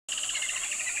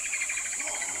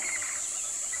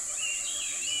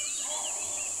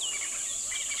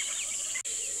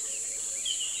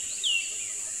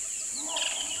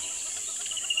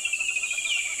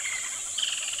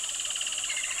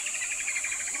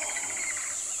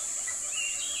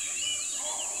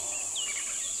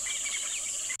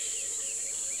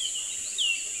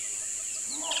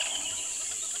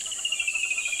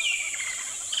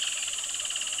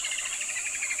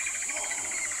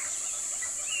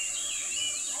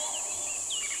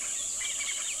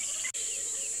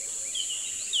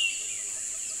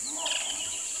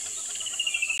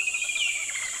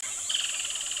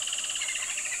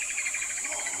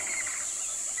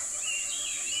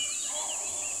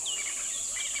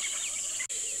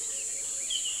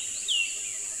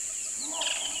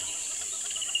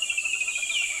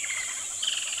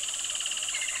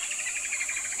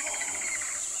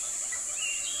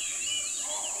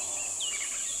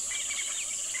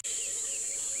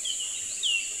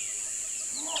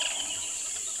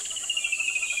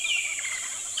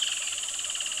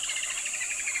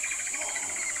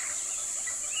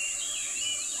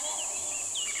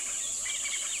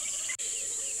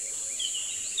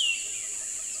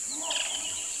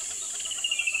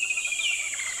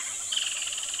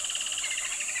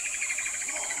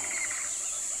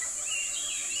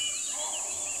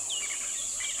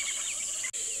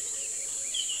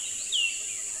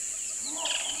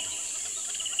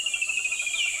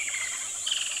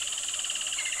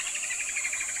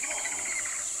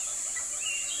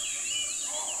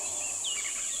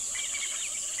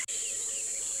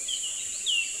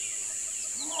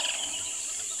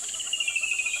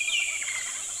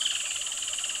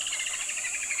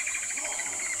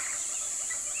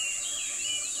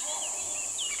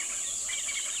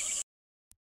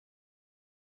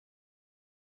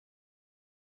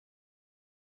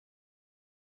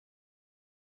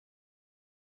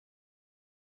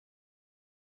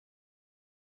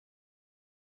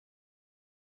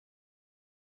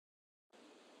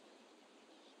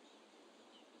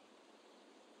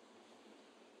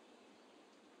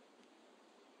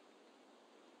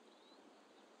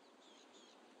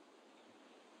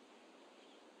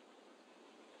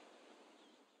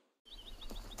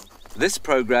This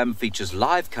program features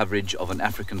live coverage of an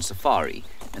African safari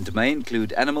and may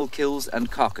include animal kills and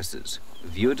carcasses.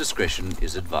 Viewer discretion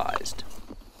is advised.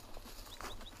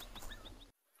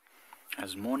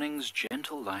 As morning's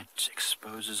gentle light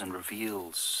exposes and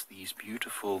reveals these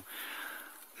beautiful,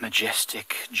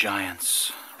 majestic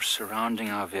giants surrounding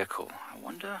our vehicle, I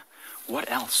wonder what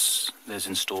else there's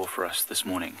in store for us this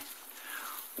morning.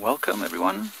 Welcome,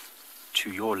 everyone,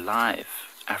 to your live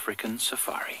African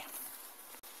safari.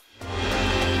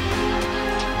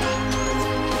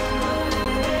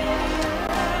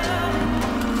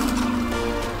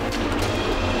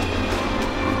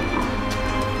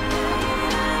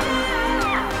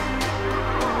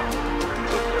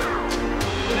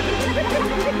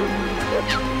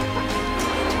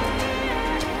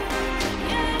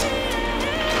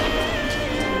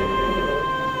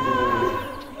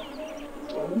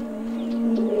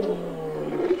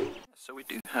 So we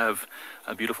do have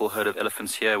a beautiful herd of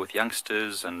elephants here with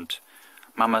youngsters and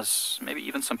mamas, maybe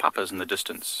even some papas in the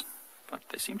distance. But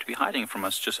they seem to be hiding from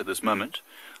us just at this moment.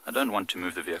 I don't want to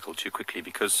move the vehicle too quickly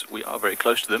because we are very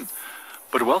close to them.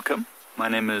 But welcome. My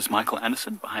name is Michael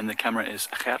Anderson. Behind the camera is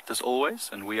Gert, as always,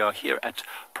 and we are here at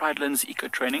Prideland's Eco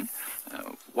Training,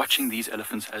 watching these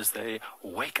elephants as they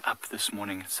wake up this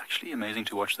morning. It's actually amazing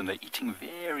to watch them. They're eating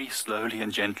very slowly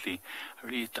and gently.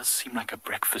 Really, it does seem like a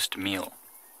breakfast meal.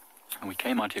 And we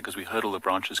came out here because we heard all the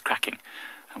branches cracking,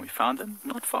 and we found them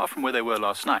not far from where they were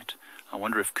last night. I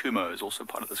wonder if Kumo is also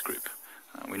part of this group.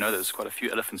 We know there's quite a few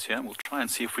elephants here, and we'll try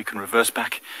and see if we can reverse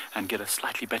back and get a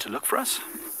slightly better look for us.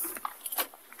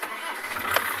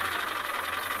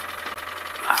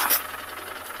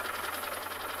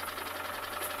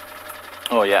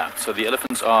 Oh yeah, so the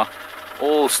elephants are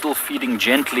all still feeding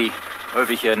gently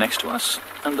over here next to us,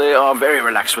 and they are very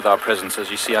relaxed with our presence. As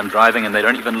you see, I'm driving and they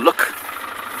don't even look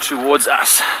towards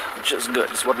us, which is good.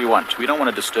 It's what we want. We don't want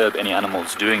to disturb any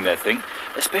animals doing their thing,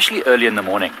 especially early in the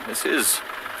morning. This is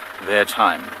their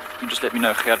time. You just let me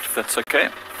know, Gert, if that's okay.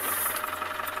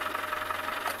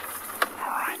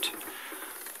 Alright.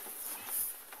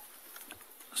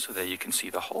 So there you can see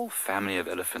the whole family of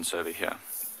elephants over here.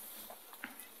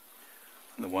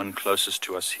 The one closest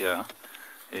to us here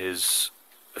is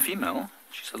a female.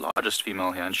 She's the largest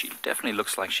female here, and she definitely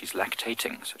looks like she's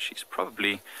lactating. So she's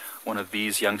probably one of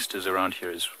these youngsters around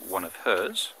here is one of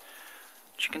hers.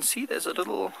 But you can see there's a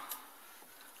little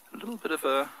bit of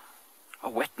a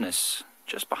wetness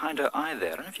just behind her eye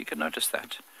there. I don't know if you can notice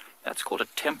that. That's called a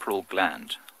temporal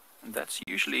gland, and that's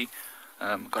usually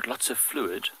got lots of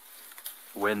fluid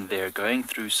when they're going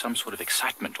through some sort of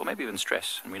excitement or maybe even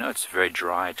stress. And we know it's a very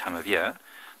dry time of year.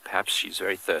 Perhaps she's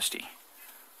very thirsty.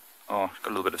 Oh, got a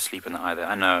little bit of sleep in the eye there.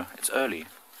 I know, it's early.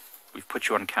 We've put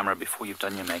you on camera before you've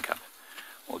done your makeup.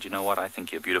 Well, do you know what? I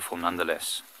think you're beautiful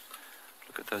nonetheless.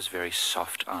 Look at those very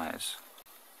soft eyes.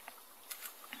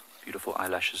 Beautiful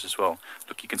eyelashes as well.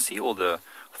 Look, you can see all the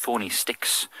thorny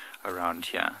sticks around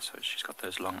here. So she's got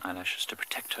those long eyelashes to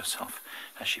protect herself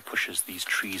as she pushes these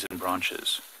trees and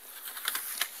branches.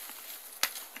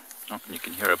 Oh, and you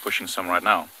can hear her pushing some right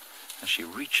now as she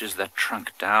reaches that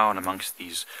trunk down amongst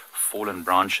these fallen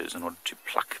branches in order to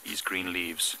pluck these green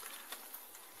leaves.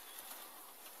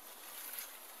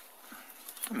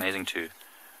 Amazing to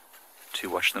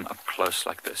watch them up close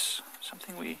like this.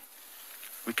 Something we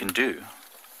can do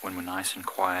when we're nice and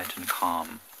quiet and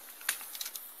calm.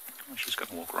 Oh, she's going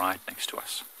to walk right next to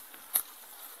us.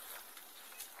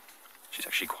 She's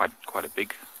actually quite a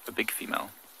big female.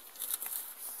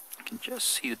 You can just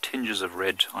see the tinges of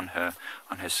red on her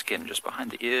skin, just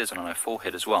behind the ears and on her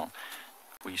forehead as well.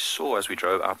 We saw as we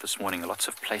drove out this morning lots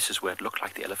of places where it looked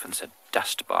like the elephants had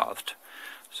dust bathed.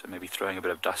 So maybe throwing a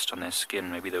bit of dust on their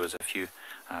skin. Maybe there was a few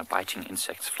biting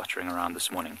insects fluttering around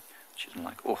this morning. She's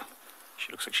like, oh,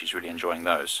 she looks like she's really enjoying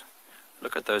those.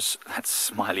 Look at that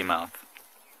smiley mouth.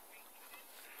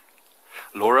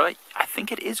 Laura, I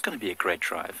think it is going to be a great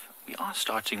drive. We are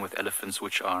starting with elephants,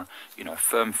 which are,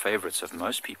 firm favorites of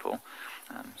most people.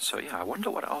 So yeah, I wonder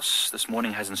what else this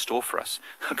morning has in store for us.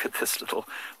 Look at this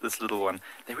little one.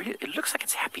 It looks like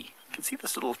it's happy. You can see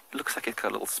looks like it's got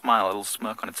a little smile, a little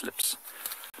smirk on its lips.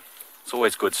 It's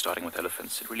always good starting with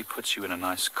elephants. It really puts you in a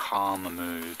nice, calm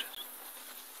mood.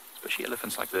 Especially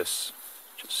elephants like this.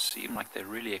 Just seem like they're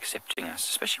really accepting us,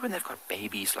 especially when they've got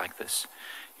babies like this.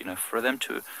 For them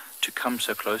to come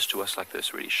so close to us like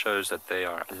this really shows that they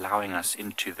are allowing us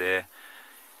into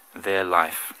their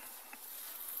life.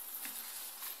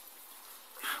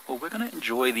 Well, we're going to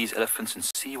enjoy these elephants and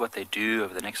see what they do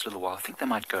over the next little while. I think they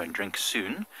might go and drink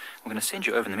soon. We're going to send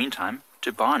you over in the meantime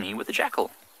to Barney with the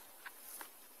jackal.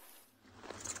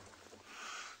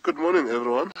 Good morning,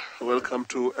 everyone. Welcome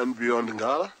to andBeyond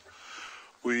Ngala.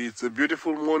 It's a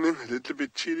beautiful morning, a little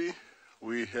bit chilly.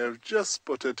 We have just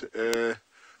spotted a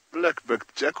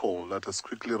black-backed jackal that has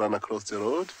quickly run across the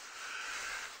road.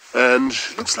 And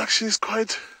looks like she's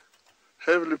quite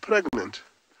heavily pregnant.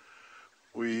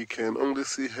 We can only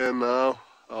see her now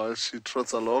as she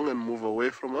trots along and move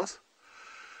away from us.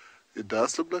 It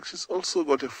does look like she's also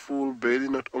got a full belly,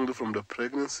 not only from the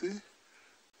pregnancy.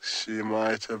 She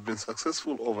might have been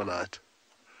successful overnight.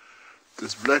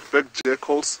 These black-backed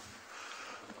jackals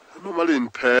are normally in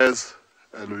pairs,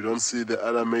 and we don't see the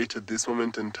other mate at this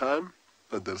moment in time,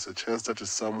 but there's a chance that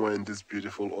it's somewhere in these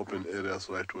beautiful open areas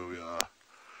right where we are.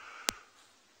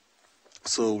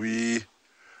 So we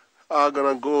are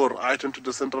gonna go right into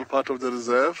the central part of the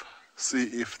reserve, see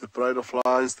if the pride of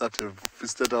lions that have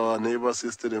visited our neighbors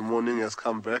yesterday morning has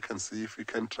come back, and see if we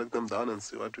can track them down and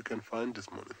see what we can find this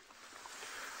morning.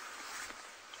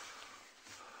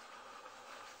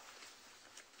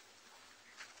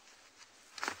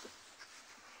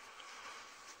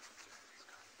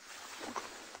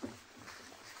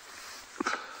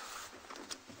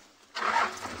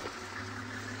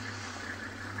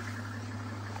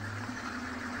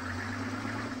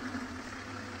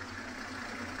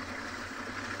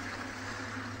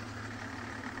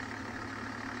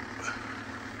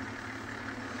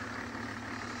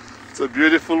 It's a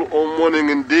beautiful morning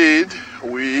indeed.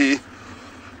 We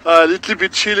are a little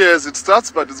bit chilly as it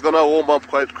starts, but it's gonna warm up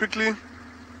quite quickly.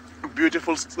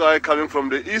 Beautiful sky coming from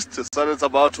the east. The sun is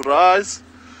about to rise.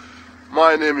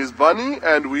 My name is Bunny,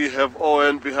 and we have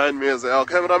Owen behind me as our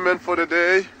cameraman for the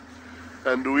day.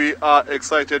 And we are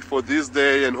excited for this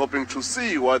day and hoping to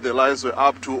see what the lions were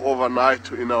up to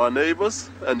overnight in our neighbors,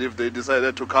 and if they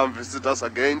decided to come visit us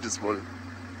again this morning.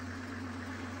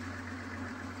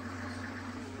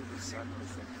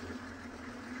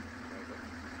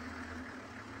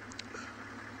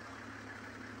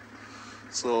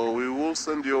 So we will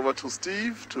send you over to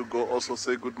Steve to go also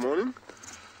say good morning,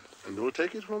 and we'll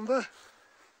take it from there.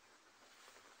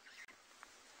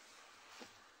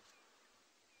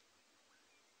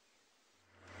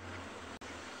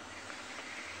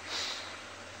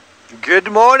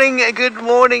 Good morning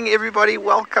everybody.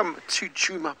 Welcome to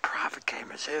Djuma Private Game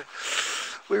Reserve,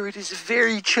 where it is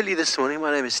very chilly this morning.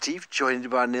 My name is Steve, joined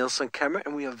by Niels on camera,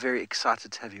 and we are very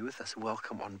excited to have you with us.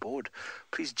 Welcome on board.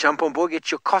 Please jump on board,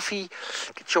 get your coffee,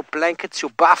 get your blankets,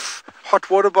 your buff, hot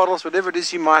water bottles, whatever it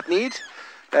is you might need.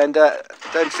 And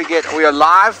don't forget, we are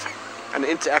live and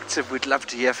interactive. We'd love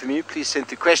to hear from you. Please send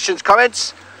the questions,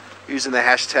 comments, using the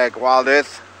hashtag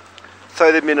WildEarth.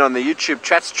 Throw them in on the YouTube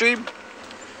chat stream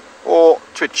or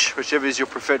Twitch, whichever is your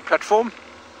preferred platform.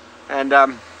 And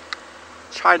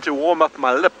trying to warm up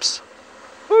my lips.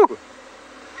 Woo!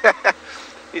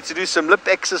 Need to do some lip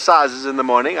exercises in the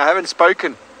morning. I haven't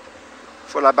spoken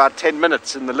for about 10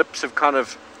 minutes and the lips have kind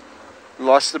of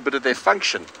lost a bit of their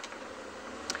function.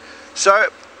 So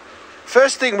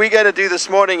first thing we're going to do this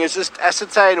morning is just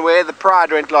ascertain where the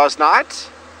pride went last night,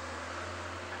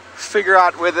 figure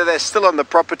out whether they're still on the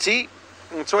property.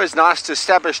 It's always nice to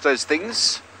establish those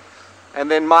things.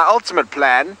 And then my ultimate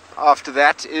plan after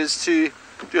that is to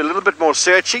do a little bit more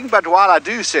searching. But while I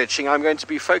do searching, I'm going to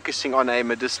be focusing on a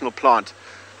medicinal plant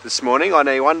this morning, on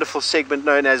a wonderful segment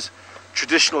known as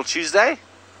Traditional Tuesday,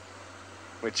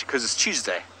 which because it's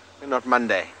Tuesday and not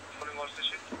Monday.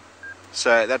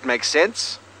 So that makes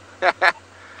sense.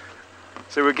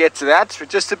 So we'll get to that. We're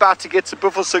just about to get to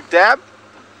Buffelshoek Dam.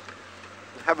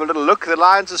 Have a little look. The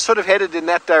lions are sort of headed in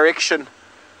that direction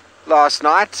last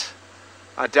night.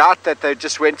 I doubt that they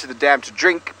just went to the dam to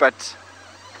drink, but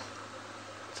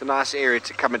it's a nice area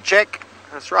to come and check.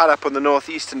 It's right up on the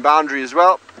northeastern boundary as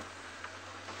well.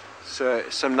 So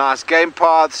some nice game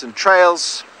paths and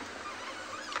trails.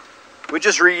 We're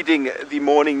just reading the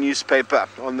morning newspaper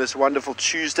on this wonderful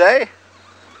Tuesday.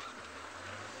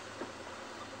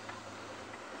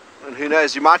 And who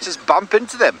knows, you might just bump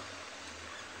into them.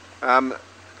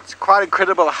 It's quite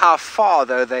incredible how far,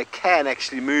 though, they can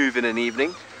actually move in an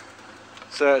evening.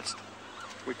 So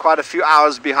we're quite a few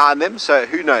hours behind them, so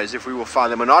who knows if we will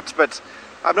find them or not. But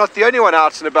I'm not the only one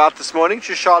out and about this morning.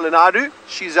 Shishal Nadu,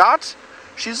 she's out.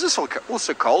 She's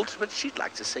also cold, but she'd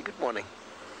like to say good morning.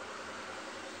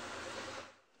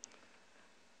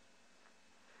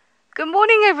 Good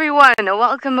morning, everyone.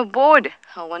 Welcome aboard.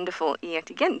 How wonderful yet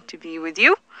again to be with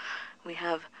you. We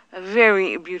have a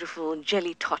very beautiful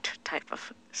jelly tot type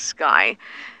of sky.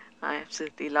 I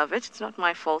absolutely love it. It's not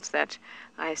my fault that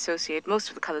I associate most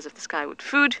of the colors of the sky with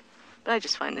food, but I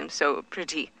just find them so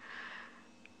pretty.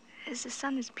 As the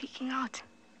sun is peeking out.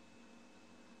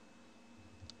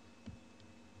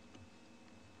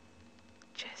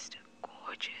 Just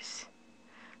gorgeous.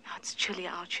 Now it's chilly. chilly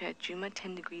out here at Djuma,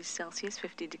 10 degrees Celsius,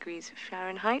 50 degrees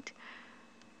Fahrenheit.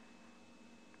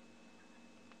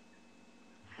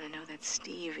 I know that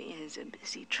Steve is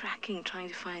busy tracking, trying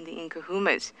to find the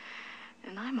Inkahumas,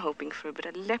 and I'm hoping for a bit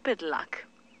of leopard luck.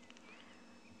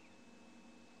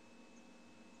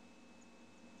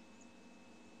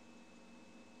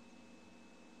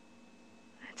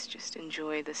 Let's just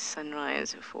enjoy the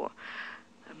sunrise for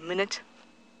a minute.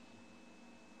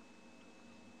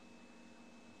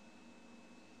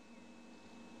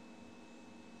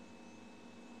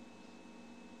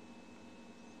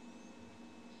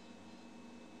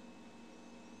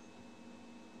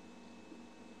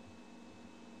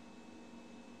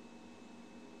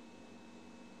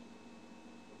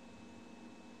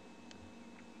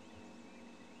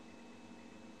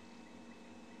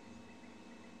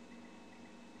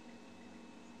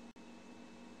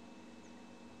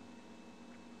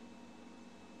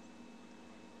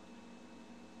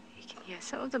 Yeah,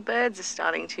 some of the birds are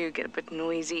starting to get a bit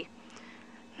noisy.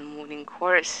 The morning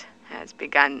chorus has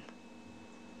begun.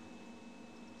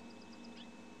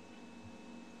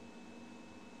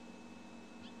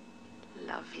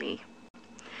 Lovely.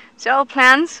 So our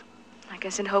plans, like I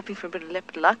said, hoping for a bit of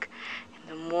leopard luck in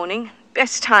the morning.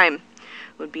 Best time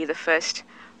would be the first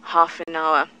half an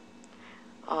hour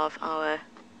of our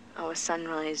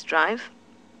sunrise drive.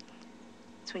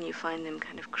 It's when you find them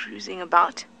kind of cruising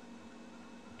about.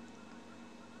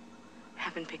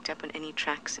 Haven't picked up on any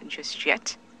tracks just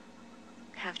yet.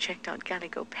 Have checked out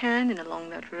Gallego Pan and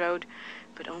along that road,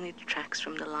 but only the tracks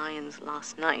from the lions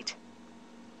last night.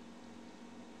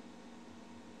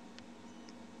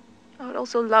 I would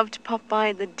also love to pop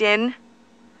by the den.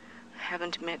 I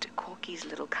haven't met Corky's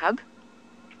little cub.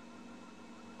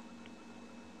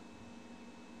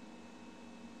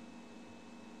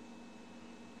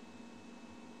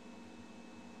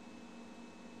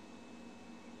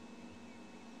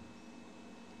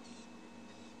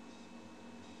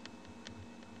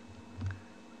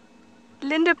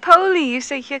 Linda Poley, you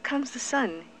say, here comes the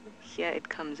sun. Here it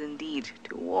comes indeed,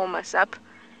 to warm us up.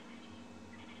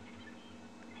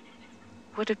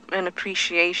 What an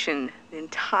appreciation the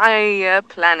entire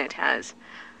planet has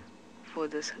for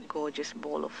this gorgeous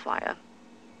ball of fire.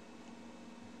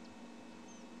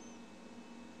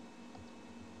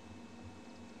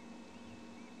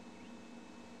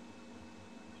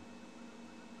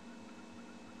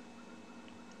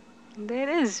 And there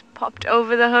it is, popped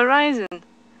over the horizon.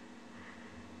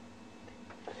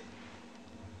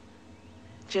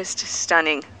 Just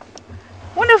stunning.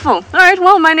 Wonderful. All right,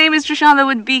 well, my name is Trishala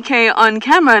with BK on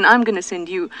camera, and I'm going to send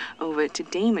you over to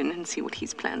Damon and see what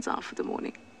his plans are for the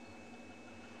morning.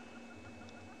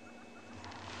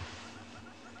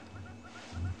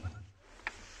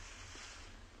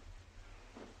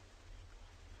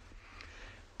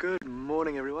 Good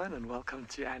morning, everyone, and welcome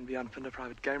to andBeyond Phinda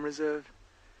Private Game Reserve.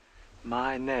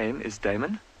 My name is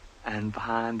Damon, and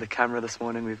behind the camera this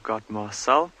morning we've got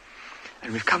Marcel.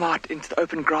 And we've come out into the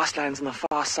open grasslands in the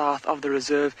far south of the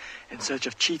reserve in search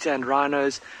of cheetah and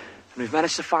rhinos. And we've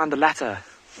managed to find the latter.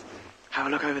 Have a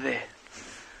look over there.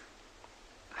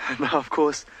 And now, of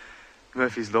course,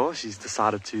 Murphy's Law, she's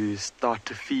decided to start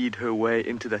to feed her way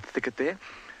into that thicket there.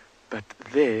 But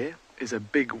there is a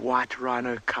big white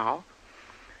rhino cow.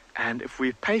 And if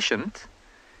we're patient,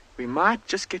 we might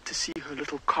just get to see her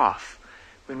little calf.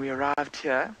 When we arrived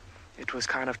here, it was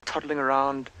kind of toddling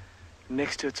around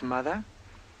next to its mother.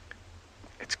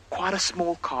 It's quite a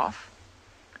small calf,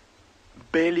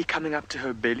 barely coming up to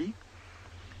her belly.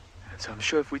 And so I'm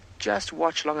sure if we just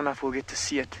watch long enough, we'll get to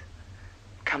see it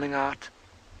coming out,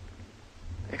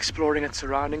 exploring its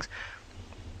surroundings.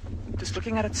 Just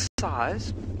looking at its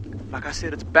size, like I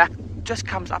said, its back just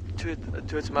comes up to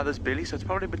its mother's belly, so it's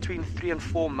probably between 3 and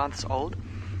 4 months old.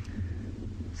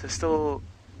 So still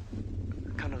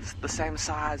kind of the same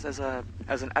size as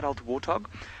an adult warthog.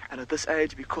 And at this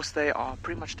age, because they are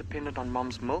pretty much dependent on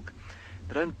mom's milk,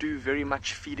 they don't do very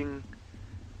much feeding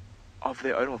of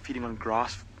their own, or feeding on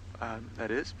grass,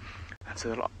 that is. And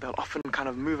so they'll often kind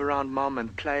of move around mom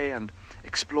and play and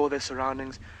explore their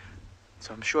surroundings.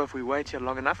 So I'm sure if we wait here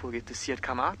long enough, we'll get to see it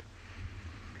come out.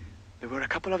 There were a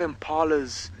couple of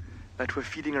impalas that were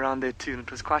feeding around there too, and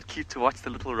it was quite cute to watch the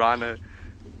little rhino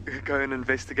go and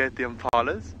investigate the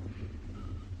impalas.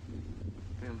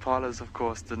 The impalas, of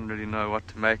course, didn't really know what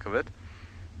to make of it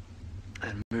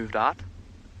and moved out.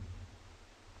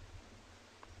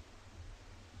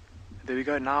 There we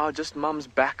go now, just mum's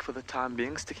back for the time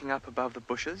being, sticking up above the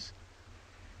bushes.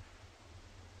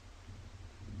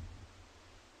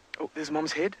 Oh, there's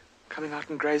mum's head coming out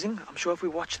and grazing. I'm sure if we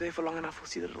watch there for long enough, we'll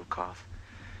see the little calf.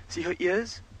 See her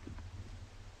ears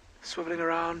swiveling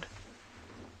around.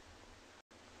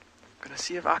 gonna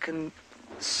see if I can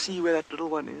see where that little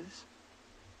one is.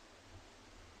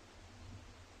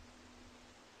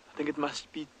 I think it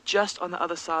must be just on the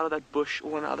other side of that bush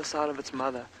or on the other side of its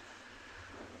mother.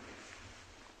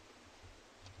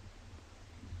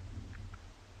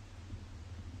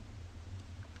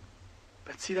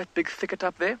 But see that big thicket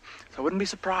up there? So I wouldn't be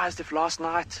surprised if last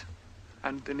night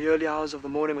and in the early hours of the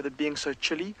morning, with it being so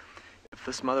chilly, if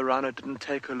this mother rhino didn't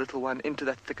take her little one into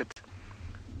that thicket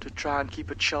to try and keep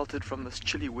it sheltered from this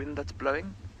chilly wind that's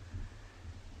blowing.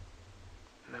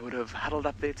 And they would have huddled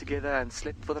up there together and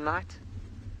slept for the night.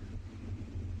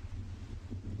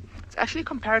 It's actually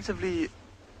comparatively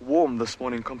warm this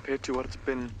morning compared to what it's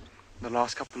been the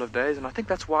last couple of days, and I think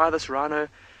that's why this rhino,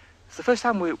 it's the first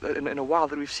time in a while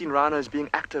that we've seen rhinos being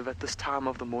active at this time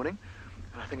of the morning,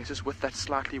 and I think it's just with that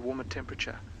slightly warmer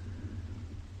temperature.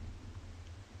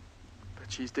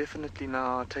 But she's definitely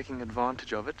now taking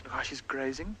advantage of it. Look how she's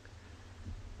grazing.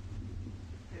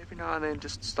 Every now and then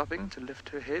just stopping to lift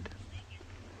her head.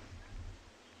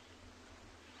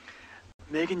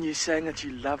 Megan, you're saying that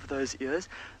you love those ears.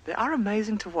 They are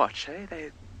amazing to watch, eh?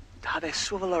 How they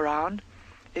swivel around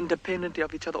independently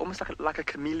of each other, almost like a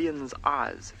chameleon's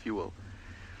eyes, if you will.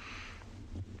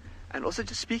 And also,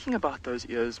 just speaking about those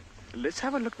ears, let's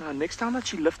have a look now. Next time that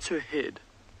she lifts her head,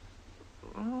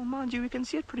 oh, mind you, we can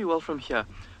see it pretty well from here.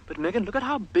 But Megan, look at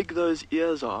how big those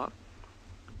ears are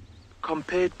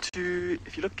compared to,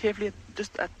 if you look carefully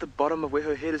just at the bottom of where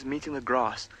her head is meeting the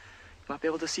grass, you might be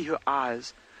able to see her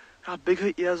eyes. How big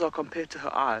her ears are compared to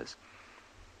her eyes.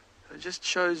 So it just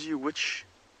shows you which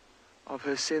of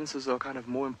her senses are kind of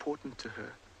more important to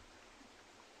her.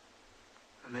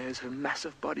 And there's her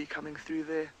massive body coming through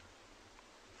there.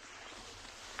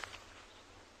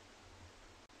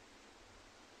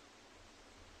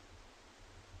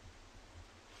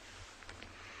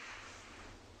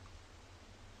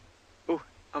 Oh,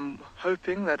 I'm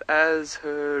hoping that as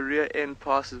her rear end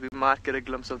passes, we might get a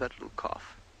glimpse of that little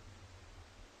calf.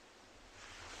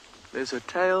 There's her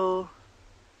tail.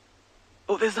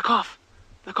 Oh, there's the calf.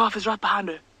 The calf is right behind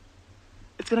her.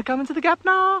 It's going to come into the gap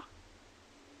now.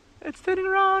 It's turning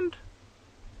around.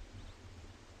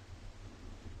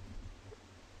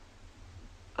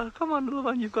 Oh, come on, little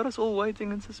one. You've got us all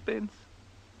waiting in suspense.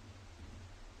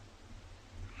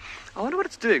 I wonder what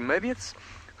it's doing. Maybe it's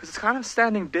because it's kind of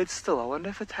standing dead still. I wonder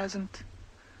if it hasn't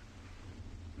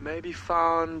maybe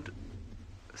found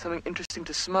something interesting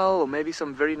to smell, or maybe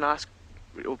some very nice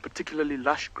or particularly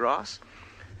lush grass.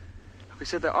 Like we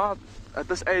said, they are at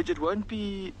this age. It won't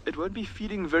be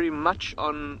feeding very much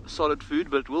on solid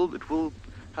food, but it will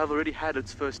have already had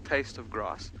its first taste of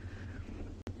grass.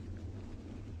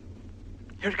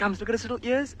 Here it comes. Look at its little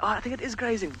ears. Oh, I think it is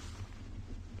grazing.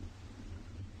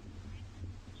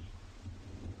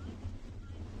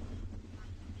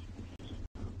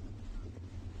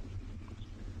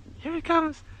 Here it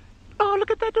comes. Oh, look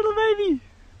at that little baby.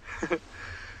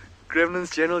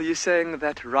 Gremlins General, you're saying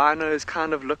that rhinos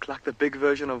kind of look like the big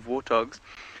version of warthogs.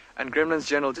 And Gremlins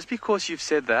General, just because you've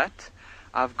said that,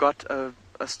 I've got a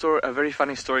very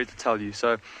funny story to tell you.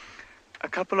 So, a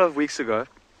couple of weeks ago,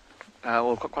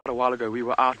 quite a while ago, we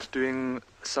were out doing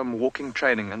some walking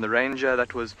training, and the ranger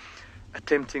that was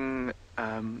attempting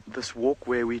this walk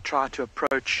where we try to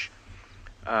approach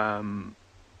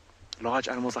large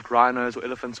animals like rhinos or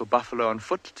elephants or buffalo on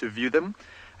foot to view them.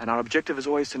 And our objective is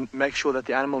always to make sure that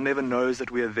the animal never knows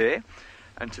that we are there,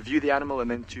 and to view the animal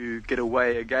and then to get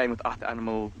away again without the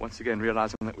animal once again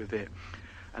realizing that we're there.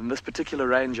 And this particular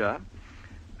ranger,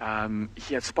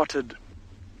 he had spotted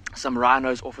some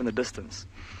rhinos off in the distance.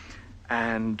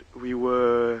 And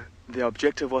the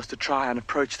objective was to try and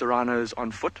approach the rhinos on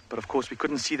foot, but of course we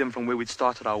couldn't see them from where we'd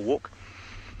started our walk.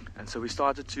 And so we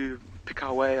started to pick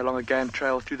our way along a game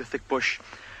trail through the thick bush,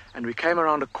 and we came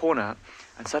around a corner,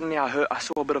 and suddenly I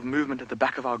saw a bit of movement at the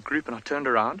back of our group, and I turned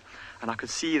around and I could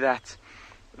see that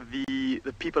the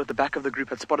people at the back of the group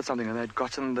had spotted something, and they'd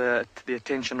gotten the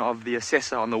attention of the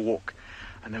assessor on the walk,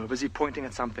 and they were busy pointing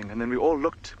at something. And then we all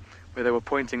looked where they were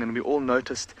pointing, and we all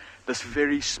noticed this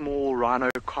very small rhino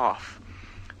calf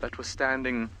that was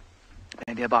standing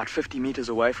maybe about 50 meters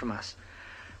away from us.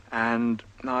 And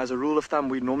now, as a rule of thumb,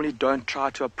 we normally don't try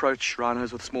to approach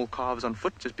rhinos with small calves on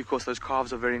foot, just because those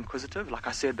calves are very inquisitive. Like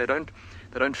I said, they don't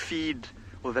feed,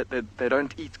 or they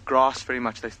don't eat grass very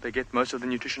much. They get most of the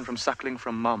nutrition from suckling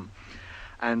from mum,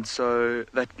 and so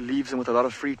that leaves them with a lot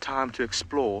of free time to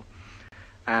explore.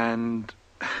 And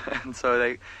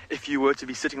so if you were to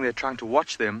be sitting there trying to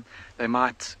watch them, they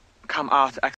might come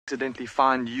out, accidentally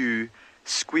find you,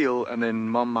 squeal, and then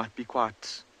mum might be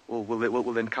quite.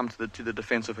 Will then come to the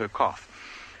defense of her calf.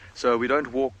 So we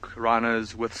don't walk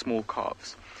rhinos with small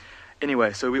calves.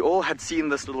 Anyway, so we all had seen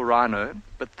this little rhino,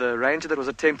 but the ranger that was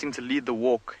attempting to lead the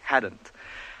walk hadn't.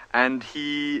 And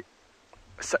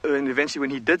and eventually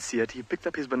when he did see it, he picked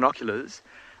up his binoculars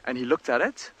and he looked at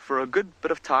it for a good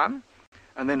bit of time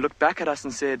and then looked back at us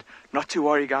and said, "Not to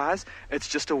worry, guys, it's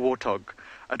just a warthog."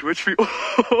 At which we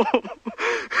all,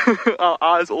 our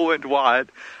eyes all went wide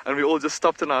and we all just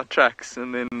stopped in our tracks.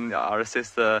 And then our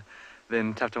assessor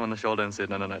then tapped him on the shoulder and said,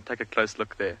 no, take a close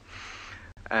look there.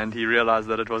 And he realized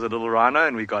that it was a little rhino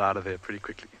and we got out of there pretty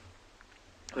quickly.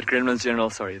 But Gremlins General,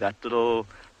 sorry, that little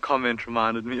comment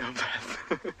reminded me of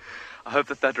that. I hope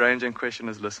that ranger in question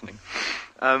is listening.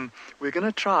 We're going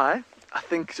to try, I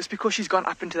think, just because she's gone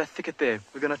up into that thicket there,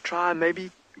 we're going to try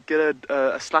maybe get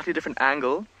a slightly different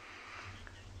angle.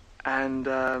 And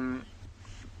we're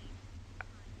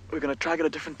going to try get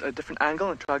a different angle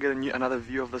and try get another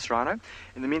view of this rhino.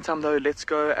 In the meantime, though, let's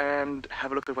go and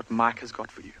have a look at what Mike has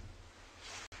got for you.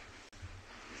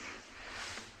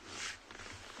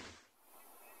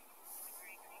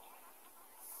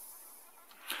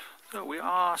 So we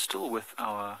are still with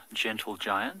our gentle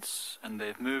giants, and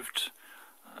they've moved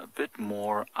a bit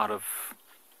more out of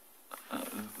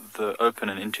the open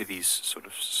and into these sort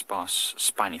of sparse,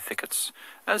 spiny thickets,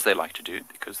 as they like to do,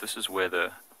 because this is where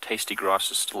the tasty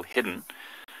grass is still hidden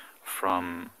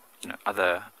from,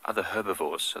 other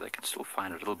herbivores, so they can still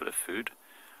find a little bit of food.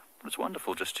 But it's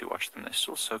wonderful just to watch them. They're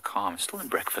still so calm, still in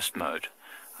breakfast mode.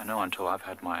 I know until I've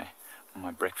had my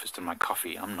breakfast and my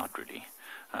coffee, I'm not really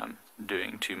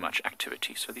doing too much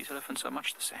activity. So these elephants are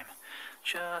much the same,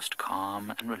 just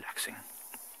calm and relaxing.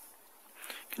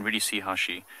 You can really see how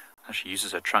she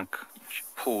uses her trunk. She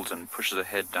pulls and pushes her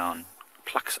head down,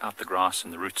 plucks out the grass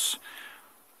and the roots.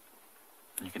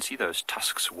 And you can see those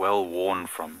tusks well worn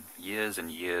from years and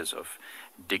years of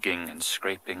digging and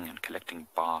scraping and collecting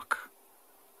bark.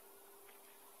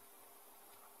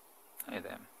 Hey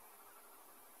there.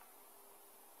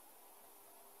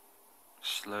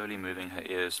 Slowly moving her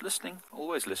ears, listening,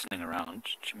 always listening around.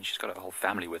 She's got a whole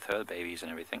family with her, babies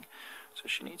and everything. So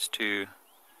she needs to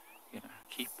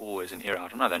keep always an ear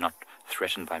out. I know they're not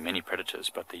threatened by many predators,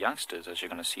 but the youngsters, as you're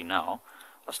going to see now,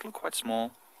 are still quite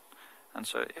small. And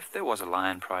so if there was a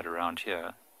lion pride around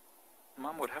here,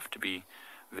 Mum would have to be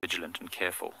vigilant and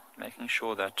careful, making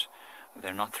sure that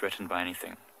they're not threatened by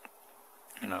anything.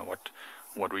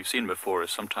 What we've seen before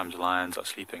is sometimes lions are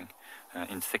sleeping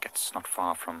in thickets not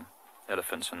far from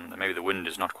elephants, and maybe the wind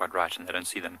is not quite right and they don't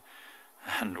see them.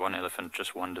 And one elephant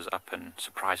just wanders up and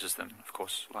surprises them. Of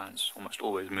course, lions almost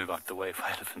always move out the way for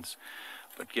elephants,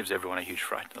 but gives everyone a huge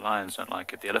fright. The lions don't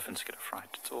like it, the elephants get a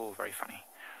fright. It's all very funny.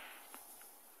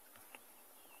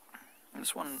 And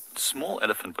this one, small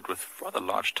elephant, but with rather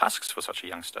large tusks for such a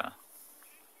youngster.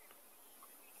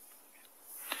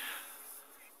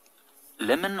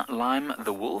 Lemon Lime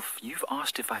the Wolf, you've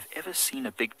asked if I've ever seen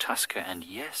a big tusker, and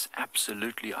yes,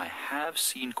 absolutely, I have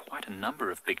seen quite a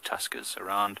number of big tuskers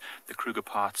around the Kruger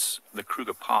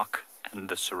Park and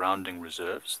the surrounding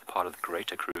reserves, the part of the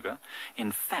Greater Kruger.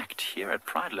 In fact, here at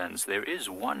Pridelands, there is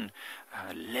one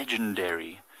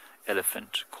legendary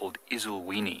elephant called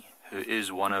Izulwini, who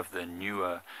is one of the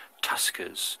newer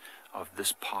tuskers of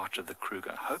this part of the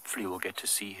Kruger. Hopefully we'll get to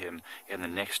see him in the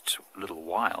next little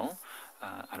while.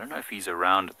 I don't know if he's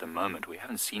around at the moment. We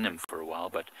haven't seen him for a while,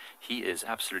 but he is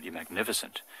absolutely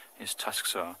magnificent. His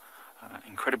tusks are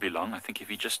incredibly long. I think if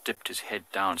he just dipped his head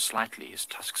down slightly, his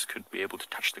tusks could be able to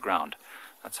touch the ground.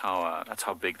 That's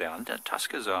how big they are. And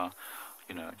tuskers are,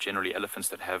 generally elephants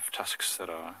that have tusks that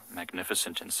are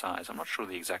magnificent in size. I'm not sure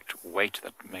the exact weight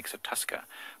that makes a tusker,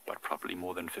 but probably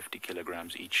more than 50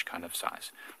 kilograms each kind of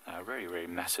size. Very, very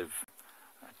massive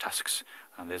tusks.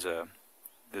 And there's a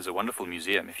wonderful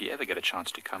museum. If you ever get a chance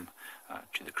to come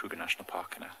to the Kruger National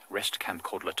Park in a rest camp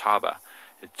called Letaba,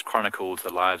 it chronicles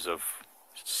the lives of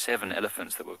 7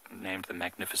 elephants that were named the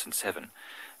Magnificent 7,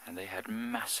 and they had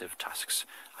massive tusks.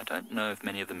 I don't know if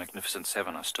many of the Magnificent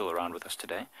 7 are still around with us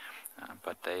today,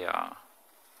 but they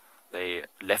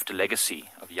left a legacy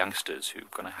of youngsters who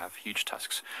are going to have huge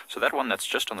tusks. So that one that's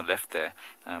just on the left there,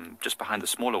 just behind the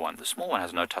small one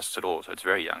has no tusks at all, so it's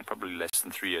very young, probably less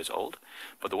than 3 years old.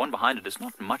 But the one behind it is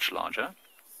not much larger,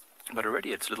 but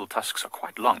already its little tusks are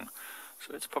quite long.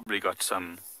 So it's probably got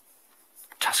some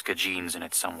tusker genes in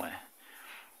it somewhere.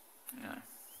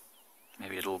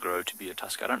 Maybe it'll grow to be a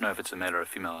tusker. I don't know if it's a male or a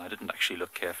female. I didn't actually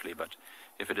look carefully, but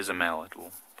if it is a male, it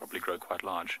will probably grow quite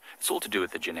large. It's all to do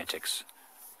with the genetics.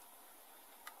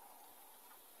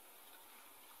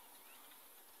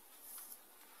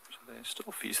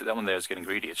 Still feeds. That one there is getting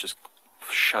greedy. It's just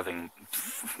shoving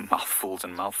mouthfuls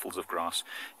and mouthfuls of grass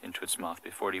into its mouth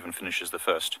before it even finishes the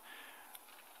first.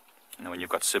 When you've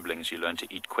got siblings, you learn to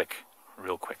eat quick,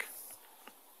 real quick.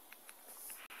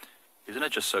 Isn't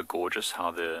it just so gorgeous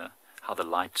how the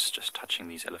light's just touching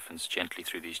these elephants gently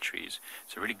through these trees?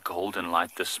 It's a really golden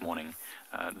light this morning.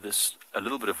 A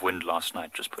little bit of wind last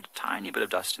night just put a tiny bit of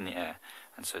dust in the air,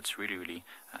 and so it's really, really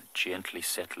gently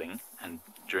settling, and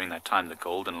during that time the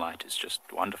golden light is just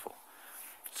wonderful.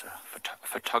 It's a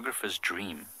photographer's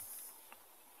dream.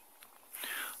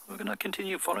 We're going to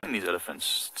continue following these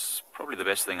elephants. It's probably the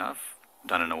best thing I've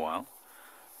done in a while.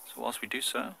 So whilst we do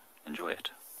so, enjoy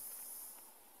it.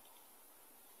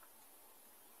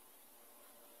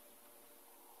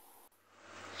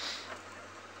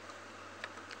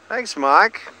 Thanks,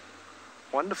 Mike.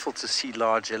 Wonderful to see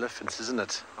large elephants, isn't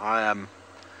it?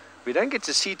 We don't get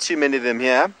to see too many of them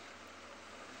here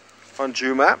on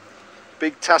Djuma.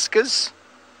 Big tuskers.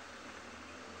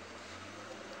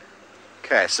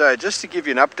 Okay, so just to give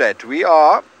you an update, we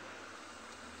are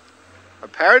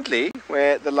apparently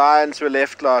where the lions were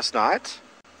left last night.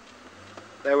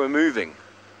 They were moving.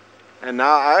 And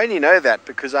now I only know that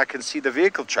because I can see the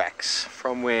vehicle tracks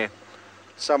from where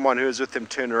someone who was with them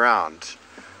turned around.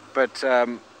 But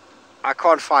I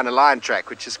can't find a lion track,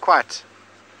 which is quite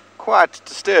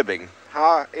disturbing.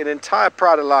 How an entire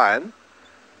pride of lion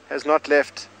has not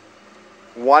left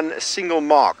one single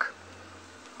mark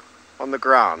on the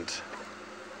ground.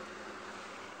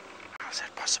 How is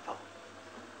that possible?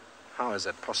 How is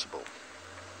that possible?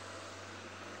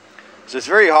 So it's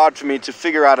very hard for me to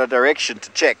figure out a direction to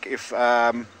check if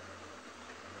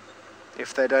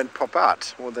they don't pop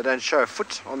out or they don't show a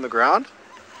foot on the ground.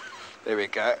 There we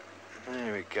go.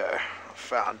 There we go. I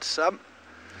found some.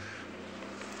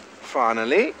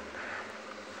 Finally.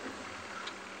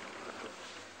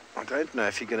 I don't know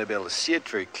if you're going to be able to see it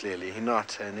very clearly.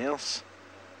 Not, Niels?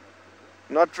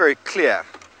 Not very clear.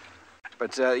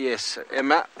 But yes,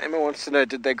 Emma wants to know,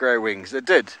 did they grow wings? They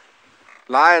did.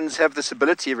 Lions have this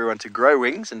ability, everyone, to grow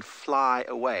wings and fly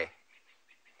away.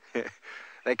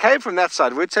 They came from that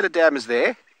side. Woodsetter Dam is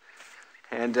there.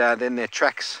 And then their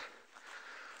tracks.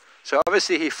 So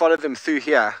obviously he followed them through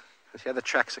here. The other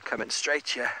tracks are coming straight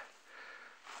here.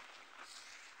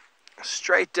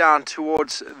 Straight down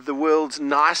towards the world's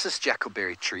nicest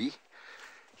jackalberry tree.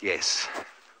 Yes,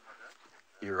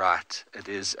 you're right. It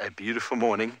is a beautiful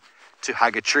morning to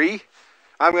hug a tree.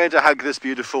 I'm going to hug this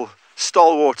beautiful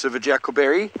stalwart of a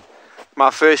jackalberry. My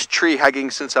first tree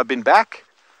hugging since I've been back.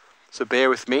 So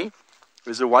bear with me. It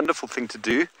was a wonderful thing to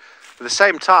do. At the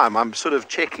same time, I'm sort of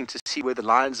checking to see where the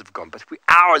lions have gone, but we're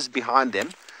hours behind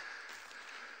them.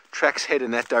 Tracks head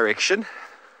in that direction.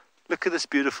 Look at this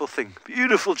beautiful thing.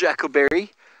 Beautiful jackalberry.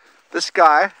 This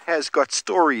guy has got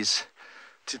stories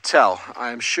to tell,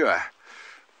 I am sure.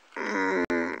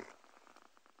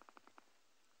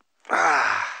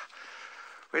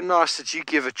 When last did you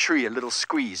give a tree a little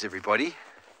squeeze, everybody?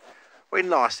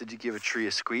 When last did you give a tree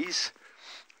a squeeze?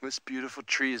 This beautiful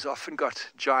tree has often got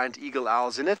giant eagle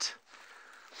owls in it.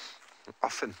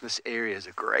 Often this area is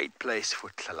a great place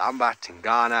for Tlalamba,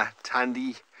 Tingana,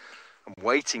 Tandi. I'm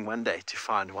waiting one day to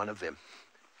find one of them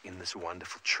in this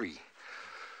wonderful tree.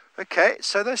 Okay,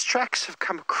 so those tracks have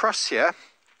come across here.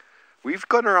 We've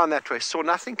gone around that way, saw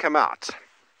nothing come out,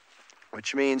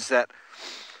 which means that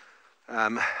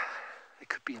it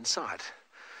could be inside.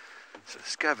 So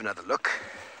let's go have another look.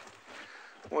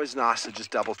 Always nice to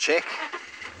just double check.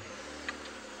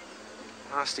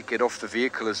 Nice to get off the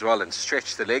vehicle as well and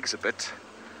stretch the legs a bit.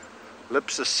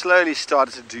 Lips are slowly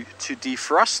starting to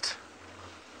defrost.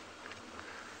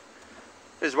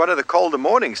 It's one of the colder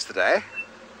mornings today.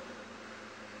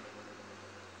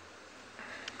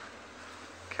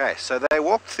 Okay, so they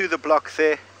walked through the block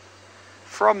there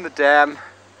from the dam,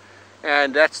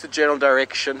 and that's the general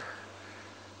direction.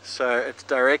 So it's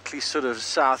directly sort of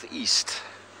southeast.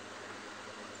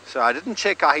 So I didn't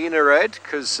check Hyena Road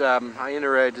because Hyena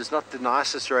Road is not the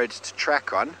nicest road to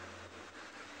track on.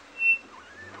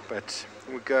 But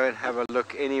we'll go and have a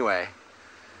look anyway.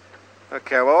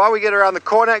 Okay, well, while we get around the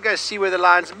corner, go see where the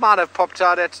lions might have popped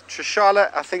out at. Trishala,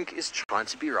 I think, is trying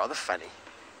to be rather funny.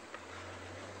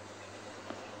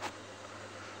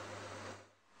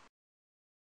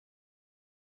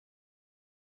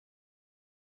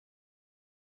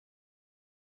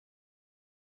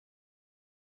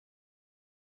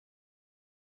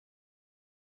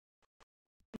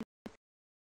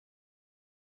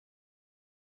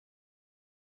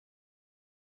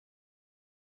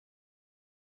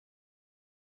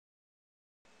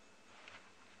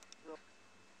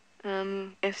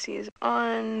 FC is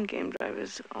on, game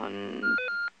drivers on.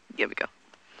 Here we go.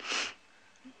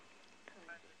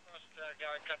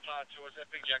 Towards that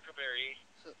big jackalberry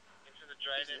into the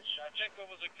drainage. I checked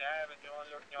what was a cab and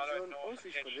Ngala North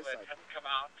potential that hadn't come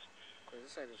out.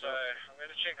 So I'm going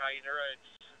to check Hyena Road.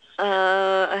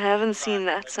 I haven't seen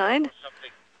that side.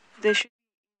 There should.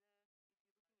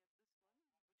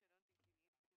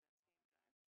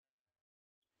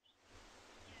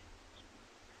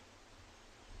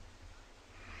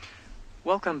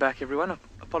 Welcome back, everyone.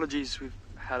 Apologies, we've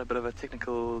had a bit of a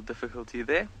technical difficulty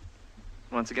there.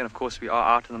 Once again, of course, we are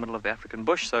out in the middle of the African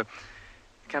bush, so it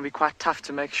can be quite tough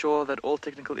to make sure that all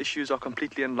technical issues are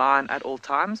completely in line at all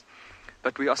times.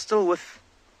 But we are still with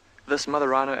this mother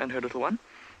rhino and her little one.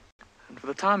 And for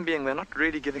the time being, they're not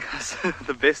really giving us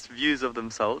the best views of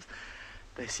themselves.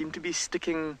 They seem to be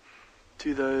sticking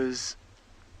to those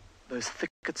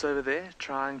thickets over there,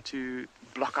 trying to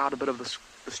block out a bit of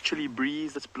this chilly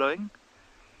breeze that's blowing.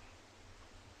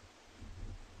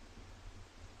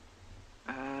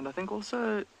 And I think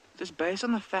also, just based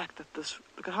on the fact that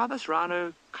look at how this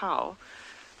rhino cow,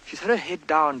 she's had her head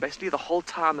down basically the whole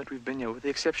time that we've been here, with the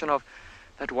exception of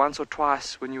that once or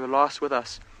twice when you were last with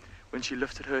us, when she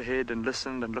lifted her head and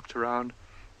listened and looked around.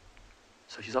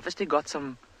 So she's obviously got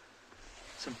some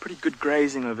pretty good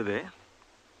grazing over there.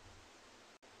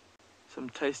 Some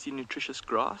tasty, nutritious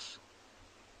grass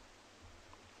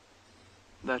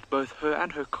that both her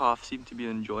and her calf seem to be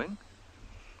enjoying.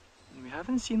 And we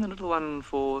haven't seen the little one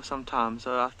for some time,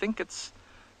 so I think it's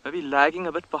maybe lagging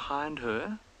a bit behind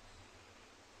her.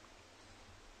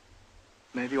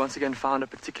 Maybe once again found a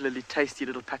particularly tasty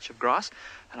little patch of grass,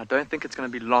 and I don't think it's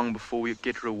going to be long before we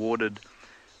get rewarded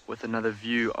with another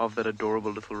view of that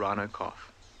adorable little rhino calf.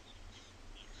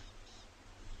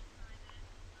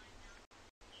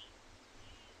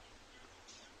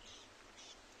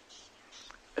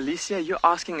 Alicia, you're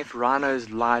asking if rhinos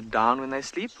lie down when they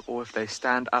sleep or if they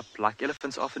stand up like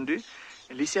elephants often do.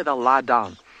 Alicia, they'll lie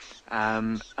down.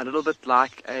 A little bit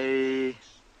like I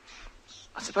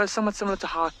suppose somewhat similar to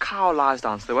how a cow lies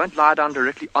down. So they won't lie down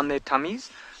directly on their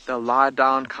tummies. They'll lie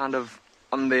down kind of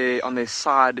on their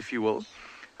side, if you will.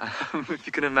 If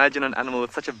you can imagine an animal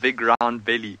with such a big round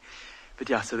belly. But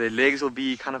yeah, so their legs will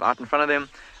be kind of out in front of them,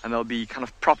 and they'll be kind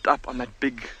of propped up on that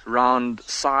big round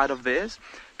side of theirs,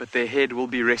 but their head will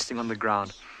be resting on the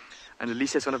ground. And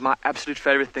Alicia, it's one of my absolute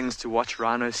favorite things to watch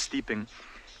rhinos sleeping,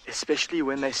 especially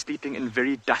when they're sleeping in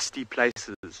very dusty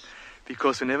places,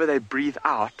 because whenever they breathe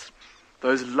out,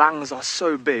 those lungs are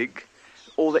so big,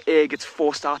 all the air gets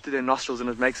forced out to their nostrils and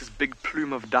it makes this big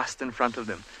plume of dust in front of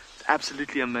them. It's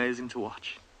absolutely amazing to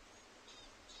watch.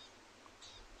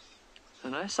 So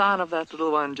no sign of that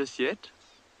little one just yet,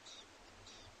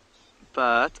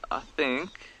 but I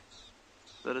think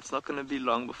that it's not going to be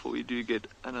long before we do get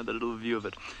another little view of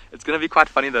it. It's going to be quite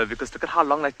funny though, because look at how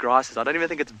long that grass is. I don't even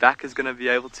think its back is going to be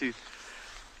able to...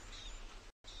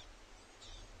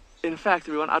 In fact,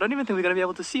 everyone, I don't even think we're going to be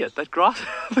able to see it. That grass,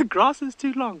 the grass is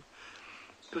too long.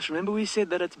 Because remember we said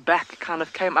that its back kind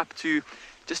of came up to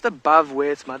just above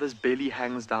where its mother's belly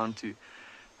hangs down to.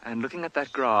 And looking at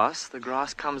that grass, the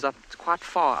grass comes up quite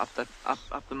far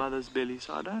up the mother's belly.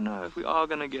 So I don't know if we are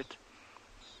going to get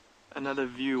another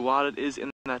view while it is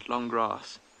in that long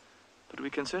grass. But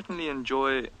we can certainly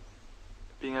enjoy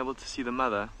being able to see the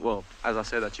mother. Well, as I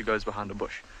say that, she goes behind a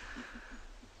bush.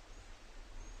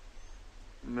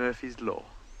 Murphy's Law.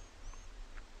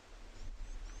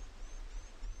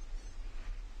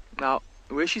 Now,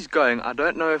 where she's going, I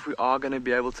don't know if we are going to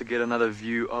be able to get another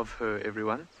view of her,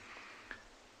 everyone.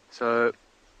 So,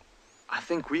 I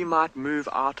think we might move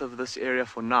out of this area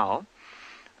for now.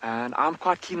 And I'm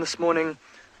quite keen this morning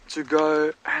to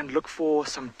go and look for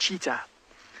some cheetah.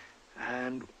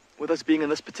 And with us being in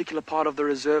this particular part of the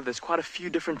reserve, there's quite a few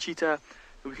different cheetah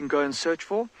that we can go and search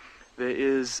for. There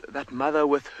is that mother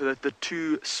with the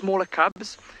two smaller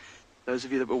cubs. Those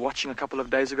of you that were watching a couple of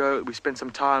days ago, we spent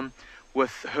some time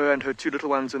with her and her two little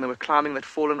ones when they were climbing that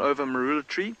fallen over marula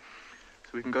tree.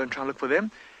 So we can go and try and look for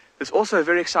them. There's also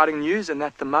very exciting news in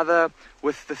that the mother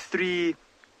with the three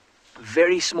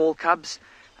very small cubs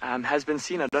has been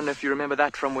seen. I don't know if you remember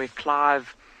that from where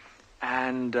Clive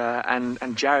and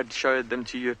Jared showed them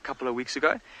to you a couple of weeks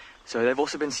ago. So they've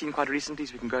also been seen quite recently,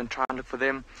 so we can go and try and look for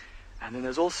them. And then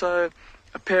there's also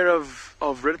a pair of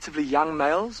relatively young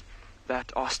males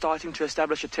that are starting to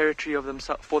establish a territory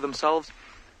for themselves.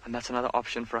 And that's another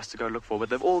option for us to go look for. But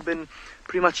they've all been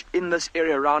pretty much in this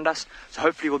area around us. So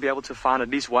hopefully we'll be able to find at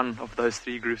least one of those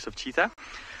three groups of cheetah.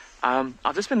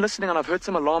 I've just been listening and I've heard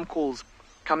some alarm calls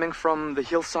coming from the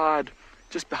hillside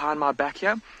just behind my back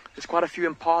here. There's quite a few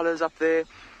impalas up there.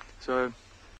 So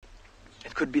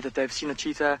it could be that they've seen a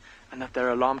cheetah and that they're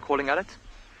alarm calling at it.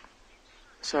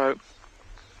 So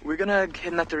we're going to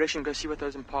head in that direction, go see what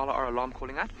those impala are alarm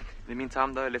calling at. In the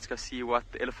meantime though, let's go see what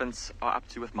the elephants are up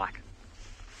to with Mike.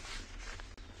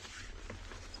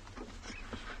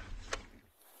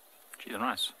 Gee, they're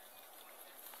nice.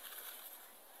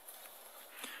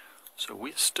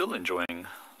 we're still enjoying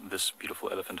this beautiful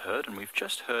elephant herd, and we've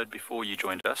just heard, before you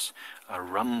joined us, a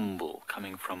rumble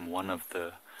coming from one of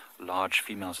the large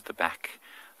females at the back,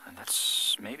 and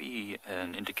that's maybe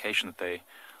an indication that they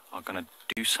are going to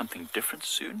do something different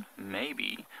soon.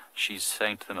 Maybe she's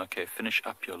saying to them, okay, finish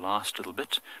up your last little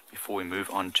bit before we move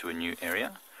on to a new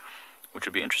area, which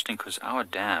would be interesting because our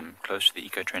dam close to the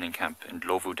eco-training camp in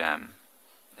Ndlovu Dam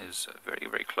is very,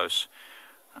 very close.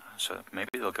 So maybe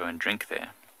they'll go and drink there.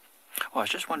 Oh, I was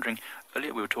just wondering,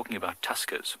 earlier we were talking about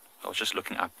tuskers. I was just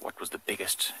looking up what was the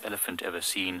biggest elephant ever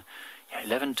seen. Yeah,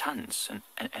 11 tons,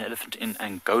 an elephant in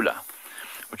Angola,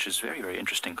 which is very, very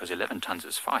interesting because 11 tons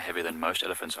is far heavier than most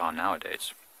elephants are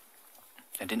nowadays.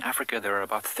 And in Africa there are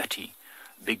about 30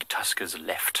 big tuskers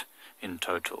left in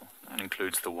total. That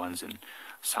includes the ones in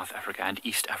South Africa and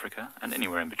East Africa and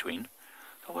anywhere in between.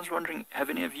 I was wondering, have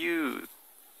any of you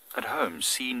at home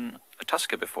seen a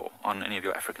tusker before on any of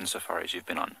your African safaris you've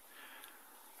been on?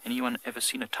 Anyone ever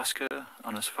seen a tusker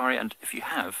on a safari? And if you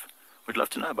have, we'd love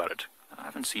to know about it. I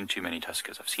haven't seen too many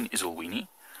tuskers. I've seen Isilwini,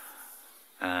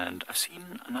 and I've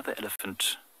seen another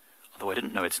elephant, although I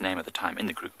didn't know its name at the time, in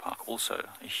the Kruger Park. Also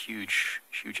a huge,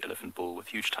 huge elephant bull with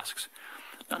huge tusks.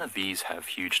 None of these have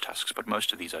huge tusks, but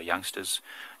most of these are youngsters,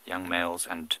 young males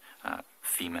and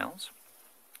females,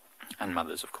 and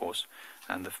mothers, of course.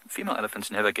 And the female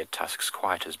elephants never get tusks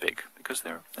quite as big because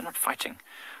they're not fighting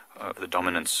the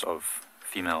dominance of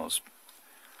females.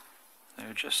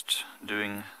 They're just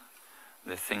doing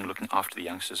their thing, looking after the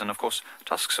youngsters. And of course,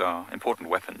 tusks are important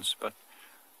weapons, but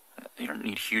you don't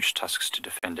need huge tusks to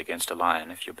defend against a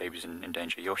lion if your baby's in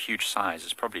danger. Your huge size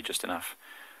is probably just enough.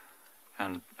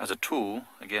 And as a tool,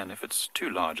 again, if it's too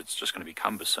large, it's just going to be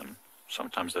cumbersome.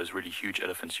 Sometimes those really huge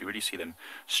elephants, you really see them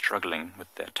struggling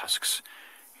with their tusks,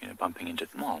 bumping into,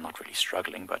 well, not really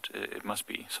struggling, but it must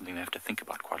be something they have to think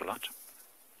about quite a lot.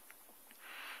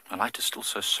 My light is still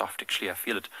so soft. Actually, I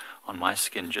feel it on my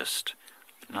skin, just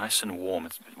nice and warm.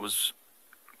 It was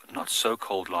not so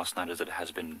cold last night as it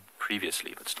has been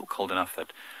previously, but still cold enough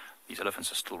that these elephants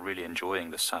are still really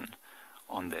enjoying the sun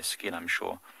on their skin, I'm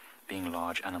sure. Being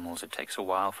large animals, it takes a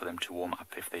while for them to warm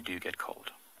up if they do get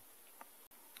cold.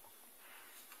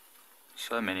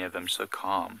 So many of them, so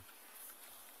calm.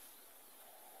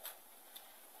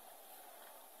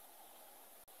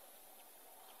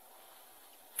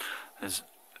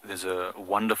 There's a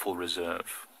wonderful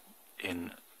reserve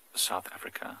in South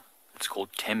Africa. It's called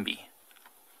Tembe.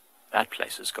 That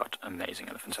place has got amazing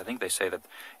elephants. I think they say that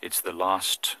it's the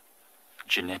last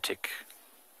genetic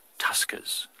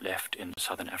tuskers left in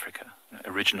southern Africa,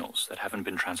 originals that haven't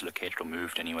been translocated or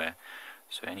moved anywhere.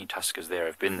 So any tuskers there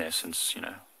have been there since,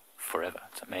 forever.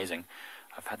 It's amazing.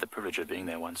 I've had the privilege of being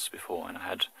there once before, and I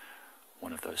had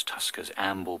one of those tuskers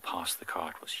amble past the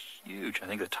car. It was huge. I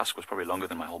think the tusk was probably longer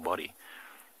than my whole body.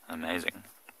 Amazing.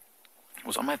 It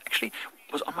was on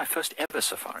my first ever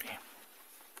safari.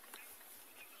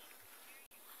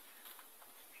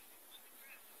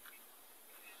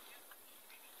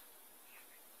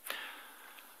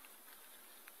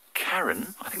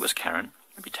 Karen, I think it was Karen,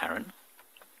 maybe Taryn.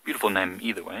 Beautiful name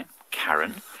either way,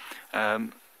 Karen.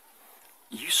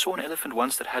 You saw an elephant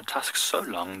once that had tusks so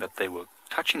long that they were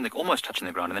almost touching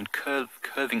the ground and then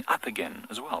curving up again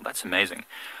as well. That's amazing.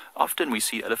 Often we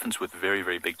see elephants with very,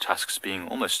 very big tusks being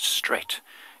almost straight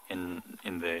in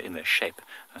their shape.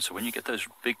 And so when you get those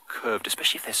big curved,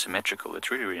 especially if they're symmetrical, it's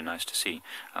really, really nice to see.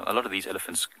 A lot of these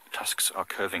elephants' tusks are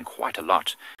curving quite a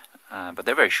lot, but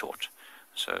they're very short,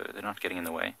 so they're not getting in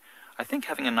the way. I think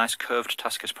having a nice curved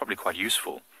tusk is probably quite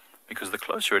useful, because the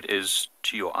closer it is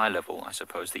to your eye level, I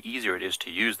suppose, the easier it is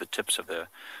to use the tips of the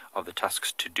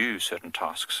tusks to do certain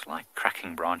tasks, like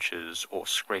cracking branches or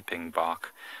scraping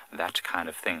bark, that kind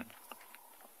of thing.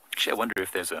 Actually, I wonder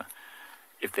if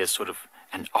there's sort of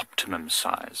an optimum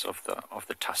size of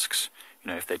the tusks.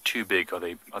 If they're too big, are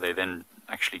they then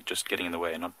actually just getting in the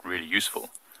way and not really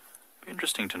useful? It'd be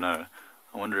interesting to know.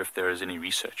 I wonder if there is any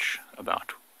research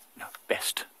about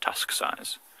best tusk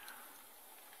size.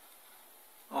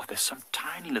 Oh, there's some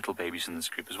tiny little babies in this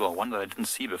group as well. One that I didn't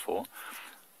see before.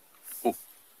 Oh,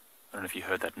 I don't know if you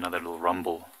heard that, another little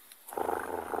rumble.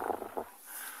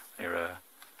 They're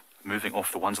moving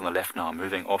off. The ones on the left now are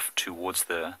moving off towards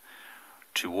the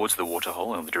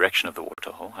waterhole, or the direction of the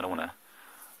waterhole. I don't want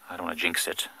to jinx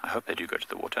it. I hope they do go to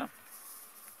the water.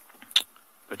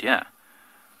 But yeah,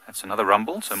 that's another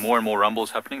rumble. So more and more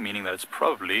rumbles happening, meaning that it's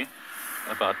probably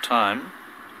about time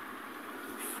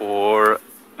for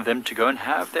them to go and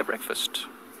have their breakfast.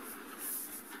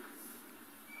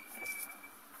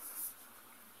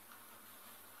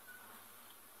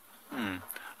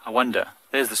 I wonder.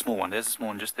 There's the small one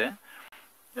just there.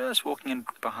 Just walking in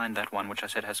behind that one, which I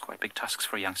said has quite big tusks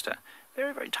for a youngster.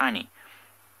 Very, very tiny.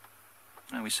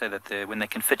 And we say that when they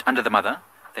can fit under the mother,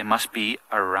 they must be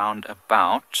around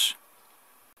about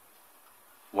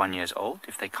 1 year old.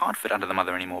 If they can't fit under the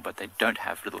mother anymore, but they don't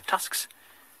have little tusks,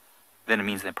 then it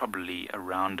means they're probably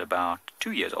around about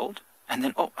 2 years old. And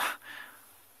then,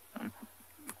 I'm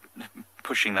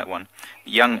pushing that one.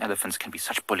 Young elephants can be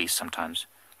such bullies sometimes.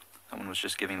 Someone was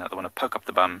just giving that the one a poke up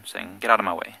the bum, saying, "Get out of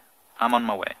my way. I'm on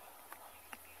my way."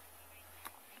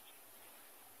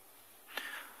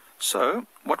 So,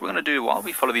 what we're going to do while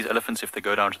we follow these elephants, if they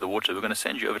go down to the water, we're going to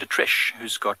send you over to Trish,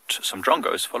 who's got some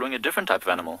drongos following a different type of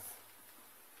animal.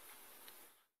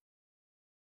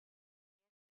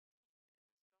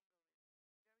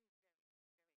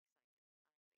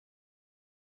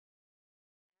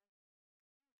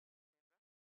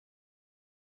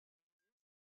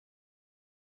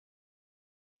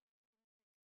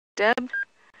 Disturbed,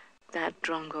 that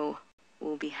drongo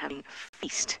will be having a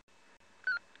feast.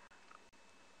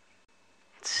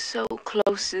 It's so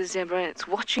close to the zebra, and it's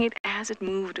watching it as it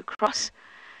moved across.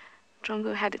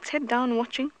 Drongo had its head down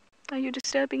watching. Are you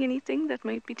disturbing anything that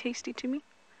might be tasty to me?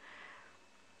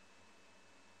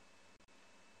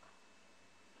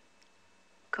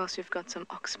 Of course, we've got some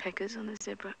oxpeckers on the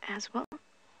zebra as well.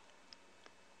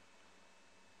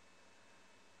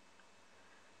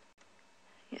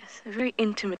 Yes, a very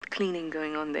intimate cleaning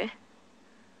going on there.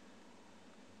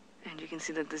 And you can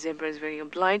see that the zebra is very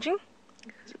obliging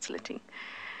because it's letting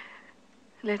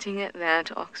that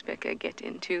oxpecker get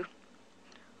into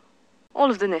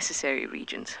all of the necessary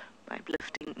regions by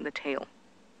lifting the tail.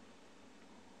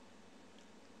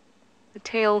 The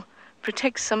tail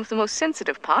protects some of the most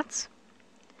sensitive parts,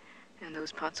 and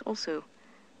those parts also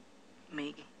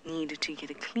may need to get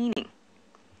a cleaning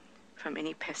from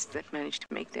any pests that manage to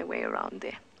make their way around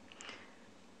there.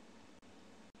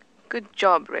 Good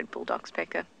job, red-billed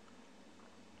oxpecker.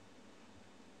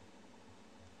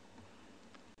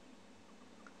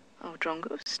 Our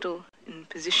drongo is still in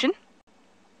position,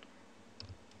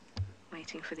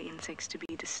 waiting for the insects to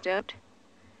be disturbed.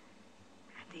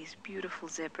 And these beautiful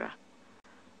zebra.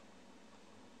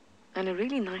 And a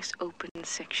really nice open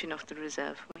section of the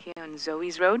reserve. We're here on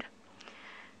Zoe's Road.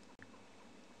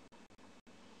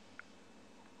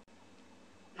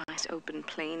 Nice open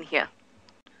plain here.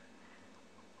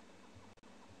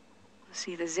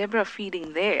 See the zebra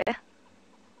feeding there. And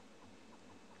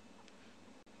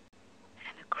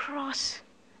across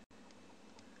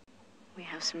we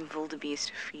have some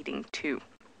wildebeest feeding too.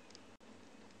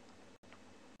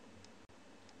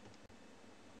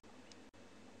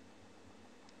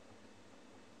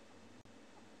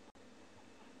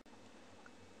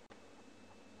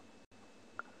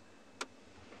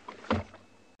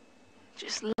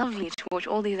 Just lovely to watch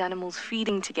all these animals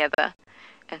feeding together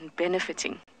and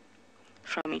benefiting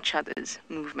from each other's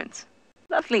movements.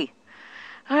 Lovely.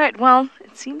 All right, well,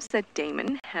 it seems that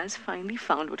Damon has finally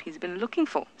found what he's been looking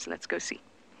for. So let's go see.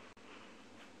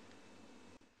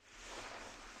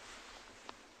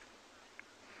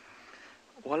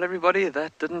 Well, everybody,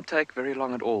 that didn't take very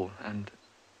long at all. And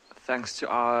thanks to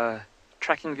our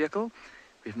tracking vehicle,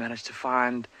 we've managed to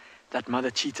find that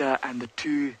mother cheetah and the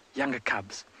two younger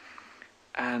cubs.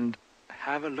 And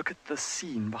have a look at the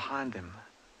scene behind them.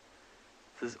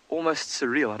 This is almost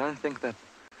surreal. I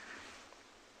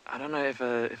don't know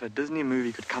if a Disney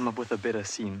movie could come up with a better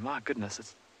scene. My goodness,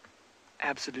 it's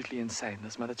absolutely insane.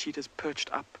 This mother cheetah's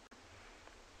perched up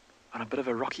on a bit of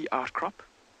a rocky outcrop,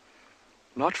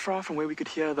 not far from where we could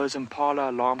hear those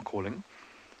impala alarm calling.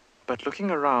 But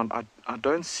looking around, I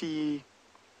don't see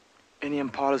any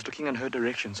impalas looking in her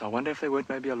direction, so I wonder if they weren't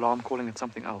maybe alarm calling at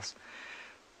something else.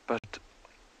 But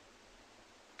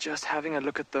just having a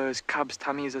look at those cubs'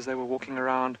 tummies as they were walking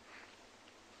around,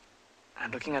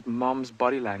 and looking at Mom's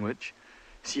body language,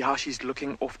 see how she's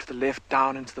looking off to the left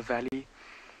down into the valley.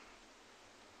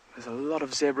 There's a lot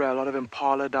of zebra, a lot of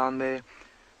impala down there,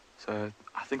 so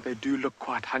I think they do look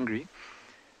quite hungry.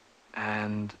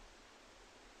 And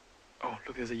oh,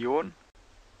 look, there's a yawn.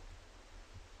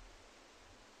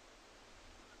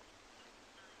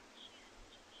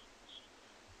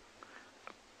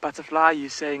 Butterfly, you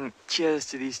saying cheers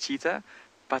to these cheetah?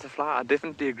 Butterfly, I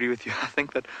definitely agree with you. I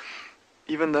think that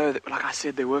even though, like I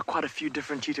said, there were quite a few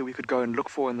different cheetah we could go and look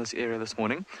for in this area this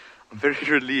morning, I'm very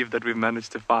relieved that we've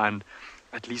managed to find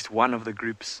at least one of the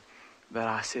groups that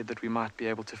I said that we might be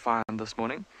able to find this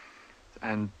morning.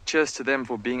 And cheers to them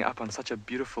for being up on such a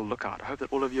beautiful lookout. I hope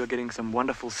that all of you are getting some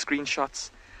wonderful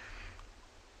screenshots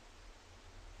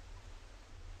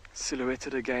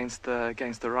silhouetted against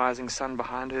the rising sun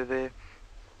behind her there.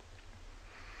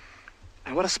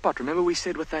 And what a spot. Remember we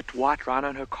said with that white rhino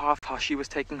and her calf, how she was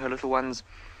taking her little ones,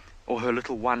 or her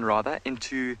little one rather,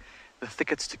 into the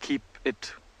thickets to keep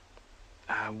it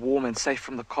warm and safe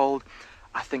from the cold.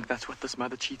 I think that's what this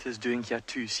mother cheetah is doing here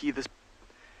too. See this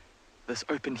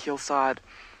open hillside,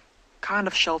 kind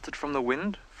of sheltered from the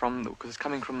wind, because it's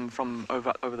coming from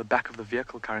over the back of the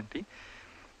vehicle currently.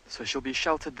 So she'll be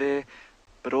sheltered there,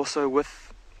 but also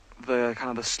with the kind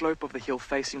of the slope of the hill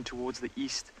facing towards the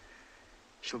east,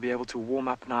 she'll be able to warm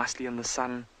up nicely in the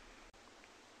sun.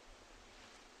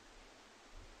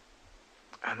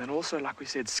 And then also, like we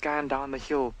said, scan down the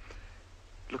hill,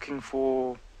 looking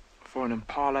for an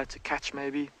impala to catch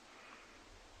maybe.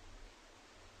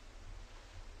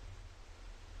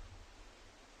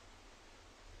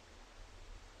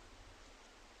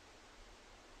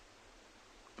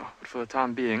 Oh, but for the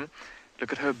time being,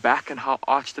 look at her back and how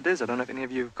arched it is. I don't know if any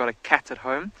of you have got a cat at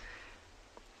home.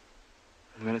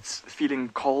 And when it's feeling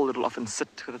cold, it'll often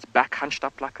sit with its back hunched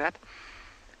up like that.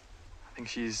 I think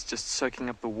she's just soaking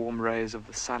up the warm rays of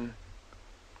the sun.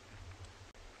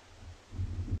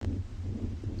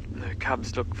 And her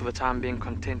cubs look, for the time being,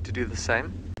 content to do the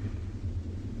same.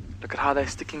 Look at how they're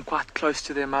sticking quite close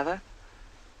to their mother.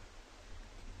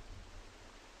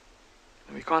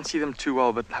 And we can't see them too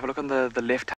well, but have a look on the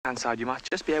left-hand side. You might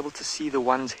just be able to see the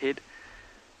one's head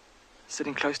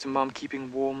sitting close to mom,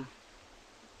 keeping warm.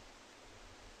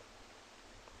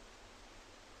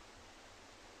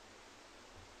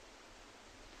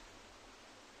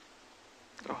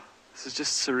 This is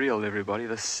just surreal, everybody,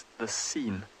 this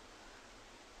scene.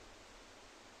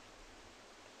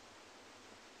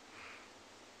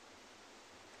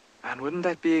 And wouldn't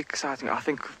that be exciting? I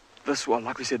think this, well,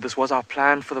 like we said, this was our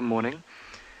plan for the morning.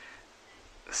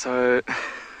 So,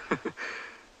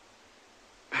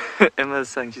 Emma's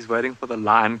saying she's waiting for the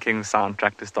Lion King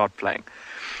soundtrack to start playing.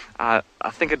 I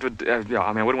think it would, I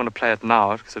wouldn't want to play it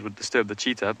now because it would disturb the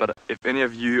cheetah, but if any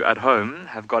of you at home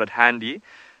have got it handy,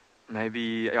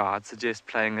 maybe, I'd suggest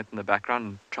playing it in the background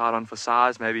and try it on for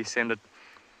size. Maybe send it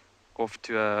off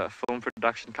to a film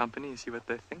production company and see what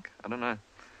they think. I don't know.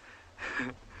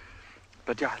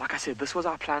 But like I said, this was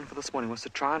our plan for this morning, was to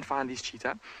try and find these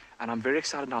cheetah. And I'm very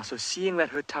excited now. So seeing that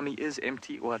her tummy is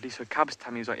empty, or at least her cubs'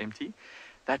 tummies are empty,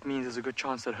 that means there's a good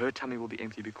chance that her tummy will be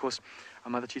empty, because a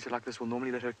mother cheetah like this will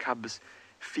normally let her cubs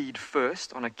feed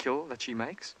first on a kill that she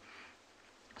makes.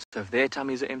 So if their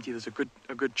tummies are empty, there's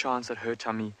a good chance that her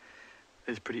tummy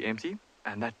is pretty empty.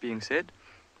 And that being said,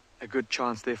 a good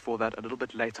chance therefore that a little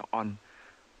bit later on,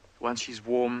 once she's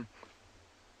warm,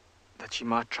 that she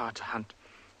might try to hunt.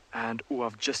 And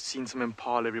I've just seen some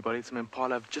impala, everybody. Some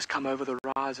impala have just come over the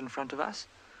rise in front of us.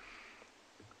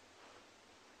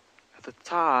 At the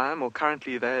time, or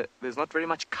currently, there's not very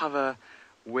much cover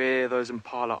where those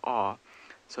impala are,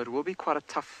 so it will be quite a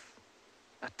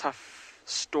tough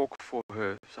stalk for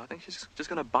her. So I think she's just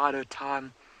going to bide her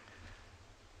time.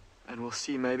 And we'll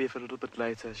see maybe if a little bit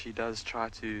later she does try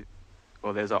to...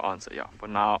 Well, there's our answer, For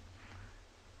now,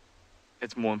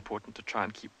 it's more important to try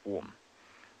and keep warm.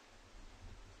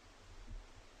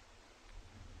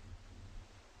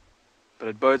 But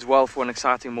it bodes well for an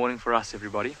exciting morning for us,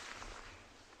 everybody.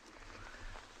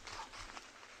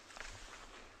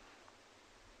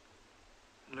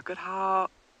 Look at how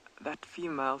that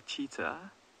female cheetah...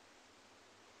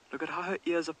 Look at how her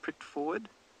ears are pricked forward.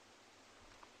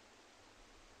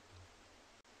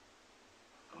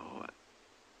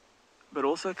 But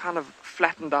also kind of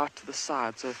flattened out to the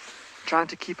side, so trying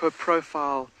to keep her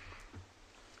profile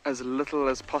as little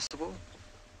as possible,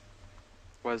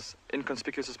 or as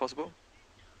inconspicuous as possible.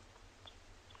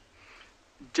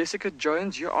 Jessica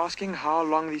Jones, you're asking how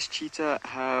long these cheetah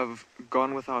have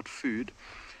gone without food.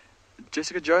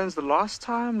 Jessica Jones, the last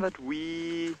time that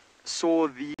we saw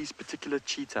these particular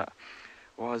cheetah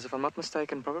was, if I'm not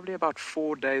mistaken, probably about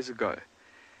 4 days ago.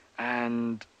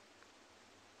 And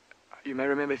you may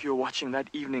remember, if you were watching that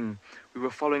evening, we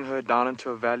were following her down into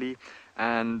a valley,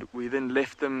 and we then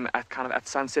left them at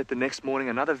sunset. The next morning,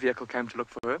 another vehicle came to look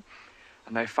for her,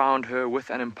 and they found her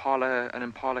with an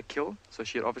impala kill. So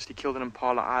she had obviously killed an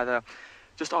impala either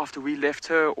just after we left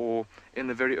her or in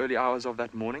the very early hours of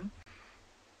that morning.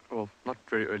 Well, not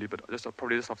very early, but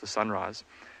probably just after sunrise.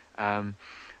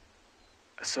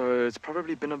 So it's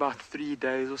probably been about 3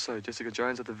 days or so, Jessica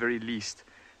Jones at the very least,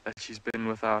 that she's been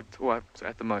without, or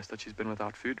at the most, that she's been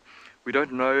without food. We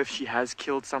don't know if she has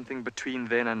killed something between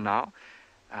then and now.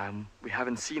 We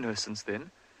haven't seen her since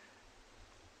then.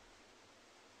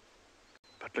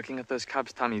 But looking at those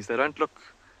cubs' tummies, they don't look...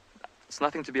 It's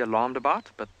nothing to be alarmed about,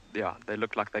 but they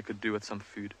look like they could do with some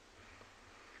food.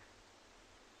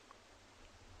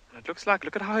 And it looks like...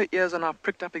 Look at how her ears are now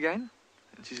pricked up again.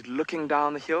 And she's looking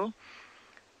down the hill.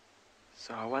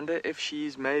 So I wonder if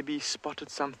she's maybe spotted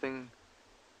something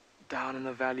down in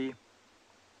the valley.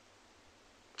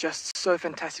 Just so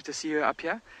fantastic to see her up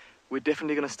here. We're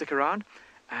definitely going to stick around,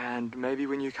 and maybe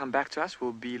when you come back to us,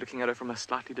 we'll be looking at her from a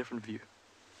slightly different view.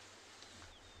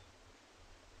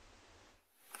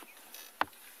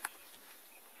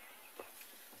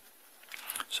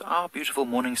 So our beautiful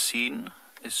morning scene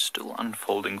is still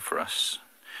unfolding for us.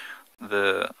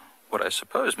 What I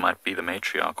suppose might be the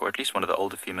matriarch, or at least one of the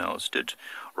older females, did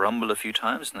rumble a few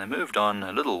times, and they moved on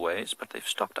a little ways, but they've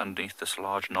stopped underneath this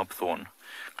large knobthorn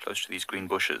close to these green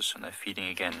bushes, and they're feeding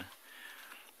again.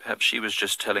 Perhaps she was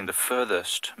just telling the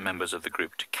furthest members of the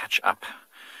group to catch up,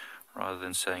 rather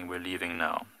than saying we're leaving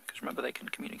now. Because remember, they can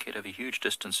communicate over huge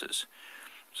distances.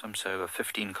 Some say over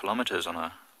 15 kilometers on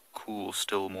a cool,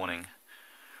 still morning.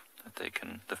 That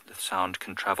the sound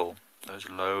can travel. Those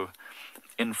low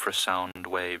infrasound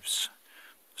waves,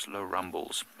 those low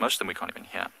rumbles. Most of them we can't even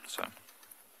hear. So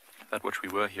that which we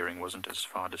were hearing wasn't as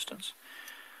far distance.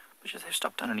 But just they've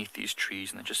stopped underneath these trees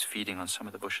and they're just feeding on some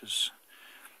of the bushes.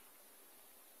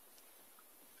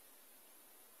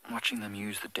 Watching them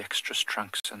use the dexterous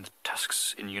trunks and the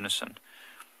tusks in unison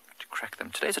to crack them.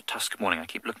 Today's a tusk morning. I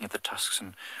keep looking at the tusks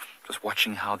and just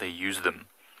watching how they use them.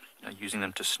 Using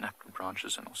them to snap the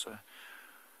branches, and also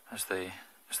as they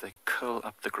curl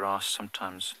up the grass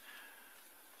sometimes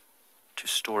to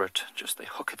store it. Just they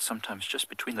hook it sometimes just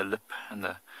between the lip and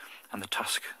the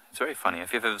tusk. It's very funny.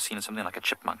 If you've ever seen something like a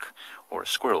chipmunk or a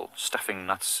squirrel stuffing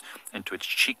nuts into its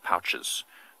cheek pouches,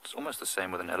 it's almost the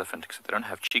same with an elephant, except they don't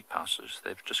have cheek pouches.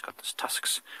 They've just got these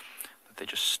tusks that they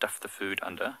just stuff the food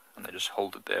under, and they just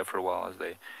hold it there for a while as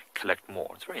they collect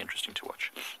more. It's very interesting to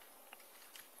watch.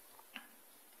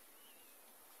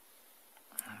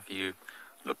 If you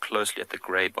look closely at the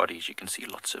grey bodies, you can see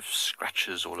lots of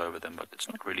scratches all over them, but it's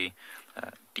not really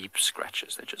deep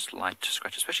scratches. They're just light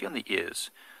scratches, especially on the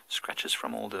ears. Scratches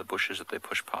from all the bushes that they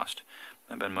push past.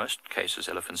 Remember, in most cases,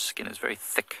 elephants' skin is very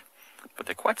thick, but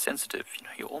they're quite sensitive.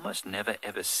 You almost never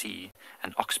ever see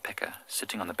an oxpecker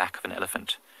sitting on the back of an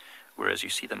elephant, whereas you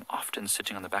see them often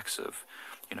sitting on the backs of,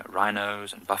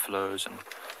 rhinos and buffaloes and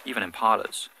even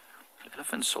impalas.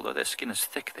 Elephants, although their skin is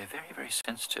thick, they're very, very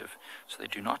sensitive, so they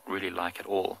do not really like at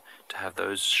all to have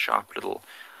those sharp little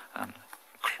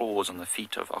claws on the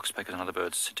feet of oxpeckers and other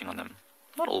birds sitting on them.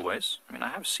 Not always. I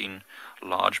have seen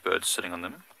large birds sitting on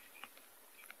them.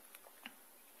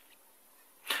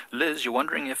 Liz, you're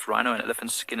wondering if rhino and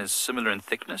elephant skin is similar in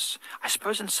thickness? I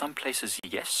suppose in some places,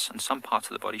 yes, and some parts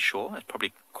of the body, sure. It's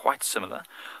probably quite similar.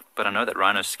 But I know that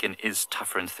rhino's skin is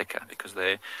tougher and thicker because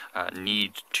they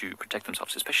need to protect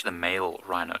themselves, especially the male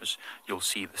rhinos. You'll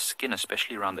see the skin,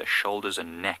 especially around their shoulders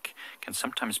and neck, can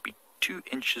sometimes be 2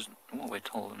 inches,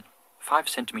 5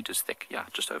 centimeters thick. Yeah,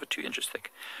 just over 2 inches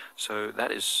thick. So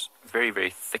that is very,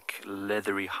 very thick,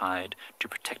 leathery hide to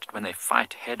protect it when they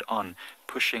fight head on,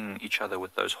 pushing each other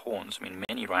with those horns.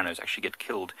 Many rhinos actually get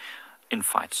killed in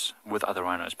fights with other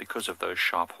rhinos because of those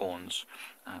sharp horns.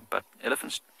 But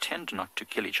elephants tend not to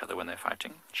kill each other when they're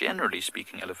fighting. Generally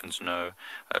speaking, elephants know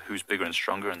who's bigger and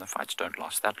stronger, and the fights don't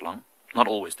last that long. Not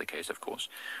always the case, of course.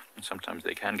 And sometimes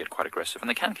they can get quite aggressive, and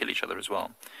they can kill each other as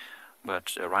well.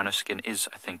 But rhino skin is,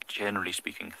 I think, generally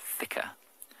speaking, thicker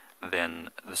than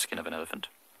the skin of an elephant.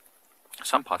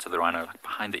 Some parts of the rhino, like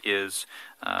behind the ears,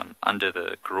 under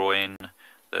the groin,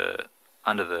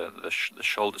 under the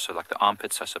shoulder, so like the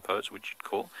armpits, I suppose, which you'd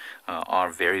call, are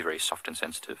very, very soft and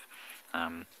sensitive.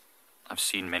 I've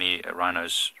seen many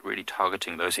rhinos really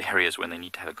targeting those areas when they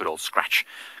need to have a good old scratch,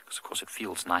 because of course it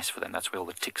feels nice for them. That's where all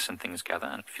the ticks and things gather,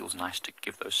 and it feels nice to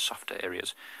give those softer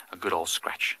areas a good old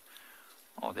scratch.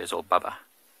 Oh, there's old Bubba.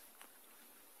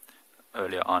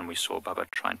 Earlier on we saw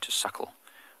Bubba trying to suckle.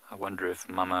 I wonder if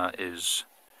Mama is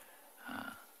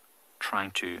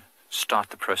trying to start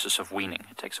the process of weaning.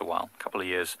 It takes a while, a couple of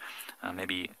years,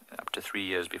 maybe up to 3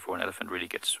 years before an elephant really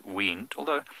gets weaned,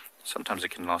 although sometimes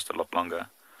it can last a lot longer,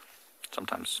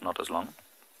 sometimes not as long.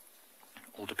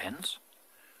 All depends.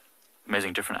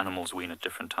 Amazing, different animals wean at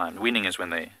different times. Weaning is when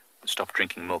they stop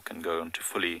drinking milk and go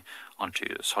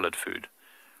onto solid food.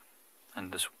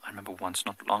 And this, I remember once,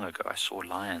 not long ago, I saw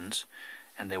lions,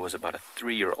 and there was about a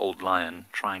 3-year-old lion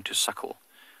trying to suckle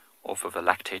off of a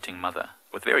lactating mother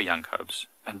with very young cubs,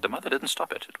 and the mother didn't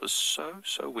stop it. It was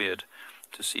so weird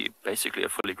to see basically a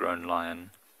fully grown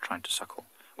lion trying to suckle.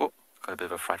 Oh, got a bit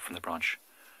of a fright from the branch.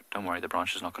 Don't worry, the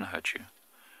branch is not going to hurt you.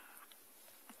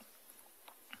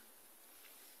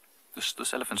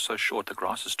 This elephant's so short, the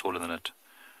grass is taller than it.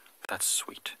 That's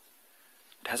sweet.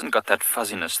 It hasn't got that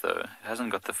fuzziness, though. It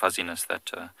hasn't got the fuzziness that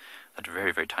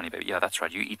very, very tiny baby. Yeah, that's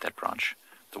right. You eat that branch,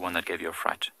 the one that gave you a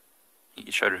fright.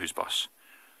 You showed her who's boss.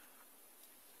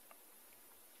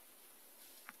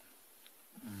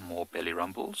 More belly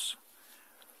rumbles.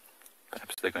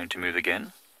 Perhaps they're going to move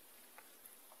again.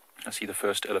 I see the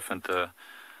first elephant, the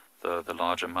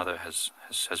larger mother,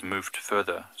 has moved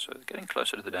further, so they're getting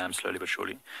closer to the dam slowly but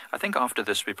surely. I think after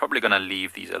this we're probably going to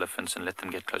leave these elephants and let them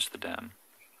get close to the dam.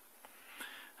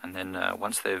 And then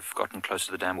once they've gotten close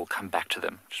to the dam, we'll come back to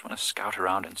them. Just want to scout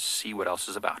around and see what else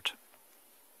is about.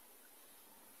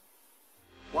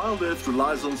 WildEarth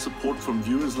relies on support from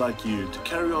viewers like you to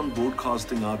carry on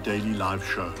broadcasting our daily live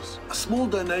shows. A small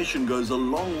donation goes a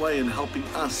long way in helping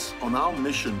us on our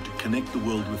mission to connect the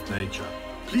world with nature.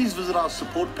 Please visit our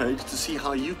support page to see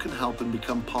how you can help and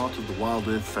become part of the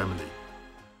WildEarth family.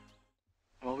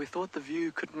 Well, we thought the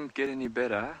view couldn't get any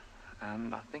better,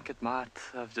 and I think it might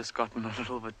have just gotten a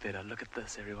little bit better. Look at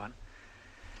this, everyone.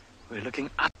 We're looking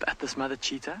up at this mother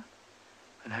cheetah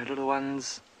and her little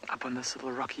ones up on this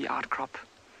little rocky outcrop.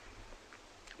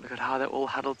 Look at how they're all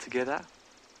huddled together.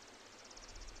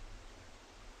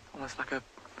 Almost like a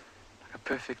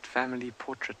perfect family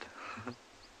portrait.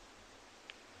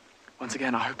 Once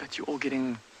again, I hope that you're all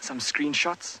getting some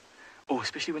screenshots. Oh,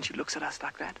 especially when she looks at us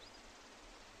like that.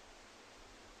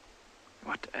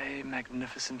 What a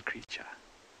magnificent creature.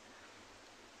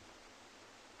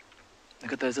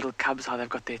 Look at those little cubs, how they've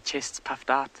got their chests puffed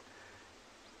out.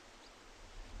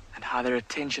 And how their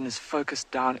attention is focused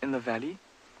down in the valley.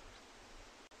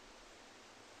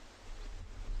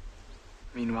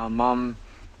 Meanwhile, Mom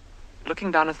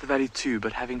looking down at the valley too,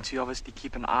 but having to obviously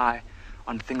keep an eye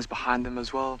on things behind them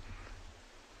as well.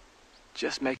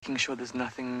 Just making sure there's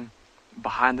nothing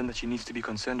behind them that she needs to be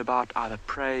concerned about, either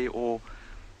prey or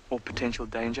potential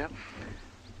danger.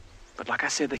 But like I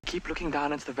said, they keep looking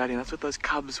down into the valley, and that's with those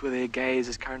cubs where their gaze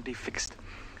is currently fixed.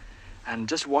 And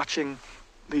just watching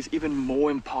these even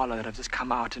more impala that have just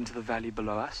come out into the valley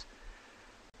below us.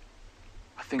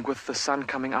 I think with the sun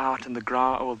coming out and the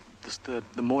ground, or just the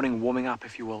morning warming up,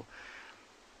 if you will,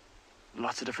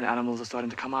 lots of different animals are starting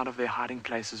to come out of their hiding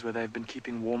places where they've been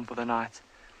keeping warm for the night,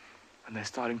 and they're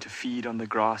starting to feed on the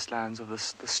grasslands of the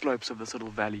slopes of this little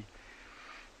valley.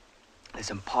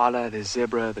 There's impala, there's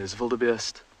zebra, there's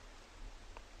wildebeest.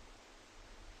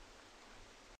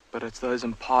 But it's those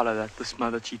impala that this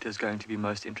mother cheetah is going to be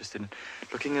most interested in.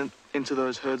 Looking into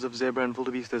those herds of zebra and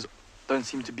wildebeest, there don't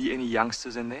seem to be any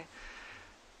youngsters in there.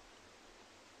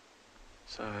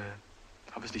 So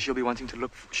obviously she'll be wanting to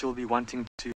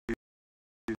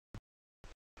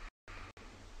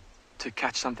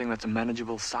catch something that's a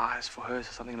manageable size for her,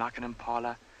 so something like an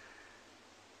impala.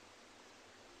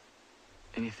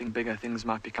 Anything bigger, things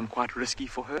might become quite risky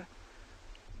for her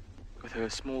with her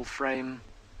small frame.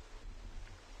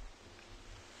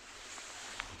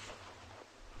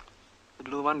 The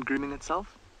little one grooming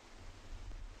itself.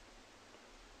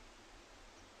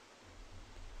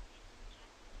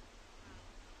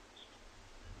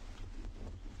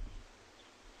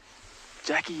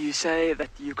 Jackie, you say that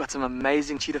you've got some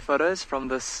amazing cheetah photos from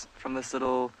this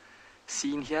little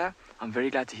scene here. I'm very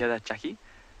glad to hear that, Jackie.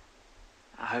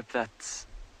 I hope that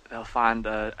they'll find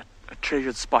a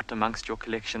treasured spot amongst your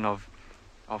collection of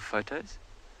photos.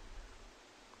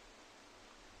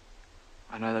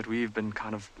 I know that we've been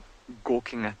kind of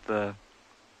gawking at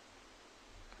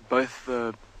both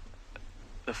the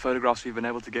photographs we've been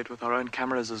able to get with our own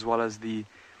cameras, as well as the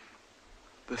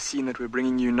scene that we're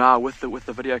bringing you now with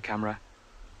the video camera.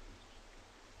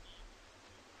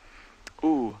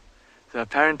 Ooh, so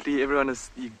apparently everyone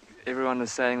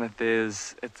is saying that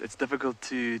it's difficult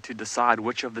to decide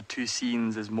which of the two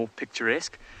scenes is more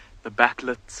picturesque, the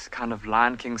backlit kind of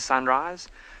Lion King sunrise,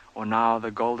 or now the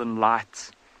golden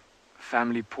light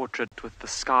family portrait with the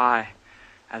sky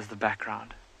as the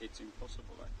background. It's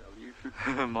impossible, I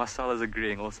tell you. Marcel is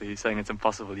agreeing also. He's saying it's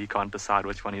impossible. He can't decide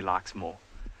which one he likes more.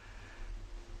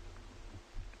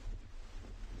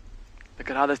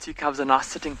 Look at how those two cubs are now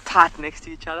sitting tight next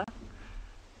to each other.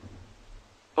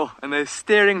 Oh, and they're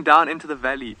staring down into the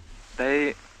valley.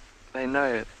 They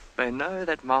know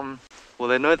that Mum, well,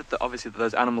 they know that obviously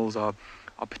those animals are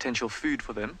potential food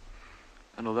for them.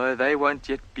 And although they won't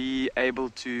yet be able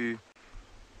to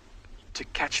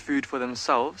catch food for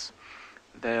themselves,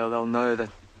 they'll know that,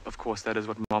 of course, that is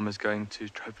what Mom is going to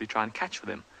hopefully try and catch for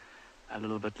them a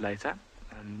little bit later.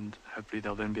 And hopefully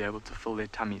they'll then be able to fill their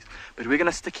tummies. But we're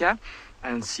going to stick here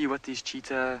and see what these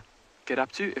cheetah get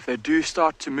up to. If they do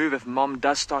start to move, if Mom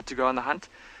does start to go on the hunt,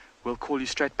 we'll call you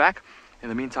straight back. In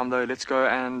the meantime, though, let's go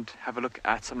and have a look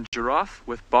at some giraffe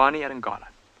with Barney at Ngala.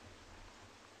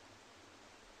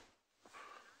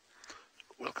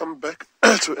 Welcome back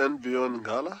to andBeyond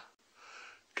Ngala.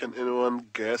 Can anyone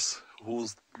guess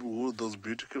who those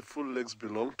beautiful legs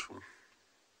belong to?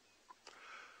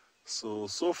 So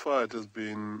far it has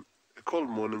been A cold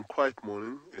morning, quiet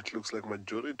morning. It looks like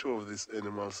majority of these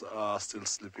animals are still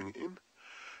sleeping in,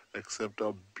 except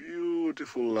our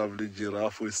beautiful, lovely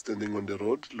giraffe who is standing on the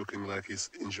road, looking like he's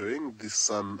enjoying the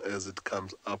sun as it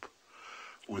comes up,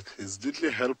 with his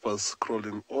little helpers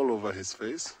crawling all over his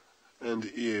face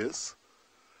and ears,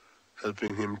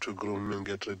 helping him to groom and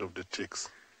get rid of the ticks.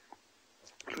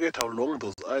 Look at how long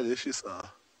those eyelashes are.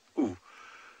 Ooh,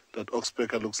 that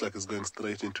oxpecker looks like it's going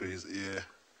straight into his ear.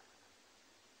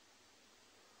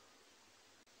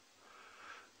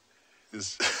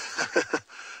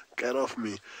 Get off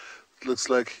me. Looks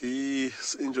like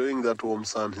he's enjoying that warm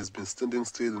sun. He's been standing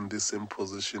still in this same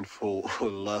position for the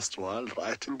last while,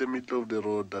 right in the middle of the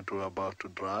road that we're about to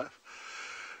drive.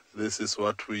 This is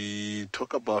what we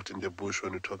talk about in the bush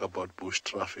when we talk about bush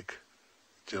traffic.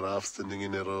 Giraffe standing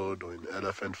in a road, or an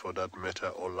elephant for that matter,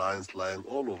 or lions lying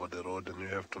all over the road, and you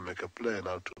have to make a plan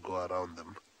how to go around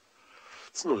them.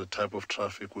 It's not the type of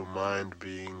traffic we mind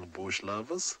being bush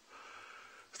lovers.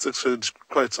 It's actually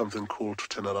quite something cool to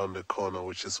turn around the corner,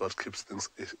 which is what keeps things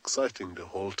exciting the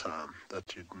whole time,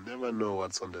 that you never know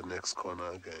what's on the next corner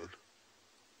again.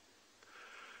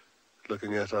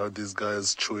 Looking at how this guy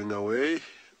is chewing away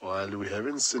while we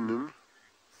haven't seen him.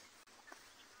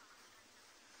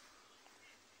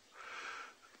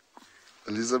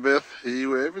 Elizabeth, we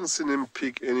haven't seen him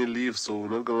pick any leaves, so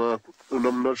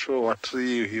I'm not sure what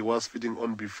tree he was feeding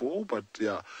on before, but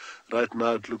yeah, right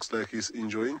now it looks like he's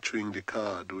enjoying chewing the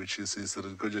cud, which is he's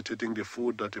regurgitating the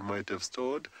food that he might have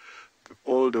stored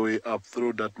all the way up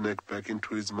through that neck back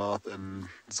into his mouth, and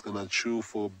it's gonna chew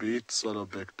for a bit, swallow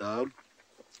back down,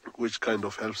 which kind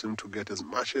of helps him to get as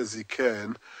much as he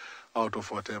can out of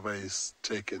whatever he's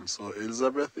taken. So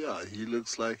Elizabeth, yeah, he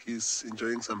looks like he's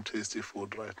enjoying some tasty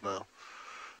food right now.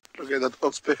 Look at that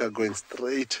oxpecker going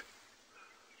straight.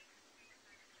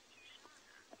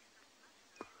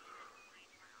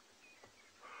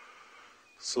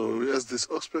 So as these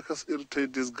oxpeckers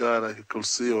irritate this guy, like you can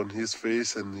see on his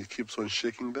face, and he keeps on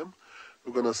shaking them,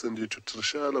 we're going to send you to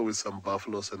Trishana with some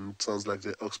buffaloes, and it sounds like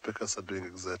the oxpeckers are doing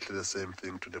exactly the same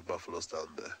thing to the buffaloes down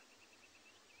there.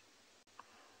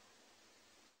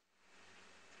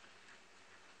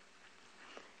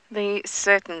 They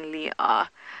certainly are.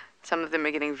 Some of them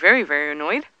are getting very, very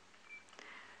annoyed.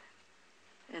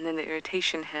 And then the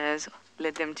irritation has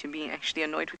led them to be actually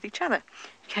annoyed with each other.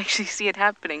 You can actually see it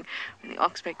happening when the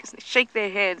oxpeckers, they shake their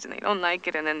heads and they don't like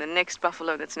it, and then the next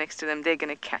buffalo that's next to them, they're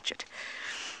going to catch it.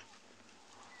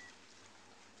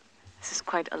 This is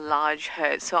quite a large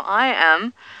herd. So I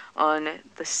am on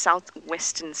the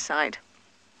southwestern side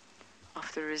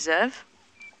of the reserve,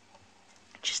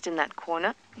 just in that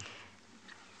corner.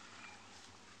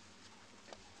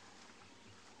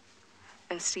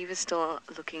 And Steve is still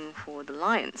looking for the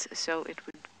lions, so it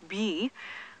would be,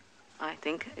 I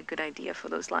think, a good idea for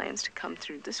those lions to come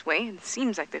through this way. It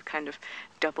seems like they've kind of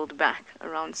doubled back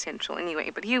around central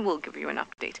anyway, but he will give you an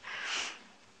update.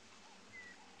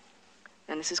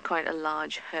 And this is quite a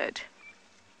large herd.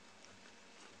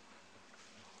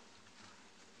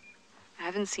 I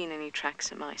haven't seen any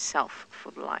tracks myself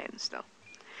for the lions, though.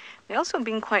 They're also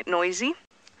being quite noisy.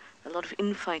 A lot of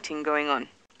infighting going on.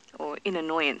 Or in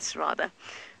annoyance, rather.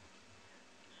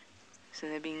 So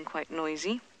they're being quite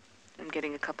noisy. I'm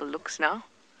getting a couple looks now.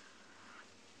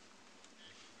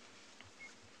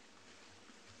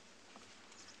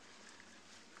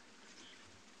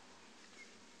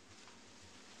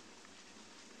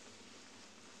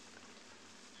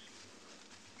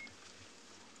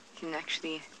 You can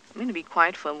actually, I'm going to be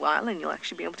quiet for a while, and you'll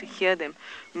actually be able to hear them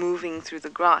moving through the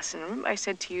grass. And remember I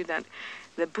said to you that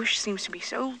the bush seems to be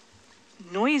so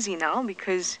noisy now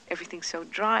because everything's so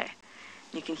dry.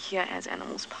 You can hear as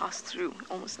animals pass through,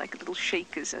 almost like little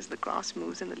shakers as the grass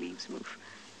moves and the leaves move.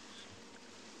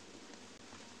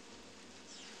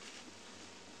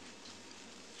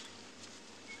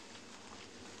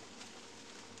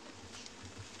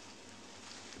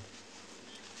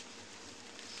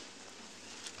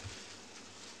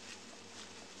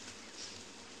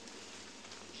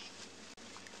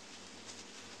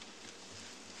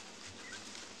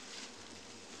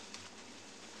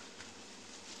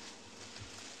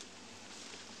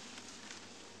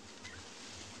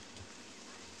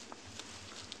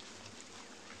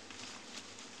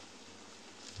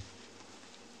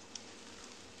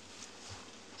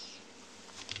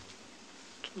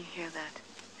 Can you hear that?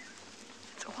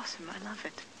 It's awesome. I love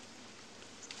it.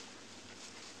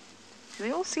 They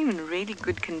all seem in really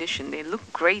good condition. They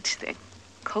look great. Their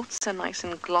coats are nice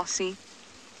and glossy.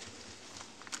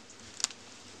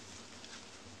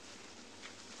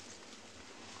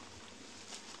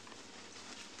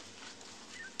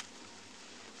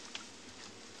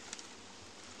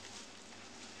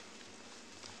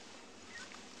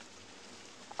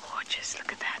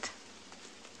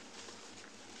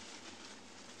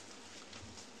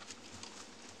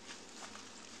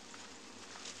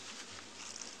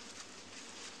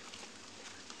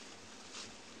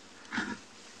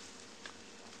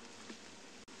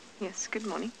 Yes, good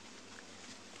morning.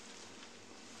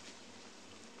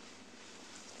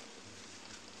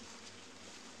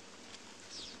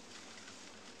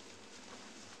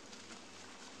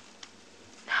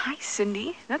 Hi,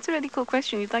 Cindy. That's a really cool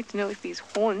question. You'd like to know if these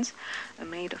horns are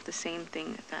made of the same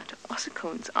thing that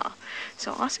ossicones are.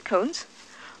 So ossicones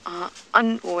are,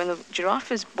 or when the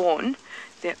giraffe is born,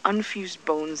 they're unfused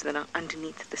bones that are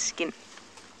underneath the skin.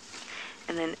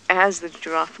 And then as the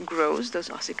giraffe grows, those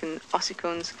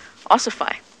ossicones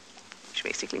ossify, which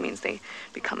basically means they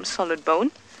become solid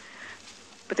bone.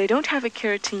 But they don't have a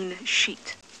keratin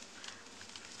sheet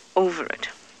over it.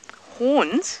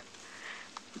 Horns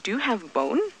do have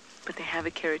bone, but they have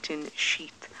a keratin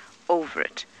sheath over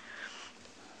it.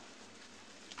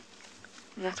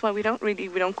 And that's why we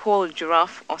don't call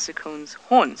giraffe ossicones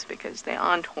horns, because they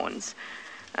aren't horns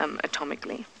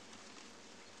atomically.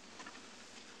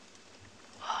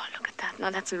 Oh, look at that. Now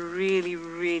that's a really,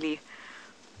 really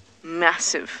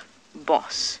massive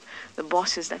boss. The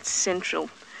boss is that central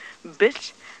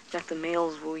bit that the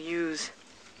males will use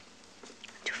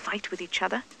to fight with each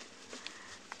other.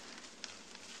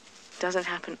 Doesn't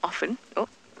happen often. Oh,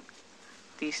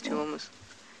 these two almost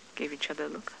gave each other a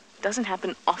look. Doesn't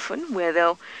happen often where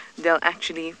they'll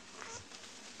actually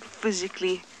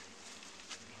physically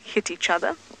hit each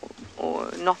other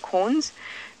or knock horns,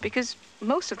 because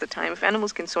most of the time, if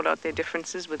animals can sort out their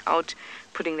differences without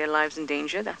putting their lives in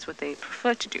danger, that's what they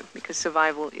prefer to do, because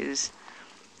survival is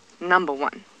number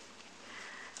one.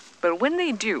 But when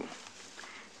they do,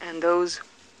 and those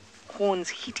horns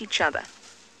hit each other,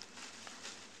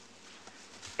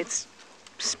 it's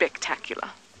spectacular,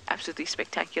 absolutely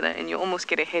spectacular, and you almost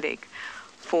get a headache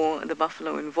for the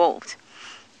buffalo involved.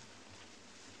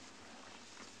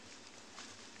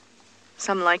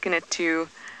 Some liken it to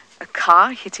a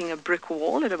car hitting a brick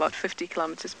wall at about 50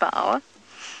 kilometers per hour.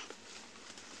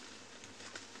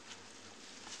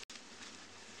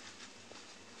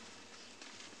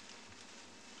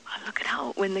 Look at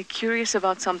how, when they're curious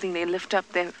about something, they lift up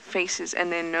their faces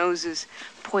and their noses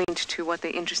point to what they're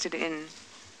interested in.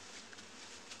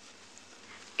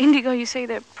 Indigo, you say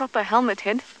they're proper helmet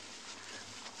head.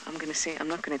 I'm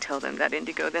not going to tell them that,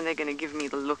 Indigo. Then they're going to give me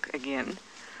the look again.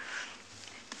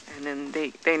 And then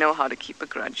they know how to keep a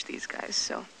grudge, these guys.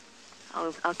 So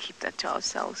I'll keep that to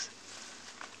ourselves.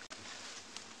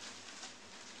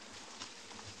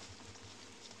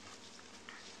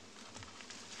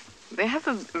 They have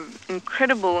an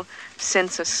incredible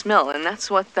sense of smell, and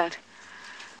that's what that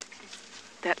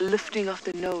lifting of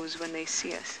the nose when they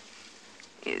see us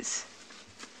is.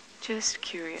 Just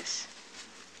curious.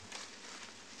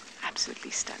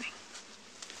 Absolutely stunning.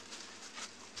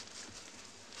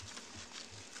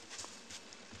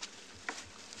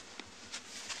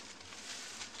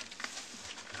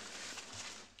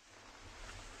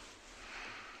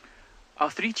 Our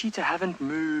three cheetah haven't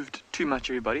moved too much,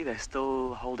 everybody. They're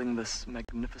still holding this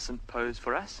magnificent pose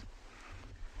for us.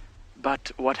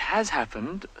 But what has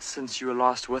happened since you were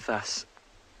last with us,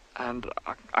 and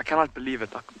I cannot believe it,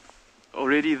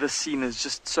 already this scene is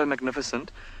just so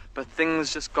magnificent, but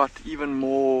things just got even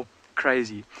more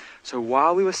crazy. So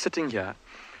while we were sitting here,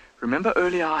 remember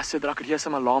earlier I said that I could hear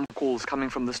some alarm calls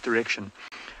coming from this direction,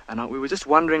 and we were just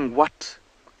wondering what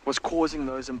was causing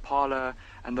those impala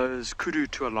and those kudu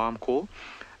to alarm call.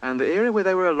 And the area where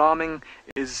they were alarming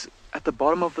is at the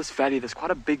bottom of this valley. There's quite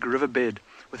a big riverbed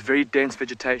with very dense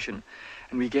vegetation,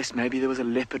 and we guessed maybe there was a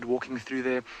leopard walking through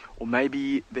there, or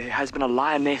maybe there has been a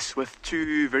lioness with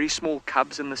two very small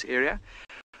cubs in this area,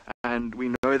 and we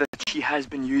know that she has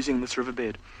been using this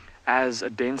riverbed as a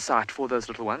den site for those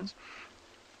little ones.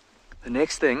 The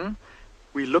next thing,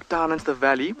 we looked down into the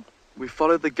valley. We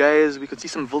followed the gaze. We could see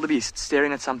some wildebeest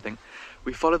staring at something.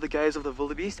 We followed the gaze of the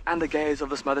wildebeest and the gaze of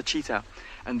this mother cheetah,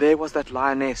 and there was that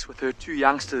lioness with her two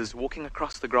youngsters walking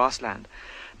across the grassland.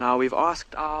 Now we've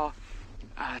asked our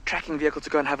tracking vehicle to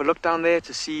go and have a look down there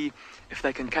to see if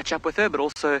they can catch up with her, but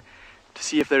also to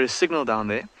see if there is signal down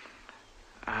there.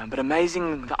 But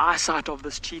amazing, the eyesight of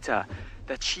this cheetah,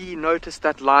 that she noticed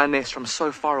that lioness from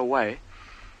so far away.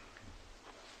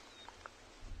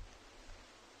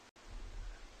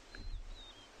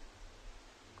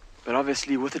 But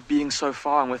obviously, with it being so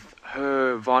far and with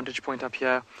her vantage point up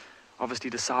here, obviously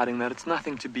deciding that it's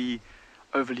nothing to be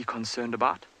overly concerned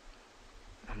about.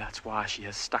 And that's why she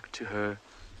has stuck to her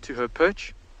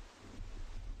perch.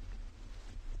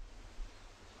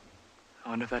 I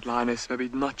wonder if that lioness maybe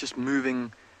not just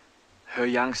moving her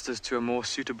youngsters to a more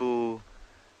suitable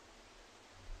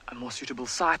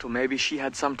site, or maybe she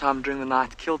had sometime during the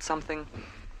night killed something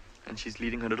and she's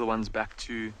leading her little ones back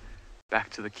to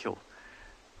the kill.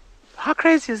 How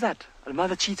crazy is that? A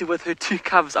mother cheetah with her 2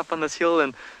 cubs up on this hill,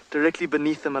 and directly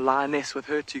beneath them a lioness with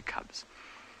her 2 cubs.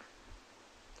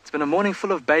 It's been a morning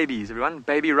full of babies, everyone.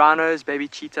 Baby rhinos, baby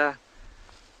cheetah.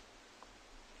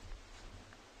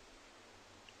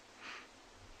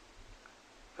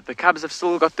 But the cubs have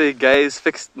still got their gaze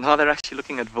fixed. Now they're actually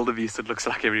looking at wildebeest, it looks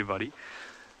like, everybody.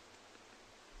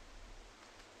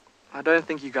 I don't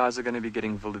think you guys are going to be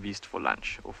getting wildebeest for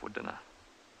lunch or for dinner.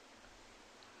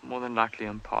 More than likely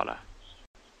impala.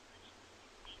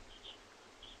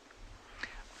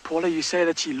 Paula, you say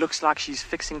that she looks like she's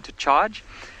fixing to charge.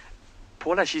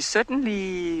 Paula, she's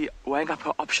certainly weighing up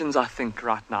her options, I think,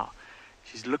 right now.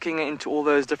 She's looking into all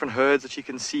those different herds that she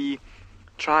can see,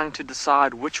 trying to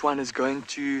decide which one is going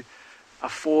to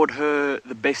afford her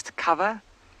the best cover,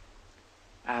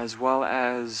 as well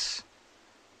as,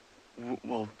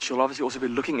 well, she'll obviously also be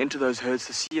looking into those herds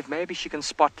to see if maybe she can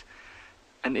spot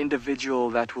an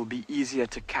individual that will be easier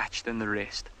to catch than the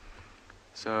rest.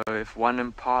 So if one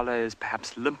impala is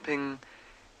perhaps limping,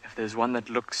 if there's one that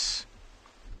looks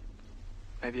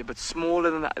maybe a bit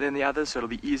smaller than the others, so it'll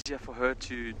be easier for her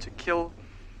to kill.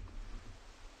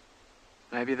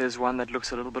 Maybe there's one that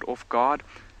looks a little bit off guard.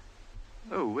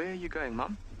 Oh, where are you going,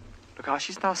 Mum? Look how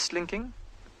she's now slinking,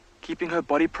 keeping her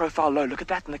body profile low. Look at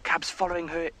that, and the cub's following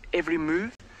her every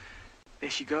move. There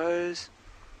she goes.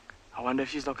 I wonder if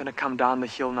she's not going to come down the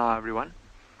hill now, everyone.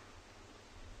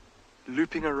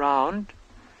 Looping around.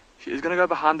 She is going to go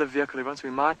behind the vehicle, everyone, so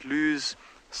we might lose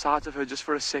sight of her just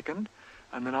for a second,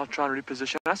 and then I'll try and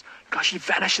reposition us. Look how she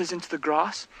vanishes into the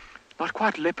grass. Not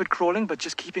quite leopard crawling, but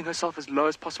just keeping herself as low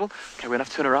as possible. Okay, we're going to have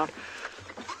to turn around.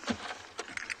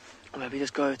 Or maybe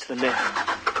just go to the left.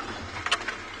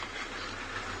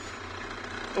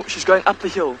 Oh, she's going up the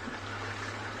hill.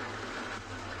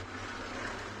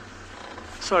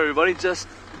 Sorry, everybody, just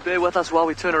bear with us while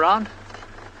we turn around.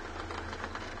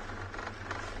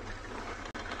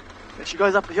 There she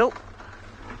goes up the hill.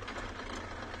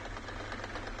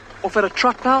 Off at a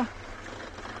trot now.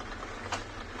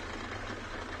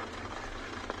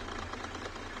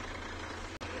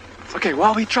 Okay,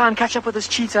 while we try and catch up with this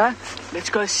cheetah, let's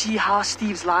go see how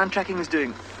Steve's lion tracking is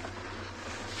doing.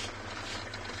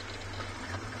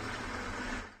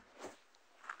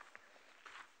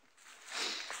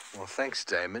 Well, thanks,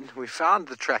 Damon. We found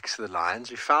the tracks of the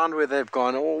lions. We found where they've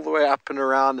gone all the way up and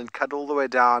around and cut all the way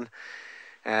down.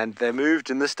 And they moved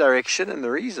in this direction, and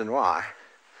the reason why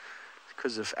is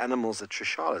because of animals that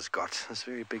Trishala's got. This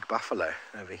very big buffalo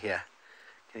over here.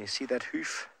 Can you see that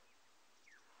hoof?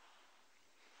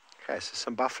 Okay, so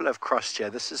some buffalo have crossed here.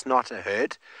 This is not a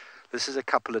herd. This is a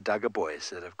couple of Duggar boys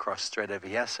that have crossed straight over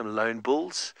here. Some lone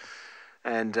bulls.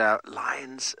 And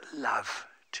lions love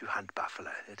to hunt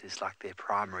buffalo. It is like their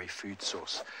primary food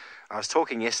source. I was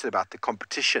talking yesterday about the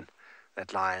competition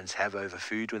that lions have over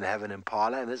food when they have an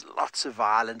impala, and there's lots of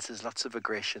violence, there's lots of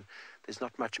aggression, there's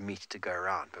not much meat to go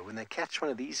around. But when they catch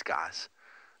one of these guys,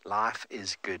 life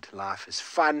is good, life is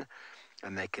fun,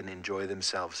 and they can enjoy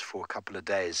themselves for a couple of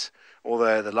days.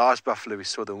 Although the last buffalo we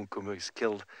saw, the Unkumus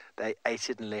killed, they ate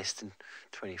it in less than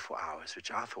 24 hours,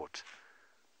 which I thought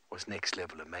was next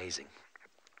level amazing.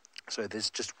 So there's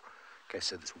just, okay,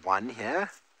 so there's one here.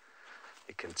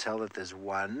 You can tell that there's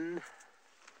one,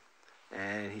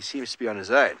 and he seems to be on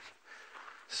his own.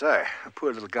 So a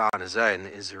poor little guy on his own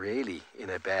is really in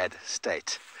a bad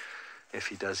state if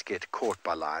he does get caught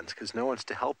by lions, because no one's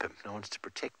to help him, no one's to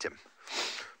protect him.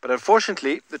 But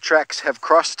unfortunately, the tracks have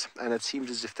crossed, and it seems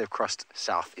as if they've crossed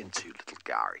south into Little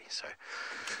Gowrie. So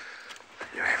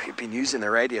anyway, we've been using the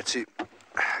radio to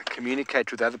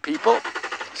communicate with other people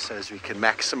so as we can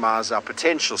maximize our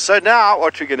potential. So now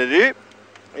what we're going to do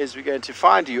is we're going to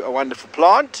find you a wonderful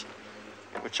plant,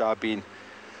 which I've been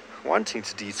wanting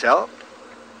to detail.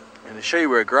 I'm going to show you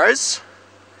where it grows,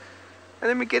 and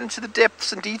then we get into the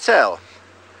depths and detail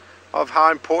of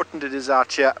how important it is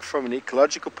out here from an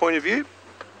ecological point of view,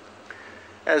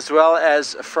 as well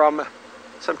as from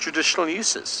some traditional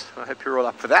uses. I hope you're all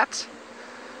up for that.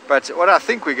 But what I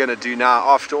think we're going to do now,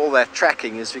 after all that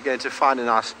tracking, is we're going to find a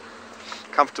nice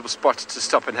comfortable spot to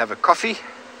stop and have a coffee,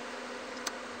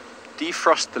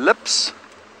 defrost the lips.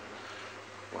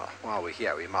 Well, while we're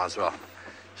here, we might as well,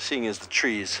 seeing as the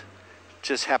trees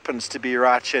just happens to be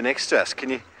right here next to us. Can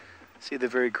you see the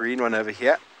very green one over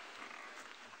here?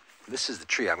 This is the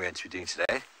tree I'm going to be doing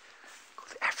today, called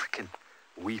the African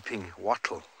weeping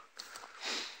wattle.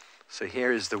 So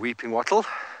here is the weeping wattle,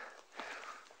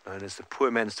 known as the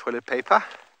poor man's toilet paper.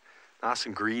 Nice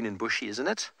and green and bushy, isn't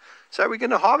it? So we're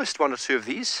going to harvest one or two of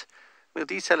these. We'll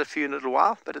detail a few in a little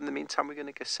while, but in the meantime, we're going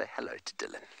to go say hello to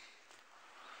Dylan.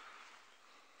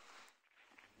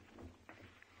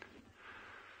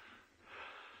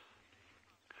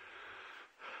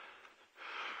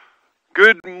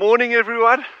 Good morning,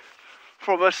 everyone.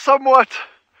 From a somewhat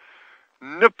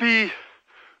nippy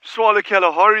Tswalu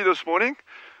Kalahari this morning.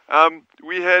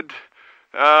 We had,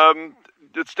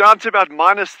 it's down to about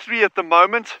 -3 at the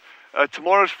moment.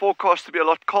 Tomorrow's forecast to be a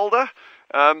lot colder.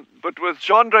 But with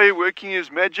Jandre working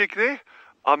his magic there,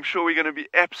 I'm sure we're going to be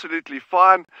absolutely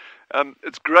fine.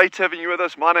 It's great having you with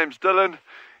us. My name's Dylan.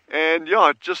 And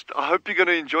yeah, I hope you're going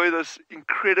to enjoy this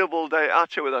incredible day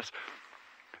out here with us.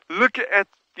 Look at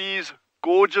these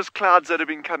gorgeous clouds that have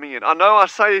been coming in. I know I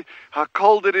say how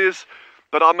cold it is,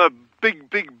 but I'm a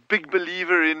big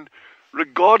believer in,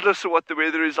 regardless of what the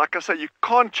weather is, like I say, you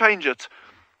can't change it.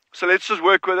 So let's just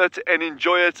work with it and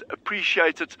enjoy it,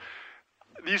 appreciate it.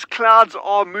 These clouds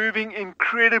are moving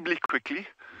incredibly quickly.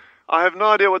 I have no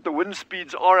idea what the wind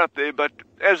speeds are up there, but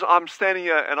as I'm standing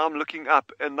here and I'm looking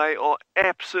up, and they are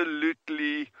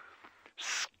absolutely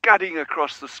scudding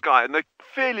across the sky, and they're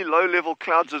fairly low level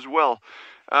clouds as well.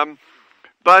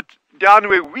 But down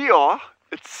where we are,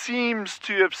 it seems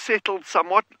to have settled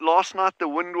somewhat. Last night the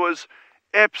wind was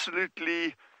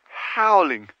absolutely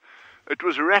howling. It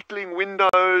was rattling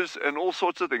windows and all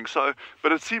sorts of things.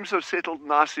 But it seems to have settled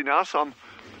nicely now, so I'm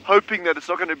hoping that it's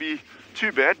not going to be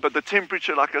too bad. But the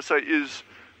temperature, like I say, is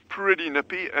pretty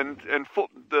nippy, and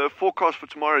the forecast for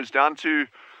tomorrow is down to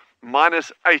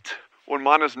 -8 or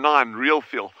 -9 real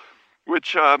feel,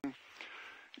 which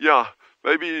yeah,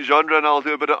 maybe Jandre and I'll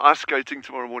do a bit of ice skating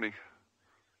tomorrow morning.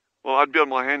 Well, I'd be on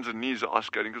my hands and knees ice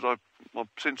skating because my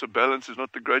sense of balance is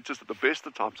not the greatest at the best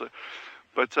of times.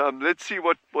 But let's see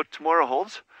what tomorrow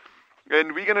holds.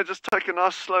 And we're going to just take a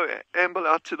nice slow amble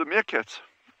out to the meerkats.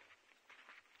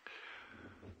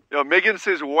 Yeah, Megan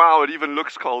says, wow, it even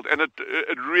looks cold. And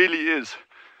it really is.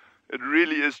 It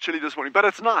really is chilly this morning. But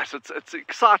it's nice. It's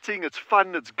exciting. It's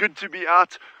fun. It's good to be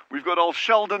out. We've got old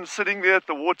Sheldon sitting there at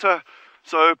the water.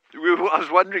 So I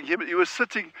was wondering, he was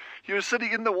sitting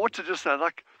in the water just now.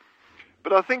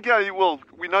 But I think, yeah,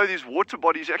 we know these water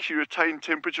bodies actually retain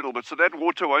temperature a little bit. So that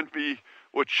water won't be,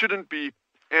 or it shouldn't be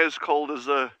as cold as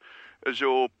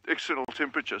your external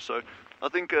temperature. So I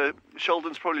think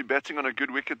Sheldon's probably batting on a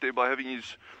good wicket there by having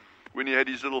when he had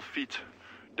his little feet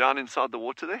down inside the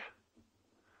water there.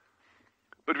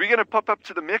 But we're going to pop up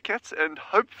to the meerkats, and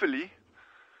hopefully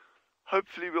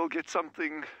we'll get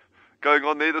something going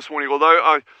on there this morning.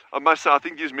 Although I must say, I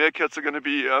think these meerkats are going to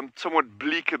be somewhat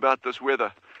bleak about this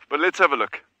weather. But let's have a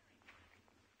look.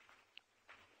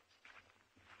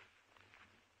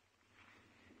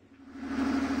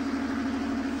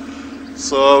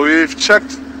 So we've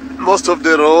checked most of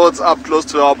the roads up close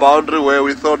to our boundary where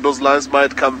we thought those lines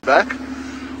might come back,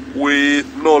 with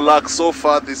no luck so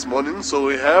far this morning. So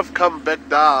we have come back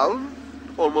down,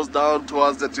 almost down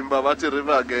towards the Timbavati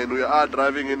River again. We are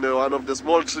driving in one of the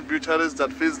small tributaries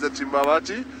that feeds the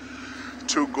Timbavati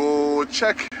to go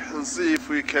check and see if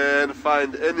we can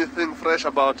find anything fresh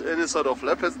about any sort of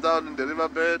leopards down in the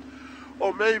riverbed,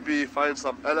 or maybe find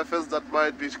some elephants that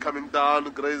might be coming down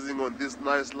grazing on this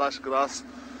nice lush grass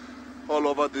all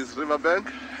over this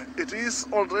riverbank. It is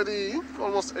already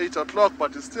almost 8 o'clock,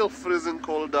 but it's still freezing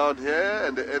cold down here,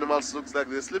 and the animals looks like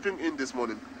they're sleeping in this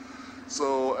morning.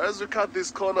 So as we cut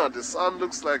this corner, the sun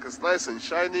looks like it's nice and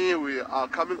shiny. We are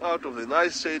coming out of the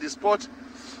nice shady spot.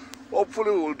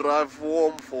 Hopefully we'll drive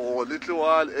warm for a little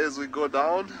while as we go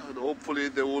down, and hopefully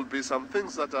there will be some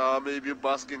things that are maybe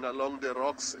basking along the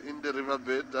rocks in the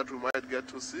riverbed that we might get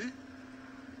to see.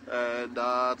 And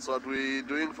that's what we're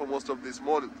doing for most of this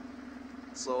morning.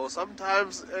 So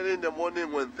sometimes early in the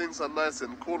morning when things are nice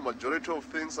and cool, majority of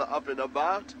things are up and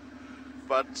about.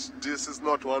 But this is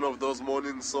not one of those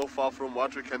mornings so far from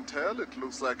what we can tell. It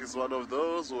looks like it's one of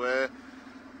those where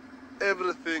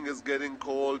everything is getting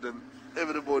cold and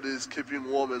everybody is keeping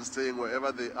warm and staying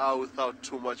wherever they are without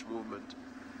too much movement.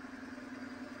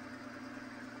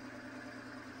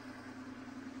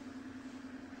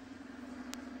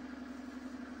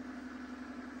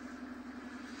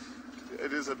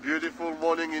 It is a beautiful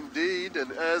morning indeed,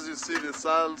 and as you see the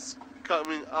sun's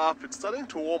coming up, it's starting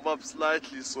to warm up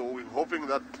slightly, so we're hoping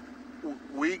that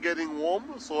we're getting warm,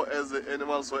 so as the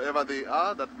animals, wherever they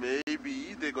are, that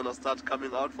maybe they're gonna start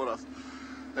coming out for us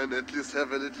and at least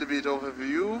have a little bit of a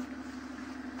view,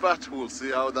 but we'll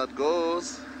see how that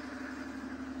goes.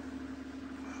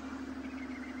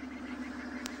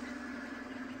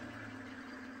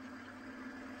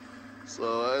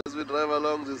 So as we drive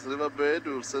along this riverbed,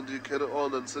 we'll carry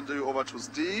on and send you over to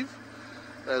Steve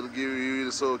and give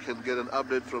you, so we can get an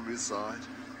update from his side.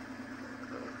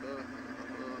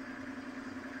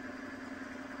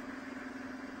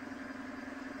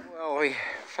 Well, we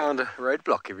found a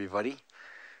roadblock, everybody.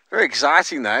 Very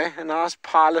exciting though, a nice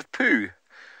pile of poo.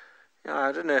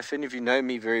 I don't know if any of you know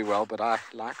me very well, but I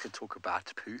like to talk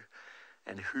about poo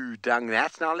and who done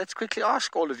that. Now let's quickly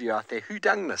ask all of you out there, who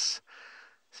done this?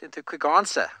 Send a quick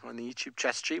answer on the YouTube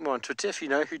chat stream or on Twitter if you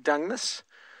know who done this.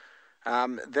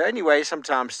 The only way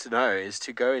sometimes to know is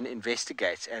to go and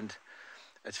investigate, and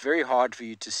it's very hard for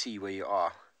you to see where you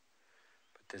are.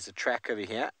 But there's a track over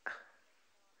here,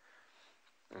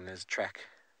 and there's a track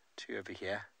 2 over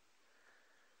here.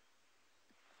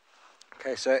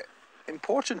 Okay, so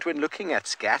important when looking at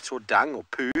scat or dung or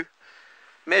poo,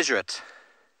 measure it.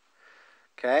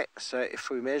 Okay, so if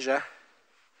we measure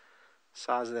the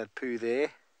size of that poo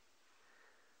there,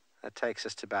 that takes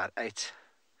us to about 8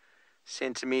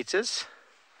 centimeters.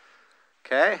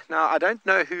 Okay, now I don't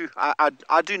know who,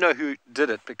 I do know who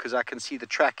did it because I can see the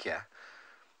track here.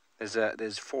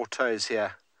 There's 4 toes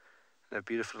here and a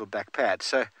beautiful little back pad.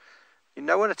 So you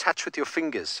don't want to touch with your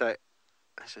fingers. So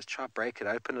let's just try to break it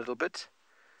open a little bit.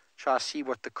 Try to see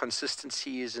what the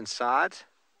consistency is inside.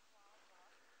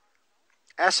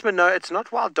 Asthma, no, it's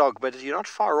not wild dog, but you're not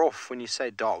far off when you say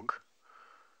dog.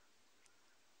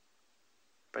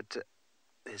 But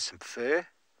there's some fur.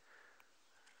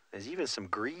 There's even some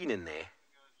green in there.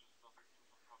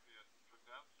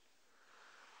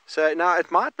 So now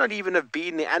it might not even have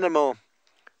been the animal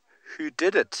who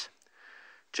did it.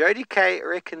 Jody K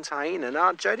reckons hyena.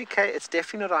 Now Jody K, it's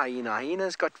definitely not a hyena.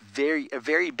 Hyena's got a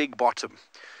very big bottom.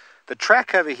 The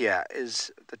track over here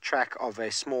is the track of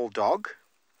a small dog.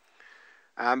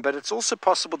 But it's also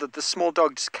possible that the small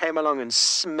dog just came along and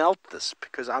smelt this,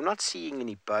 because I'm not seeing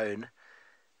any bone.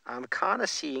 I'm kind of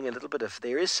seeing a little bit of,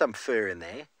 there is some fur in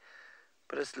there,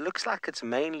 but it looks like it's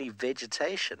mainly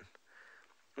vegetation,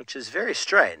 which is very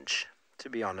strange, to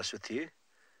be honest with you.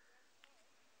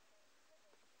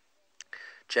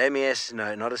 Jamie S,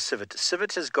 no, not a civet. A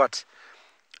civet has got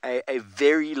a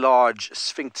very large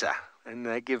sphincter, and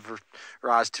they give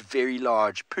rise to very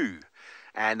large poo.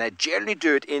 And they generally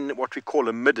do it in what we call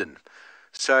a midden.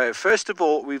 So first of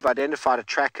all, we've identified a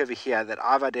track over here that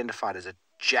I've identified as a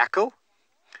jackal.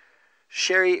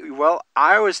 Sherry, well,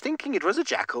 I was thinking it was a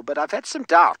jackal, but I've had some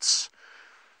doubts.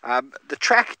 The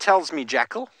track tells me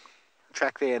jackal. The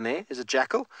track there and there is a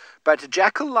jackal. But a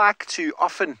jackal like to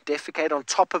often defecate on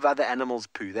top of other animals'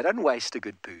 poo. They don't waste a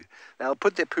good poo. They'll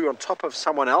put their poo on top of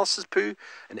someone else's poo.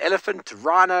 An elephant, a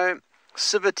rhino,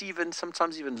 civet even,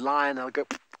 sometimes even lion. They'll go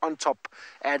on top,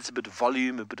 adds a bit of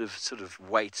volume, a bit of sort of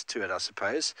weight to it, I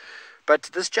suppose. But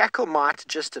this jackal might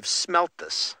just have smelt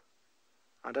this.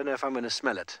 I don't know if I'm going to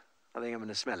smell it. I think I'm going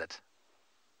to smell it.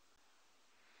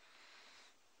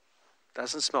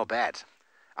 Doesn't smell bad.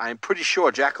 I'm pretty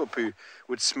sure jackal poo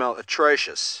would smell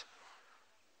atrocious.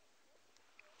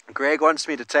 Greg wants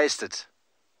me to taste it.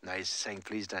 No, he's saying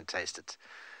please don't taste it.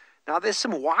 Now there's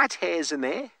some white hairs in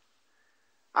there.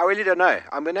 I really don't know.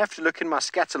 I'm going to have to look in my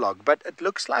scatalogue, but it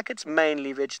looks like it's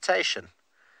mainly vegetation.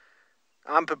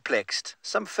 I'm perplexed.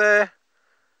 Some fur.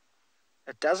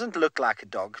 It doesn't look like a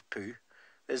dog poo.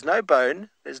 There's no bone.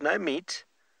 There's no meat.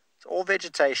 It's all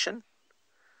vegetation.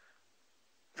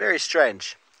 Very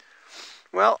strange.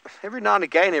 Well, every now and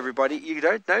again, everybody, you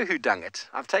don't know who done it.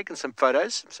 I've taken some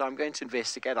photos, so I'm going to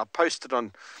investigate. I'll post it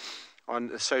on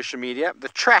social media. The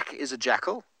track is a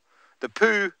jackal. The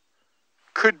poo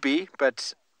could be,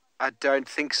 but I don't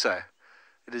think so.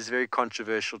 It is very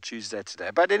controversial Tuesday today.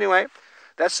 But anyway,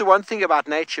 that's the one thing about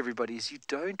nature, everybody, is you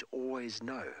don't always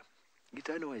know. You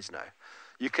don't always know.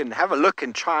 You can have a look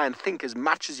and try and think as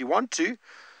much as you want to.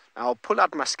 I'll pull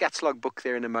out my scatalogue book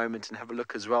there in a moment and have a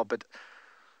look as well. But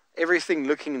everything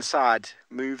looking inside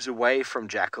moves away from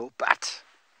jackal, but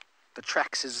the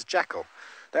track says jackal.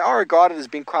 They are regarded as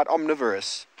being quite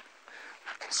omnivorous.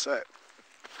 So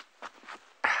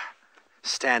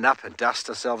stand up and dust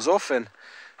ourselves off and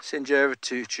send you over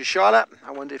to Charlotte.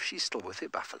 I wonder if she's still with her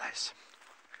buffaloes.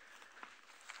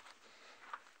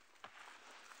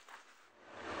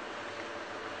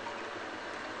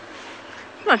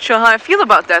 I'm not sure how I feel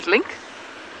about that link.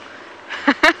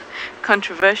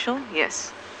 Controversial,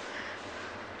 yes.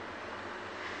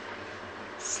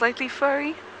 Slightly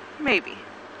furry, maybe.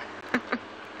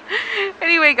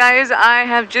 Anyway, guys, I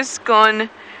have just gone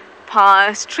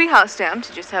past Treehouse Dam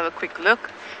to just have a quick look.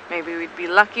 Maybe we'd be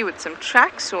lucky with some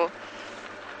tracks or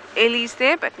Ellie's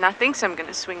there, but nothing, so I'm going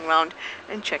to swing around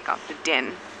and check out the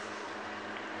den.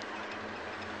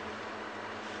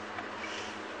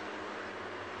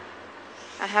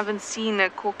 I haven't seen a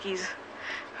Corky's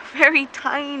very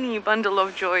tiny bundle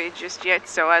of joy just yet,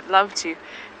 so I'd love to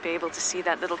be able to see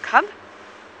that little cub.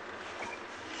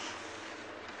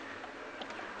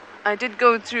 I did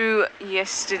go through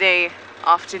yesterday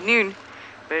afternoon,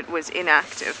 but it was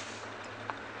inactive.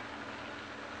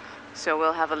 So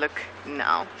we'll have a look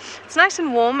now. It's nice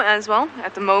and warm as well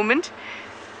at the moment.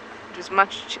 It was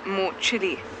much more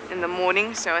chilly in the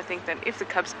morning, so I think that if the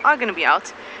cubs are going to be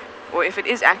out, or if it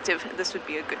is active, this would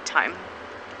be a good time.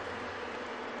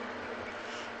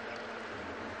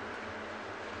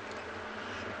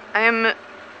 I am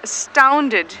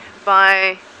astounded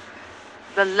by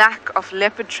the lack of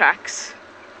leopard tracks.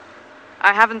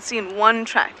 I haven't seen one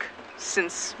track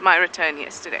since my return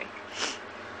yesterday.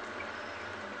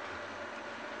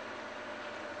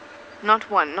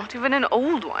 Not one, not even an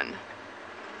old one.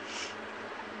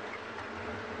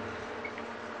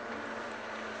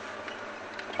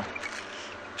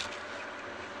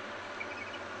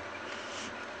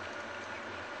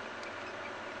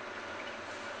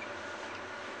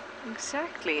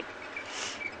 Exactly.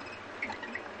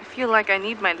 I feel like I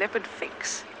need my leopard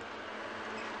fix.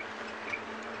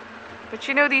 But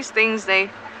you know, these things,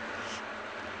 they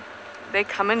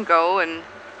come and go, and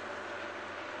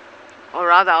or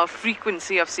rather our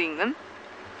frequency of seeing them.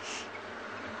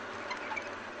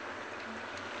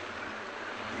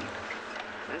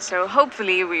 And so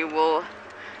hopefully we will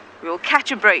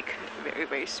catch a break very,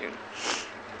 very soon.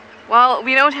 Well,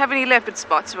 we don't have any leopard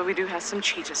spots, but we do have some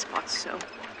cheetah spots, so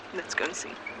let's go and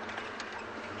see.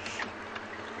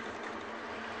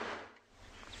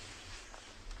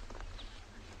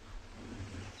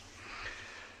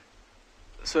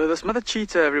 So this mother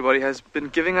cheetah, everybody, has been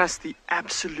giving us the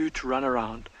absolute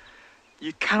runaround.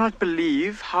 You cannot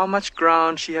believe how much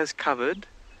ground she has covered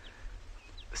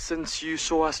since you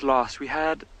saw us last. We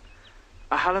had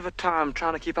a hell of a time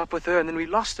trying to keep up with her, and then we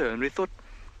lost her, and we thought,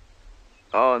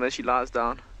 oh, and then she lies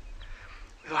down.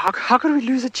 How could we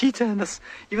lose a cheetah in this?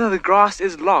 Even though the grass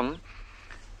is long,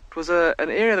 it was an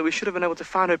area that we should have been able to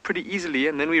find her pretty easily,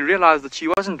 and then we realized that she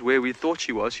wasn't where we thought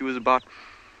she was. She was about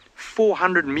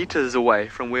 400 meters away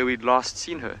from where we'd last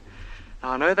seen her.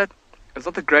 Now I know that it's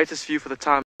not the greatest view for the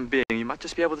time being. You might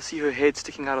just be able to see her head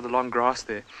sticking out of the long grass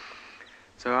there.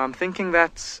 So I'm thinking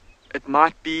that it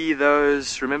might be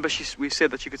those, remember we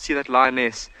said that you could see that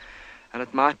lioness, and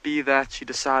it might be that she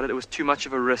decided it was too much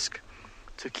of a risk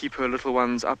to keep her little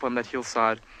ones up on that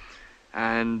hillside,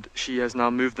 and she has now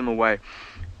moved them away.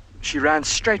 She ran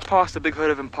straight past a big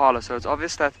herd of impala, so it's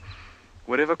obvious that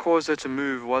whatever caused her to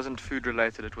move wasn't food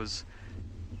related. It was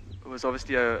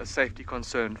obviously a safety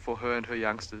concern for her and her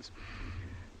youngsters.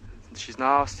 She's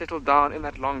now settled down in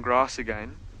that long grass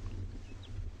again.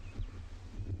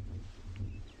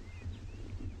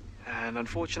 And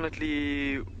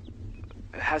unfortunately,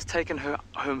 it has taken her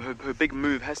big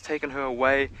move has taken her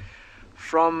away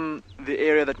from the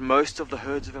area that most of the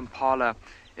herds of impala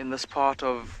in this part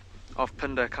of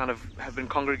Phinda kind of have been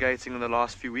congregating in the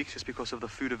last few weeks, just because of the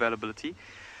food availability.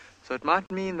 So it might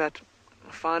mean that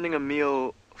finding a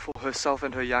meal for herself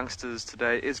and her youngsters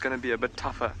today is going to be a bit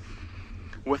tougher,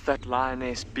 with that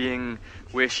lioness being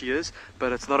where she is.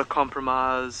 But it's not a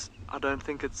compromise. I don't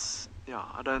think that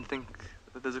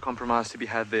there's a compromise to be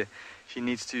had there. She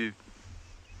needs to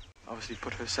obviously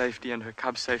put her safety and her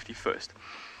cub's safety first.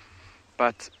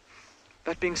 But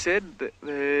that being said,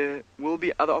 there will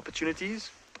be other opportunities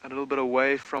a little bit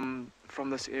away from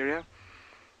this area.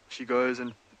 She goes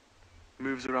and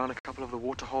moves around a couple of the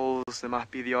water holes. There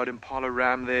might be the odd impala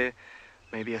ram there,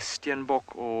 maybe a steenbok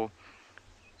or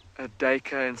a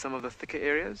duiker in some of the thicker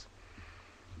areas.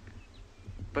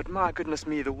 But my goodness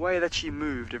me, the way that she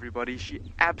moved, everybody, she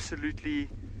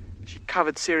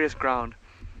covered serious ground.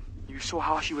 You saw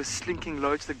how she was slinking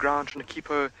low to the ground, trying to keep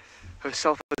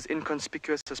herself as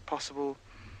inconspicuous as possible,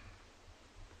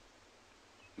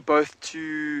 both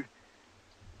to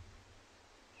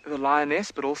the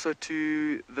lioness but also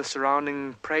to the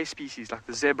surrounding prey species like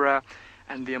the zebra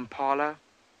and the impala.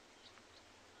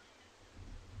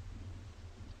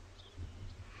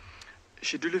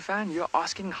 Shidulufan, you're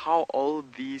asking how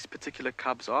old these particular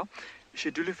cubs are.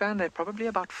 Shidulufan, they're probably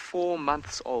about 4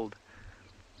 months old.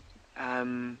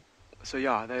 So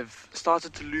yeah, they've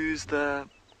started to lose the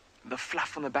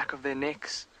fluff on the back of their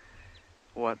necks,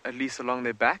 or at least along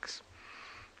their backs.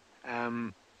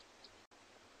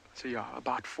 So yeah,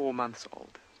 about 4 months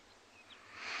old.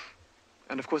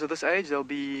 And of course at this age they'll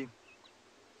be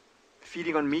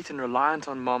feeding on meat and reliant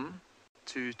on mom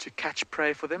to catch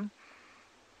prey for them.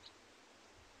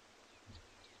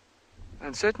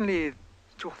 And certainly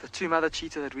the two mother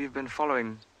cheetah that we've been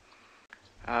following,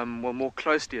 well, more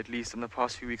closely at least in the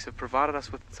past few weeks, have provided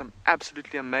us with some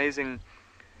absolutely amazing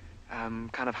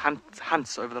kind of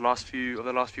hunts over the last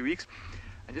few weeks.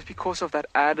 And just because of that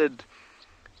added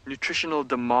nutritional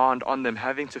demand on them,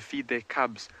 having to feed their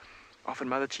cubs, often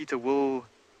mother cheetah will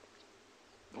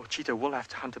have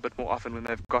to hunt a bit more often when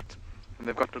they've got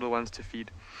little ones to feed.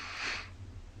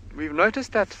 we've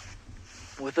noticed that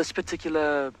with this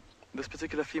particular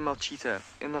female cheetah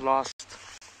in the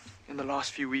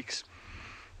last few weeks,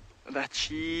 that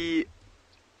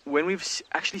when we've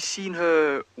actually seen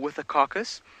her with a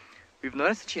carcass, we've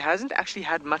noticed that she hasn't actually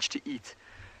had much to eat.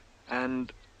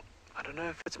 And I don't know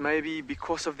if it's maybe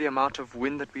because of the amount of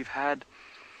wind that we've had.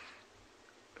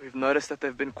 We've noticed that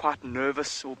they've been quite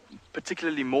nervous, or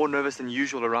particularly more nervous than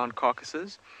usual around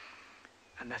carcasses,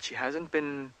 and that she hasn't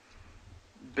been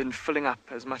filling up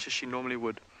as much as she normally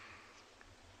would.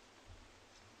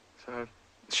 So,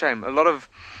 shame. A lot of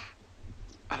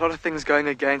things going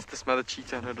against this mother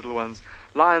cheetah and her little ones.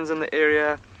 Lions in the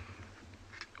area,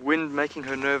 wind making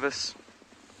her nervous.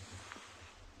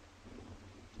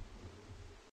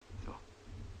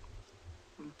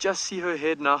 Just see her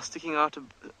head now sticking out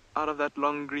of that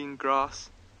long green grass.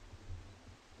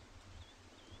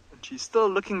 And she's still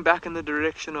looking back in the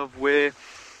direction of where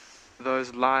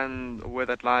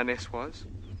that lioness was.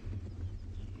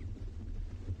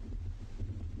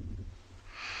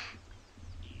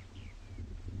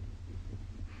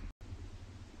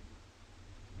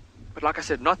 But like I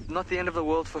said, not the end of the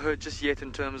world for her just yet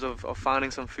in terms of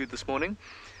finding some food this morning.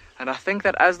 And I think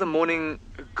that as the morning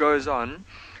goes on,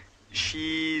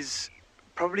 she's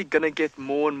probably going to get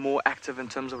more and more active in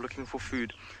terms of looking for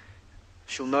food.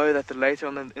 She'll know that the later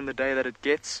on in the day that it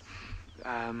gets,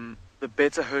 the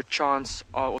better her chance,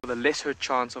 or the less her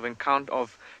chance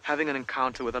of having an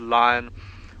encounter with a lion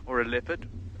or a leopard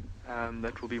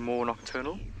that will be more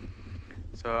nocturnal.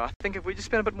 So I think if we just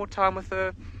spend a bit more time with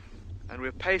her and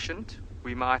we're patient,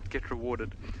 we might get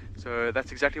rewarded. So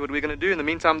that's exactly what we're going to do. In the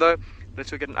meantime, though,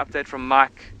 let's go get an update from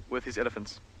Mike with his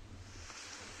elephants.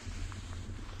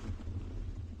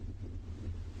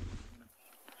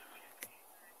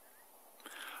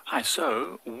 Hi,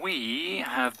 so we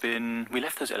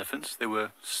left those elephants, they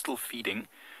were still feeding,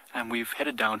 and we've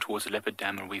headed down towards the leopard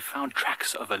dam and we found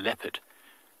tracks of a leopard.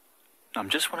 Now I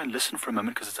just want to listen for a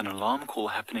moment because it's an alarm call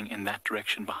happening in that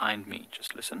direction behind me.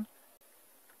 Just listen.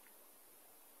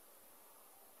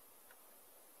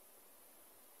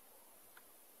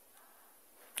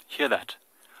 Hear that?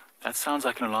 That sounds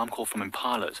like an alarm call from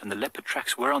impalas, and the leopard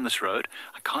tracks were on this road.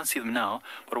 I can't see them now,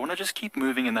 but I want to just keep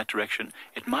moving in that direction.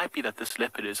 It might be that this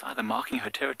leopard is either marking her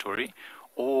territory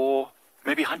or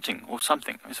maybe hunting or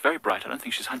something. It's very bright. I don't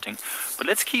think she's hunting. But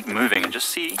let's keep moving and just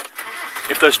see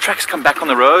if those tracks come back on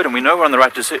the road and we know we're on the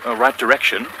right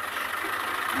direction.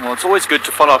 Well, it's always good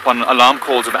to follow up on alarm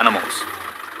calls of animals,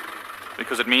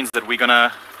 because it means that we're going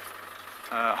to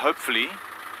hopefully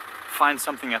find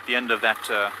something at the end of that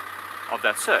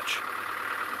search.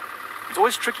 It's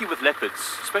always tricky with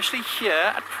leopards, especially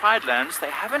here at Pride Lands. They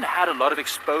haven't had a lot of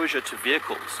exposure to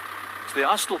vehicles, so they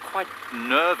are still quite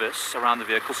nervous around the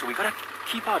vehicle. So we've got to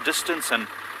keep our distance and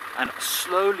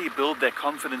slowly build their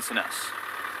confidence in us.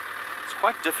 It's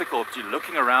quite difficult. You're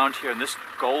looking around here in this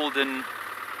golden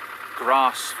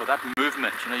grass for that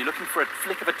movement. You know, you're looking for a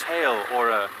flick of a tail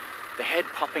or the head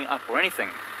popping up or anything.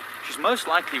 She's most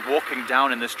likely walking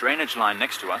down in this drainage line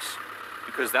next to us,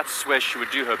 because that's where she would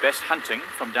do her best hunting,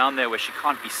 from down there where she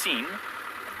can't be seen,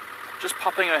 just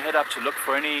popping her head up to look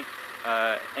for any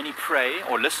prey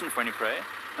or listen for any prey,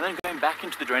 and then going back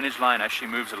into the drainage line as she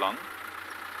moves along.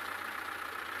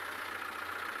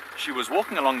 She was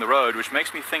walking along the road, which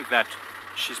makes me think that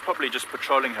she's probably just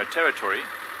patrolling her territory.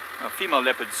 Female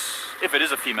leopards, if it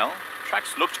is a female,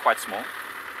 tracks looked quite small.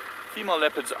 Female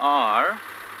leopards are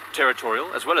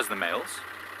territorial as well as the males.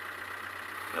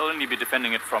 They'll only be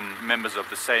defending it from members of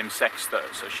the same sex,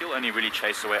 though, so she'll only really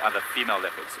chase away other female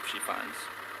leopards if she finds.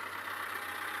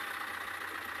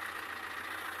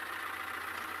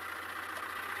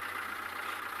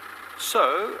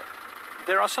 So,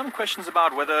 there are some questions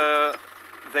about whether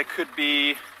there could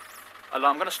be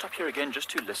alarm. I'm going to stop here again just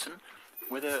to listen,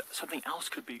 whether something else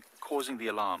could be causing the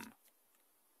alarm.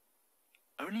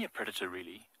 Only a predator,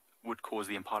 really, would cause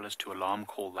the impalas to alarm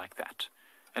call like that.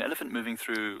 An elephant moving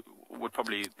through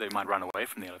they might run away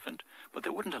from the elephant, but they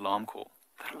wouldn't alarm call.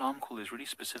 That alarm call is really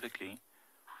specifically, you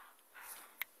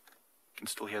can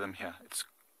still hear them here. It's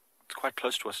quite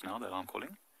close to us now, the alarm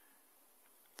calling.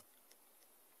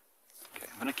 Okay,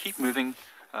 I'm going to keep moving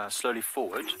slowly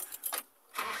forward.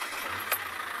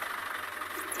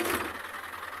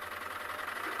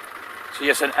 So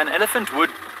yes, an elephant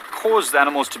would cause the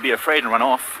animals to be afraid and run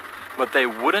off, but they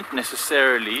wouldn't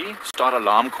necessarily start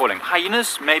alarm calling.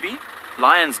 Hyenas, maybe.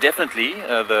 Lions, definitely.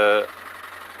 The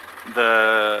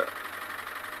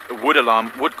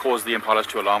would cause the impalas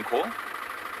to alarm call,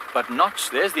 but not.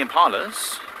 There's the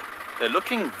impalas. They're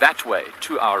looking that way,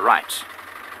 to our right.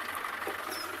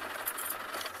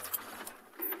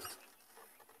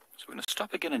 So we're going to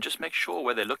stop again and just make sure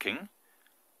where they're looking,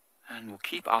 and we'll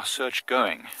keep our search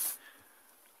going.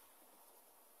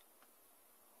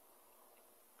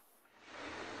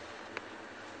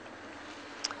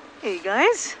 Hey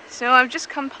guys, so I've just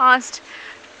come past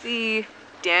the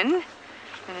den,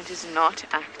 and it is not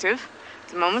active at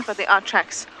the moment, but there are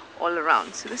tracks all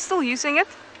around, so they're still using it.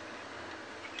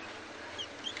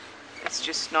 It's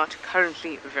just not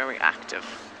currently very active.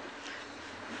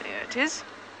 There it is.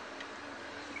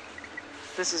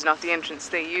 This is not the entrance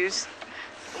they use.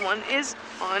 One is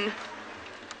on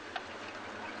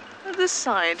this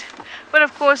side, but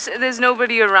of course there's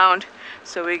nobody around,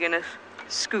 so we're gonna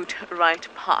scoot right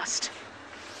past.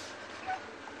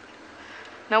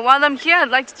 Now while I'm here, I'd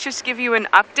like to just give you an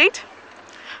update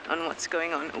on what's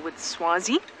going on with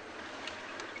Swazi.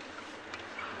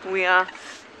 We are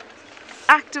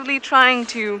actively trying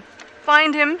to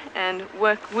find him and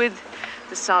work with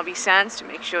the Sabi sands to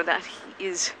make sure that he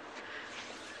is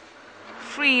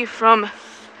free from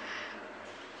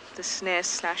the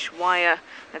snare/wire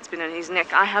that's been on his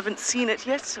neck. I haven't seen it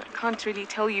yet, so I can't really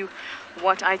tell you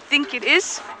what I think it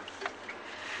is,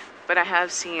 but I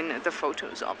have seen the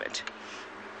photos of it,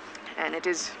 and it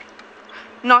is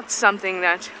not something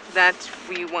that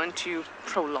we want to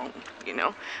prolong, you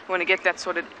know. We want to get that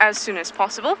sorted as soon as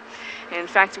possible. In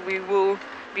fact, we will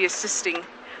be assisting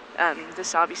the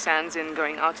Sabi sands in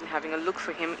going out and having a look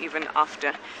for him even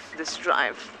after this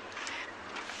drive.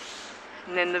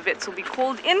 And then the vets will be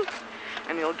called in,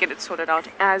 and we'll get it sorted out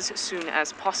as soon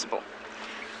as possible.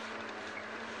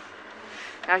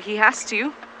 Now he has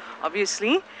to,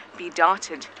 obviously, be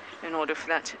darted in order for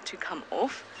that to come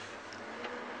off.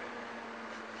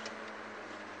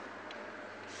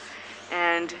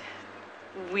 And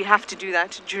we have to do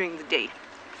that during the day,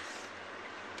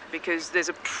 because there's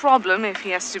a problem if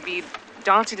he has to be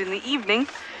darted in the evening.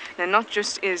 Then not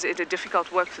just is it a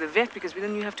difficult work for the vet, because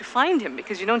then you have to find him,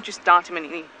 because you don't just dart him and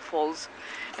he falls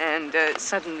and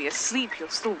suddenly asleep. He'll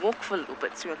still walk for a little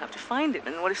bit, so you'll have to find him.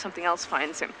 And what if something else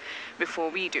finds him before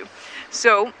we do?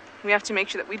 So we have to make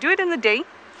sure that we do it in the day,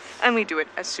 and we do it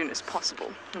as soon as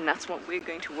possible. And that's what we're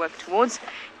going to work towards.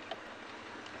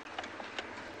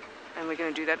 And we're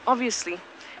going to do that, obviously,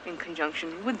 in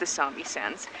conjunction with the Sabi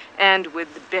sands and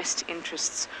with the best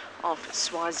interests of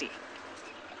Swazi.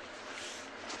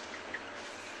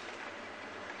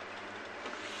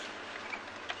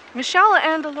 Michelle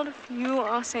and a lot of you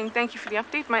are saying thank you for the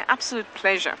update. My absolute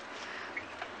pleasure.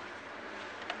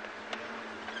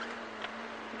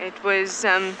 It was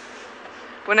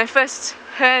when I first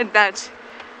heard that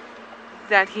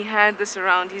he had this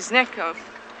around his neck, I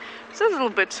was a little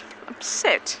bit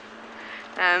upset.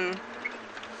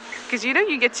 Because you know,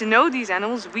 you get to know these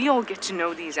animals. We all get to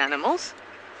know these animals,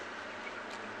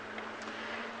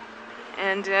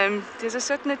 and there's a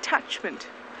certain attachment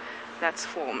that's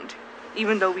formed,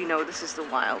 even though we know this is the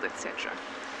wild, etc.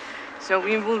 So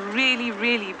we will really,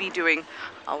 really be doing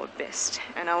our best,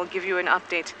 and I will give you an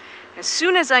update as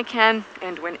soon as I can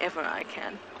and whenever I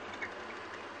can.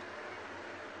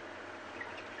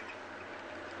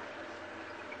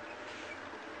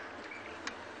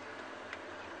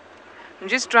 I'm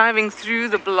just driving through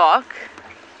the block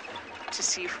to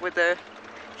see whether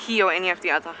he or any of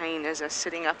the other hyenas are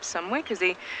sitting up somewhere, because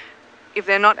if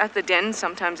they're not at the den,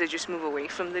 sometimes they just move away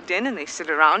from the den and they sit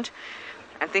around.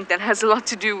 I think that has a lot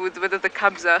to do with whether the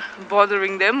cubs are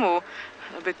bothering them or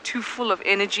a bit too full of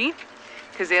energy,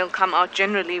 because they'll come out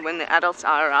generally when the adults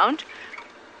are around.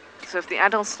 So if the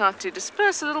adults start to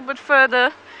disperse a little bit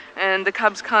further and the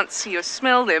cubs can't see or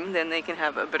smell them, then they can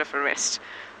have a bit of a rest.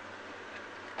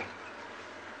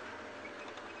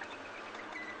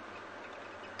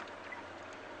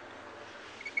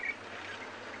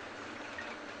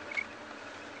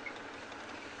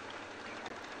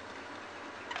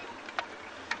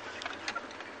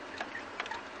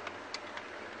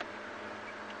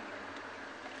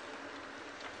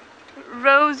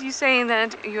 Rose, you saying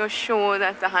that you're sure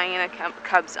that the hyena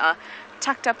cubs are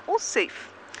tucked up or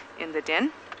safe in the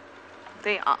den?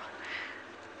 They are.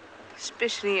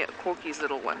 Especially Corky's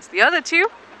little ones. The other two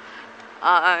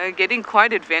are getting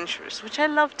quite adventurous, which I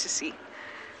love to see.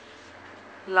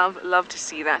 Love to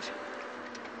see that.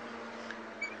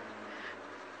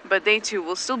 But they too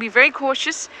will still be very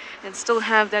cautious and still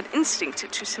have that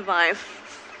instinct to survive.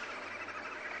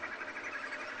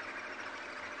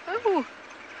 Oh,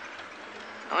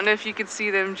 I wonder if you could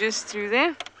see them just through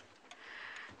there.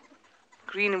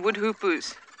 Green wood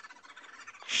hoopers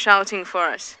shouting for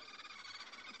us.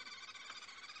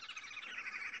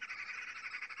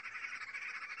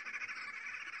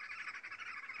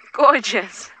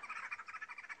 Gorgeous.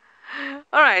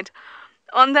 All right,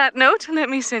 On that note, let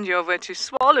me send you over to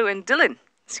Tswalu and Dylan,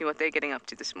 see what they're getting up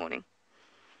to this morning.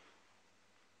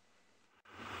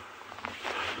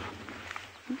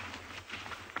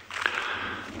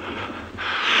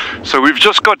 So we've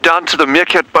just got down to the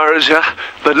meerkat burrows here,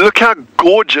 but look how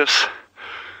gorgeous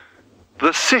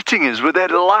the setting is with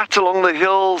that light along the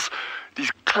hills,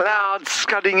 these clouds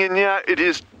scudding in here. It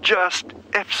is just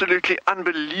absolutely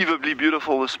unbelievably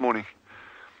beautiful this morning.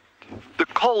 The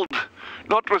cold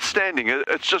notwithstanding,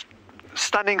 it's just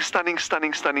stunning, stunning,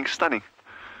 stunning, stunning, stunning.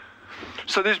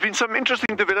 So there's been some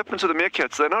interesting developments of the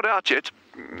meerkats. They're not out yet,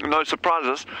 no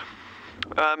surprises.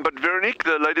 But Veronique,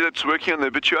 the lady that's working on the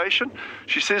habituation,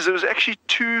 she says there was actually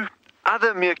 2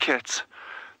 other meerkats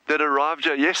that arrived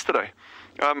here yesterday.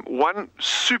 One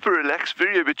super relaxed,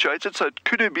 very habituated, so it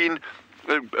could have been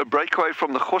a breakaway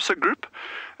from the Xhosa group.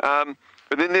 And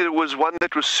then there was one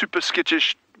that was super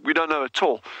skittish, we don't know at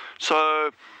all.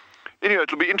 So anyway,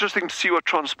 it'll be interesting to see what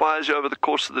transpires here over the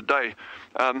course of the day.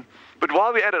 But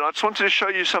while we're at it, I just wanted to show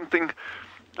you something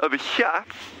over here.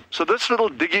 So this little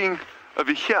digging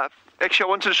over here, actually I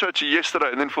wanted to show it to you yesterday,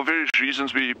 and then for various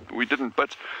reasons we didn't.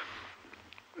 But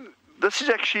this is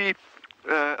actually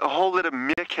a hole that a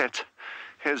meerkat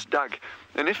has dug.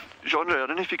 And if, Jean-Andre, I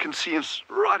don't know if you can see, it's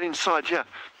right inside here.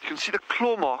 You can see the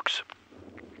claw marks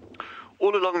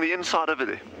all along the inside over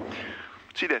there.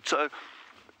 See that? So,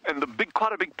 and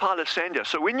quite a big pile of sand here.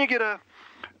 So when you get a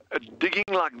digging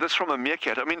like this from a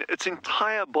meerkat, I mean, its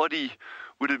entire body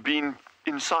would have been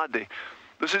inside there.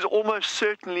 This is almost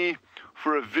certainly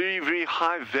for a very, very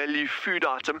high value food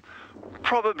item,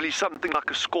 probably something like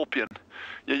a scorpion.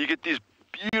 Yeah, you get these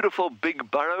beautiful big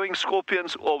burrowing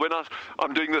scorpions, or when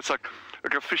I'm doing this like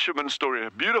a fisherman story,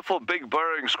 a beautiful big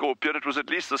burrowing scorpion, it was at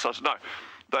least this size. No,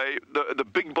 the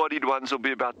big bodied ones will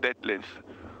be about that length.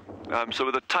 So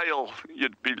with a tail,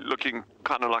 you'd be looking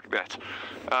kind of like that.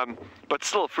 But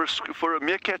still, for a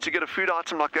meerkat to get a food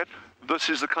item like that, this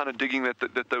is the kind of digging that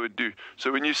they would do.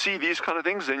 So when you see these kind of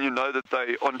things, then you know that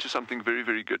they're onto something very,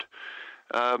 very good.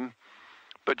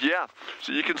 But yeah,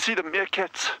 so you can see the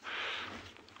meerkats,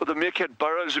 or the meerkat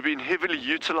burrows have been heavily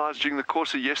utilized during the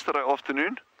course of yesterday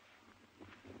afternoon.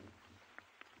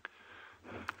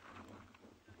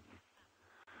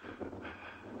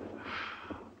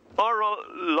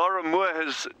 Laura Moore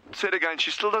has said again, she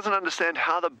still doesn't understand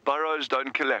how the burrows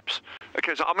don't collapse.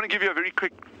 Okay, so I'm going to give you a very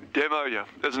quick demo here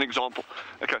as an example.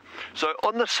 Okay, so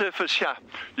on the surface here,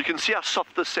 you can see how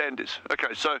soft the sand is.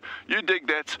 Okay, so you dig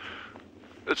that,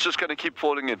 it's just going to keep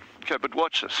falling in. Okay, but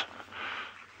watch this.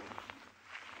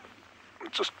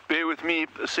 Just bear with me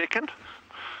a second.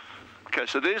 Okay,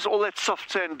 so there's all that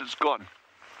soft sand that's gone.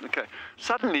 Okay,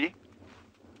 suddenly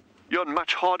you're on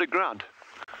much harder ground.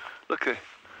 Look there,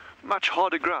 much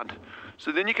harder ground.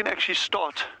 So then you can actually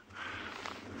start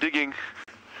digging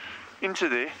into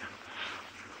there,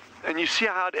 and you see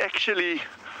how it actually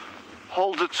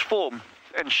holds its form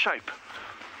and shape.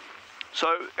 So,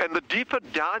 and the deeper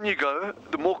down you go,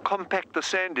 the more compact the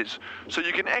sand is. So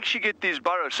you can actually get these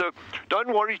burrows. So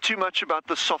don't worry too much about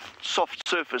the soft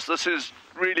surface. This is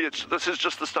really, this is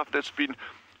just the stuff that's been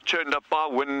churned up by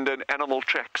wind and animal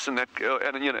tracks and that,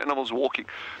 and you know, animals walking.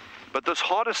 But this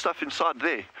harder stuff inside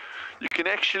there, you can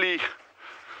actually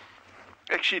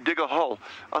dig a hole.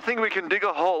 I think we can dig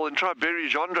a hole and try bury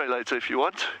Jean-Andre later if you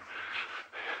want.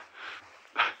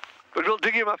 But we'll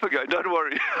dig him up again, don't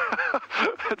worry.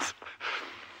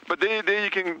 But there you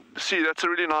can see, that's a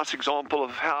really nice example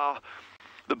of how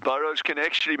the burrows can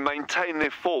actually maintain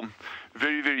their form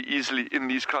very, very easily in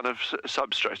these kind of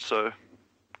substrates. So,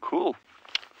 cool.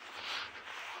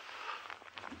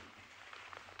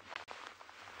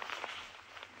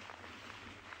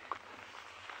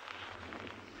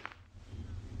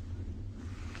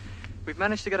 We've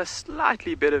managed to get a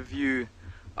slightly better view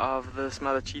of this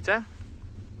mother cheetah.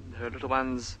 Her little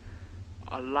ones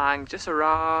are lying just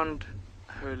around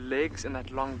her legs in that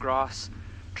long grass,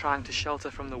 trying to shelter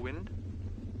from the wind.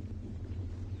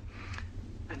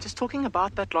 And just talking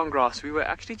about that long grass, we were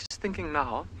actually just thinking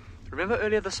now, remember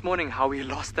earlier this morning how we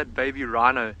lost that baby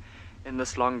rhino in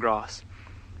this long grass?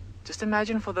 Just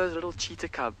imagine for those little cheetah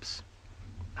cubs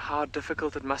how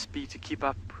difficult it must be to keep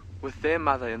up with their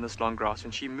mother in this long grass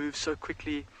when she moves so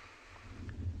quickly,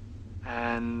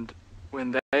 and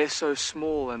when they're so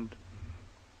small, and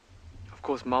of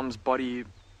course mom's body,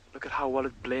 look at how well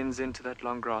it blends into that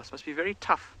long grass. It must be very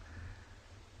tough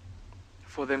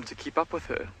for them to keep up with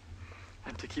her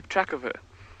and to keep track of her.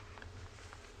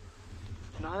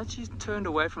 Now that she's turned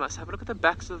away from us, have a look at the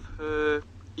backs of her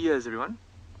ears, everyone.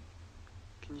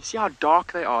 Can you see how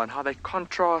dark they are and how they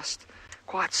contrast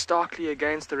quite starkly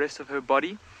against the rest of her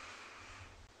body?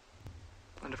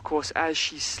 And of course, as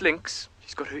she slinks, she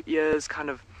She's got her ears kind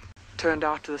of turned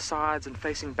out to the sides and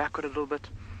facing backward a little bit.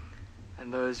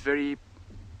 And those very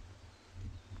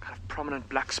kind of prominent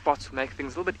black spots will make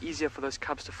things a little bit easier for those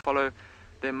cubs to follow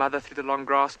their mother through the long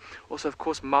grass. Also, of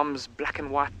course, mum's black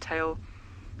and white tail,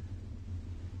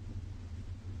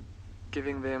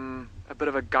 giving them a bit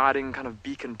of a guiding kind of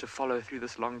beacon to follow through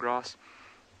this long grass.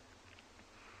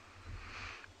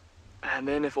 And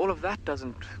then if all of that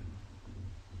doesn't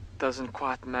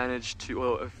quite manage to,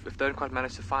 or if they don't quite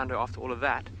manage to find her after all of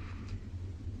that,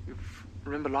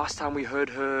 remember last time we heard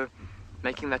her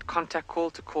making that contact call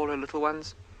to call her little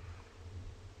ones?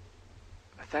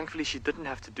 Thankfully she didn't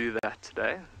have to do that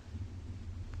today.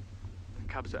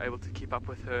 The cubs were able to keep up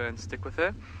with her and stick with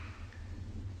her.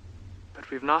 But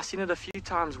we've now seen it a few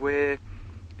times where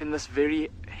in this very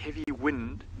heavy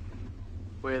wind,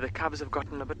 where the cubs have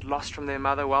gotten a bit lost from their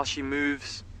mother while she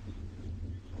moves,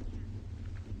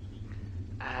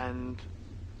 and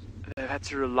they've had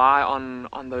to rely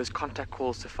on those contact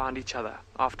calls to find each other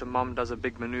after mom does a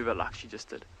big maneuver like she just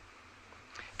did.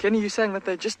 Kenny, you're saying that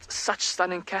they're just such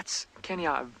stunning cats. Kenny,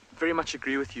 I very much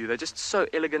agree with you. They're just so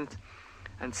elegant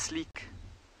and sleek.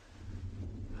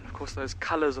 And of course those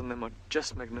colors on them are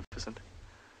just magnificent.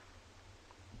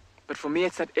 But for me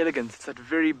it's that elegance, it's that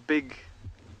very big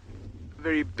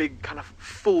kind of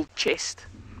full chest.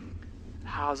 It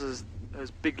houses those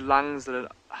big lungs that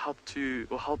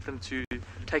will help them to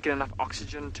take in enough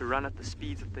oxygen to run at the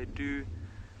speeds that they do.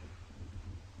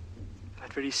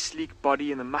 That very sleek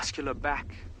body and the muscular back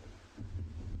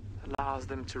allows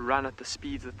them to run at the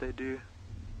speeds that they do.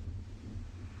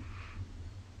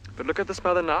 But look at this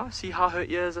mother now. See how her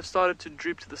ears have started to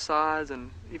droop to the sides,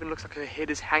 and even looks like her head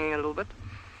is hanging a little bit.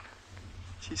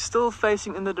 She's still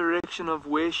facing in the direction of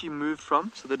where she moved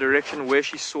from, so the direction where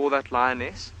she saw that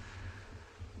lioness.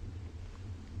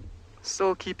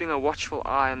 Still keeping a watchful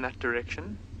eye in that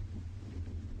direction.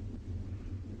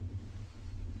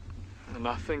 And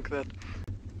I think that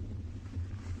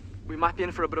we might be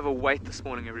in for a bit of a wait this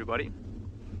morning, everybody.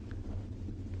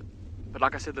 But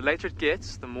like I said, the later it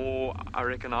gets, the more I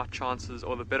reckon our chances,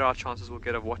 or the better our chances will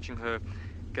get of watching her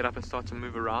get up and start to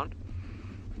move around.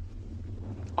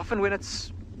 Often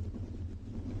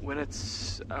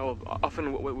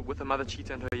often with a mother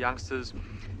cheetah and her youngsters,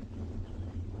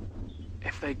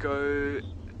 if they go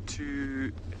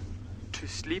to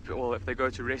sleep, or if they go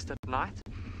to rest at night,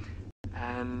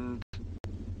 and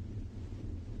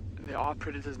there are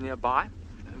predators nearby,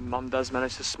 and mom does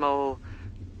manage to smell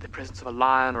the presence of a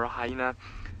lion or a hyena,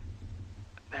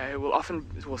 they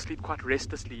will sleep quite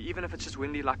restlessly, even if it's just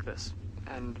windy like this,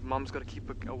 and mom's got to keep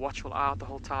a watchful eye out the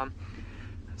whole time.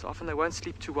 And so often they won't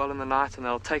sleep too well in the night, and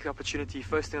they'll take the opportunity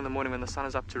first thing in the morning when the sun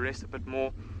is up to rest a bit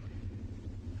more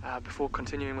before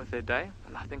continuing with their day.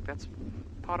 And I think that's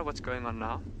part of what's going on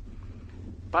now.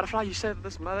 Butterfly, you said that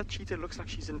this mother cheetah looks like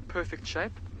she's in perfect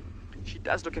shape. She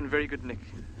does look in very good nick.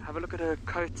 Have a look at her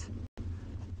coat.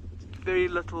 Very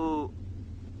little,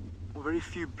 or very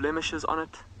few blemishes on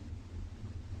it.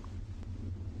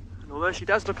 And although she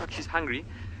does look like she's hungry,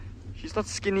 she's not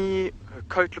skinny. Her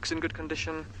coat looks in good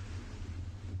condition.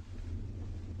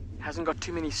 Hasn't got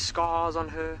too many scars on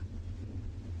her.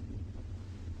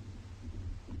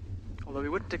 Although we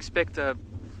wouldn't expect a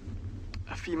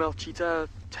female cheetah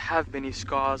to have many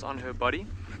scars on her body.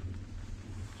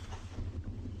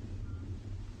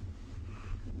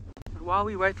 But while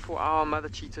we wait for our mother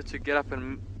cheetah to get up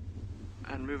and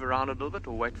move around a little bit,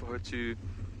 or wait for her to,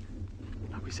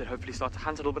 like we said, hopefully start to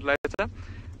hunt a little bit later,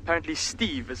 apparently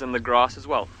Steve is in the grass as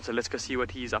well. So let's go see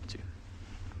what he's up to.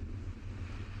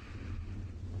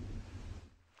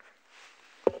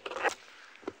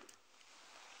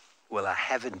 Well, I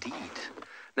have indeed.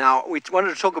 Now, we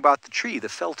wanted to talk about the tree, the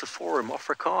Feltiforum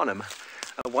africanum,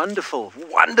 a wonderful,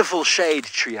 wonderful shade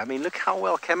tree. I mean, look how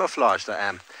well camouflaged I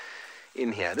am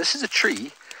in here. This is a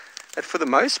tree that, for the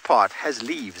most part, has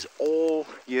leaves all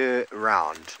year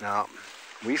round. Now,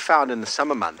 we found in the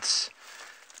summer months,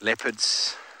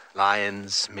 leopards,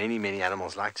 lions, many, many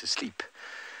animals like to sleep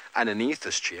underneath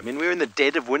this tree. I mean, we're in the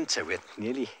dead of winter. We're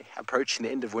nearly approaching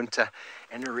the end of winter,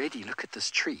 and already look at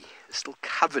this tree. It's still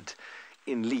covered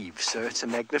in leaves. So it's a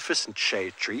magnificent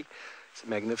shade tree. It's a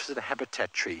magnificent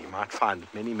habitat tree. You might find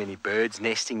many, many birds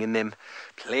nesting in them.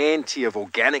 Plenty of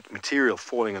organic material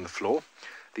falling on the floor.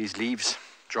 These leaves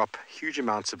drop huge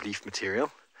amounts of leaf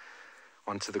material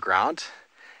onto the ground.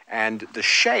 And the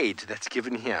shade that's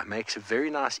given here makes a very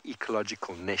nice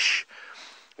ecological niche,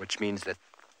 which means that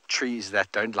trees that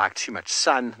don't like too much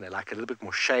sun, they like a little bit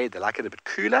more shade, they like it a bit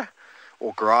cooler,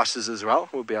 or grasses as well,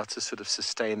 will be able to sort of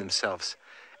sustain themselves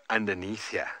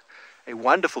underneath here. A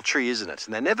wonderful tree, isn't it?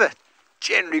 And they never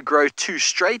generally grow too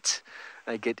straight.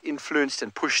 They get influenced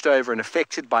and pushed over and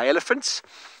affected by elephants.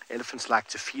 Elephants like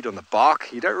to feed on the bark.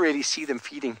 You don't really see them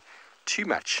feeding too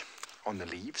much on the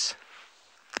leaves.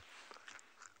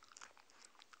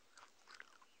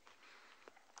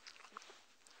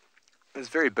 It's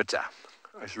very bitter.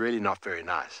 It's really not very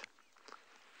nice.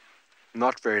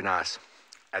 Not very nice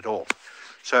at all.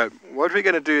 So what we're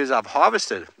going to do is I've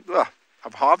harvested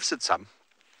some.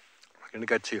 We're going to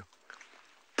go to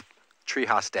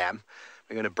Treehouse Dam.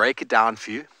 We're going to break it down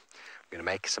for you. We're going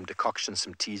to make some decoctions,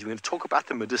 some teas. We're going to talk about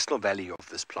the medicinal value of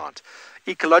this plant.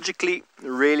 Ecologically,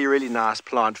 really, really nice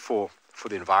plant for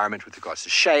the environment with regards to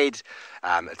shade.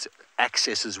 It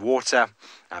accesses water.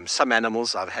 Some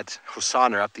animals, I've had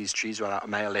Hosanna up these trees, a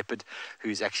male leopard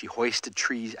who's actually hoisted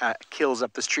trees, kills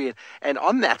up this tree. And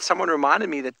on that, someone reminded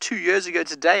me that 2 years ago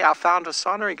today, I found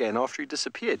Hosanna again after he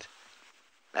disappeared.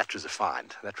 That was a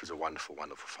find. That was a wonderful,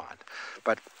 wonderful find.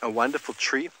 But a wonderful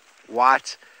tree,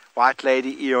 white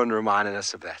lady Eon reminded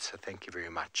us of that. So thank you very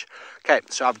much. Okay,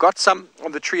 so I've got some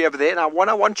of the tree over there. Now, what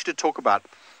I want you to talk about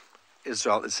as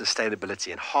well is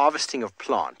sustainability and harvesting of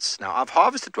plants. Now, I've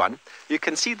harvested one. You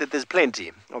can see that there's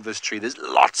plenty of this tree. There's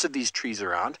lots of these trees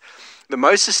around. The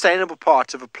most sustainable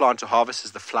part of a plant to harvest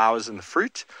is the flowers and the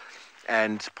fruit,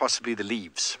 and possibly the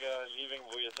leaves.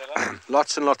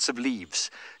 Lots and lots of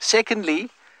leaves. Secondly,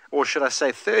 or should I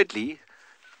say thirdly,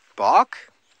 bark.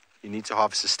 You need to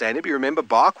harvest sustainably. Remember,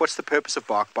 bark, what's the purpose of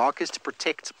bark? Bark is to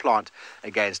protect the plant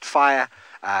against fire,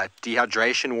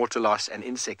 dehydration, water loss, and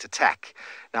insect attack.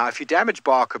 Now, if you damage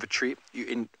bark of a tree,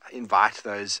 you invite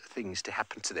those things to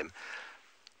happen to them.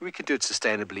 We can do it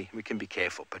sustainably. We can be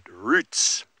careful. But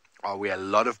roots are where a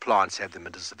lot of plants have the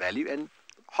medicinal value, and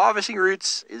harvesting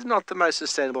roots is not the most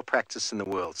sustainable practice in the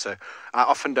world. So I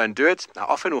often don't do it. I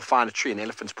often will find a tree and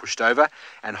elephants pushed over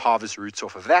and harvest roots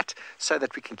off of that so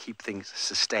that we can keep things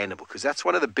sustainable. Because that's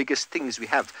one of the biggest things we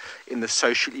have in the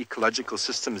social ecological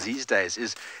systems these days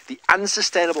is the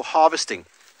unsustainable harvesting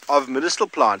of medicinal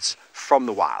plants from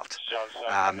the wild.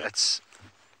 It's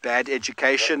bad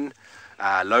education,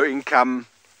 low income,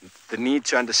 the need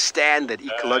to understand that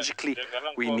ecologically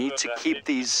we need to keep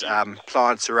these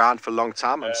plants around for a long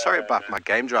time. I'm sorry about my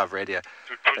game drive radio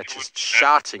that's just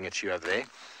shouting at you over there.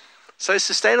 So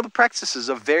sustainable practices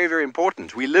are very, very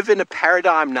important. We live in a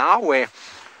paradigm now where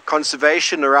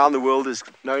conservation around the world is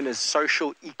known as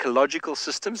social ecological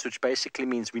systems, which basically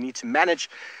means we need to manage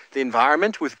the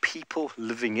environment with people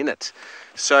living in it.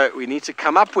 So we need to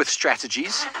come up with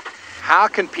strategies. How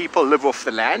can people live off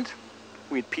the land?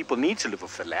 People need to live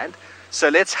off the land. So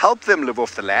let's help them live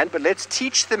off the land, but let's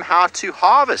teach them how to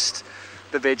harvest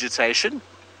the vegetation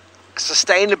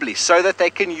sustainably so that they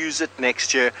can use it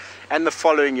next year and the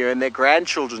following year, and their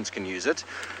grandchildren can use it.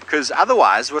 Because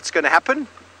otherwise, what's going to happen?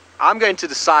 I'm going to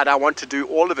decide I want to do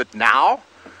all of it now.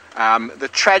 The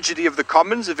tragedy of the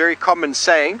commons, a very common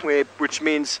saying, which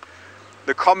means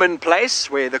the common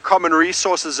place where the common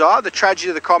resources are. The tragedy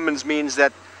of the commons means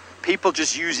that people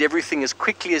just use everything as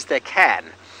quickly as they can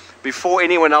before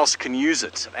anyone else can use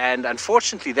it. And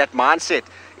unfortunately, that mindset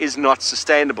is not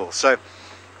sustainable. So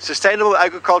sustainable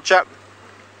agriculture,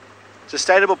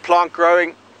 sustainable plant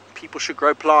growing, people should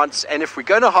grow plants. And if we're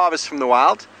going to harvest from the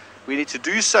wild, we need to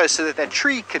do so that that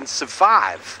tree can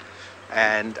survive.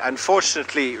 And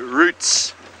unfortunately,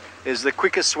 roots is the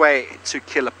quickest way to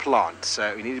kill a plant.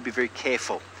 So we need to be very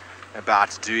careful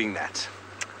about doing that.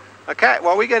 Okay,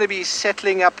 well, we're going to be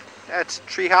settling up at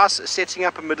Treehouse, setting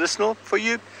up a medicinal for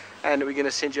you, and we're going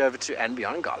to send you over to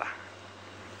andBeyond Ngala.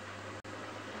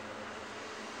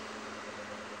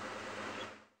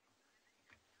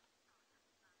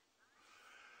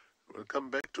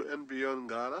 Welcome back to andBeyond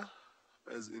Ngala.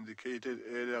 As indicated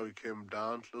earlier, we came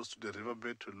down close to the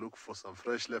riverbed to look for some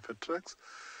fresh leopard tracks.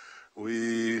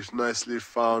 We nicely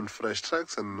found fresh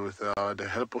tracks, and with the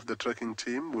help of the trekking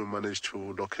team, we managed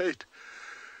to locate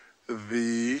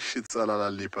the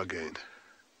Tswalu leap again.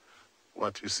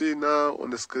 What you see now on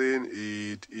the screen,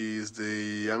 it is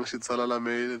the young Tswalu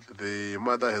male. The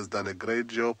mother has done a great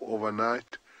job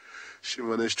overnight. She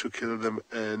managed to kill them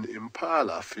an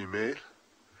impala female,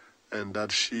 and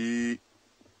that she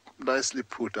nicely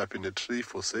put up in a tree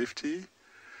for safety.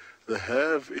 They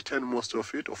have eaten most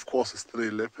of it. Of course, it's 3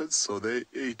 leopards, so they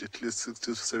ate at least 60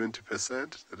 to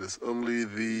 70%. There is only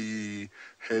the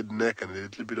head, neck, and a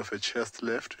little bit of a chest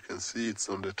left. You can see it's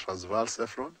on the Transvaal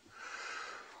saffron.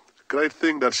 Great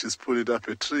thing that she's put it up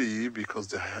a tree, because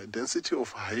the density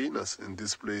of hyenas in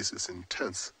this place is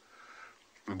intense.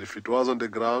 And if it was on the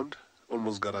ground,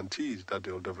 almost guaranteed that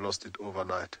they would have lost it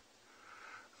overnight.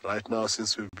 Right now,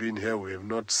 since we've been here, we have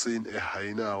not seen a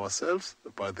hyena ourselves,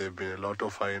 but there have been a lot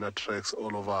of hyena tracks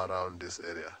all over around this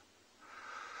area.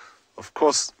 Of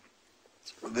course,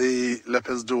 the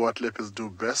leopards do what leopards do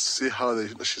best. See how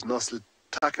she's nicely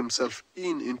tuck himself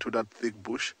into that thick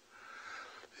bush.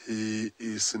 He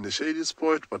is in the shady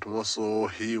spot, but also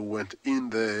he went in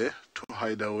there to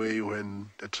hide away when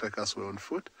the trackers were on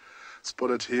foot.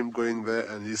 Spotted him going there,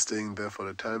 and he's staying there for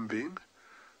the time being.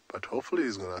 But hopefully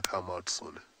he's going to come out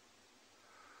soon.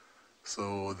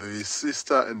 So the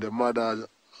sister and the mother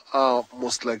are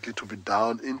most likely to be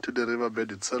down into the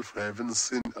riverbed itself. We haven't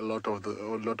seen a lot of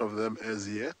them as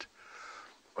yet,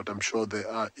 but I'm sure they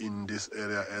are in this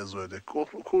area as well. They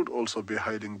could also be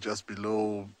hiding just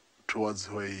below towards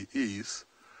where he is,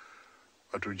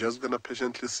 but we're just gonna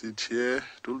patiently sit here.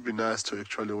 It will be nice to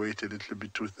actually wait a little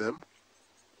bit with them,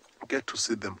 get to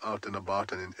see them out and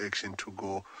about and in action, to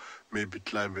go maybe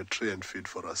climb a tree and feed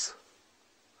for us.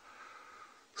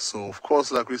 So of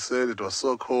course, like we said, it was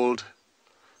so cold.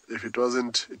 If it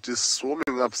wasn't, it is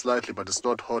warming up slightly, but it's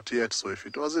not hot yet. So if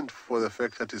it wasn't for the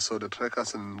fact that he saw the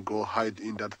trackers and go hide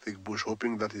in that thick bush,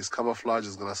 hoping that his camouflage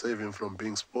is gonna save him from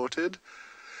being spotted,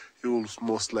 he will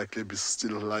most likely be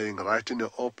still lying right in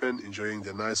the open, enjoying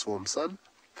the nice warm sun.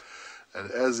 And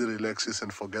as he relaxes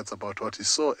and forgets about what he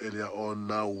saw earlier on,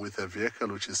 now with a vehicle,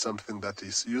 which is something that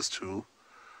he's used to,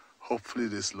 hopefully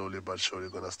they're slowly but surely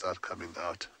going to start coming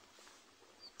out.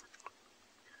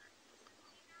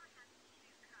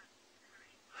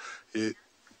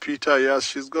 Peter, yes,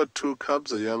 she's got 2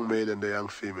 cubs, a young male and a young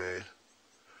female.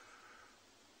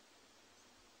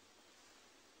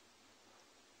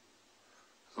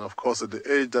 And of course, at the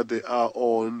age that they are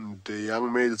on, the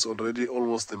young male is already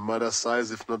almost the mother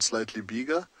size, if not slightly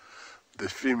bigger. The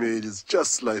female is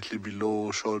just slightly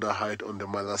below shoulder height on the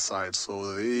mother side.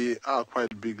 So they are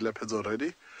quite big leopards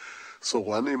already. So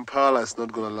one impala is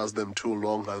not going to last them too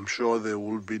long. I'm sure they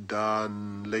will be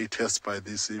done latest by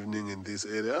this evening in this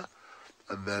area.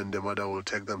 And then the mother will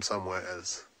take them somewhere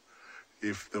else.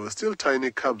 If they were still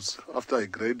tiny cubs, after a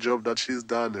great job that she's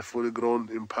done, a fully grown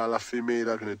impala female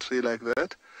like in a tree like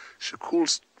that, she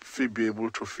could be able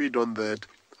to feed on that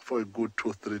for a good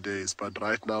 2-3 days. But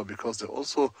right now, because they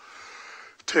also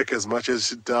take as much as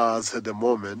she does at the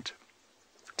moment,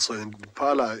 so in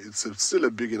impala, it's still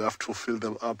big enough to fill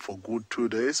them up for good 2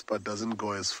 days, but doesn't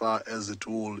go as far as it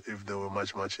will if they were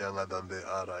much, much younger than they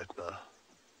are right now.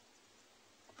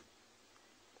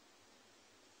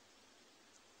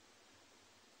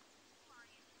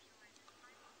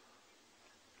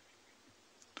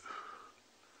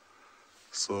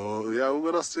 So yeah, I'm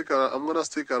gonna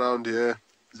stick around here,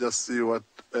 just see what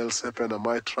else happened. I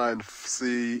might try and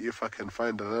see if I can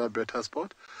find another better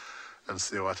spot and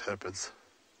see what happens.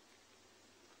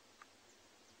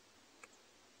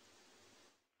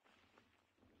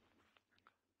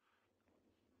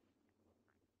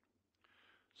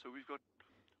 So we've got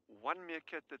one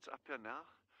meerkat that's up here now,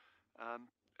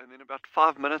 and then about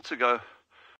 5 minutes ago,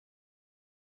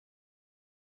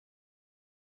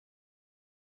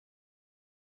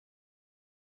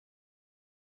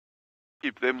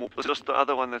 keep them, just the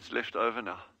other one that's left over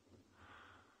now.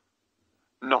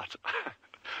 Not.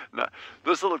 No,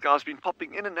 this little guy's been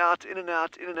popping in and out, in and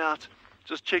out, in and out,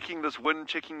 just checking this wind,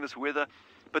 checking this weather.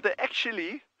 But they're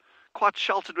actually quite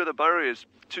sheltered where the burrow is.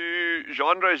 To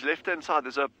Jeanre's left-hand side,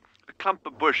 there's a clump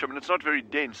of bush. I mean, it's not very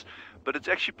dense, but it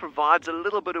actually provides a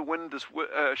little bit of wind, this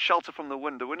shelter from the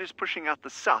wind. The wind is pushing out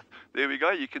the south. There we go,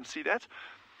 you can see that.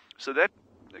 So that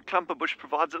clump of bush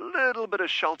provides a little bit of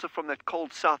shelter from that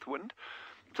cold south wind.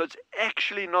 So it's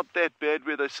actually not that bad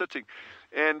where they're sitting.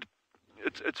 And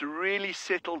it's really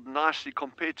settled nicely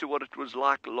compared to what it was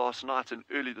like last night and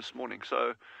early this morning.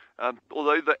 So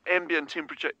although the ambient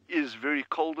temperature is very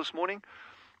cold this morning,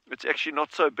 it's actually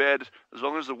not so bad as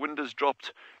long as the wind has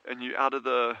dropped and you're out of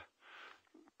the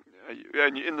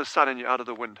and you're in the sun and you're out of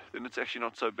the wind. Then it's actually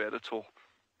not so bad at all.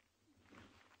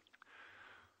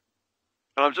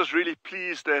 And I'm just really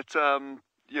pleased that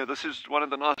this is one of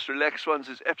the nice relaxed ones.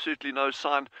 There's absolutely no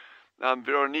sign.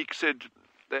 Veronique said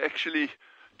they actually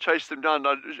chased them down.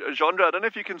 Now, Jeandre, I don't know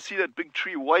if you can see that big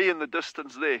tree way in the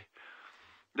distance there.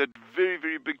 That very,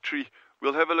 very big tree.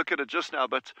 We'll have a look at it just now,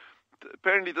 but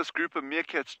apparently this group of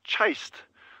meerkats chased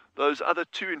those other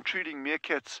 2 intruding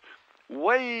meerkats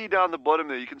way down the bottom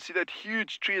there. You can see that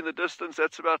huge tree in the distance.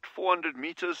 That's about 400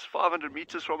 meters, 500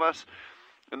 meters from us.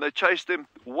 And they chased them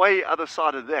way other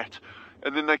side of that.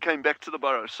 And then they came back to the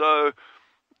burrow. So,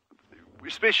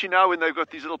 especially now when they've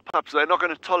got these little pups, they're not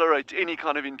going to tolerate any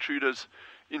kind of intruders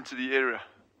into the area.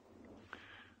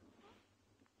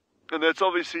 And that's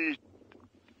obviously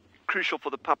crucial for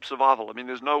the pup survival. I mean,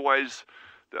 there's no ways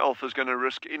the alpha is going to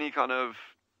risk any kind of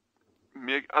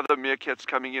other meerkats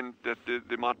coming in that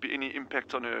there might be any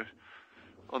impact on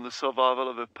the survival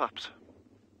of her pups.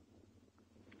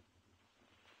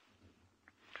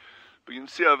 But you can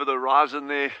see over the horizon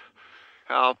there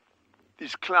how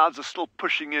these clouds are still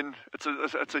pushing in.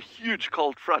 It's a huge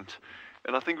cold front,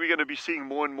 and I think we're going to be seeing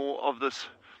more and more of this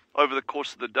over the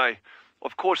course of the day.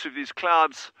 Of course, if these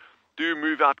clouds do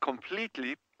move out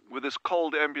completely with this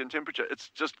cold ambient temperature, it's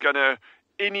just going to,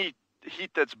 any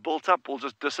heat that's built up will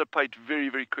just dissipate very,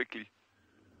 very quickly.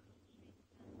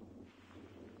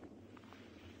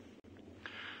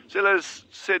 Zella's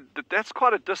said that that's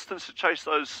quite a distance to chase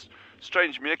those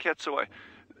strange meerkats away.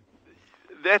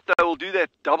 That they will do that,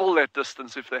 double that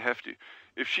distance if they have to.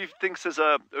 If she thinks there's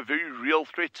a very real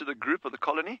threat to the group or the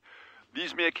colony,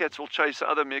 these meerkats will chase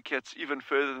other meerkats even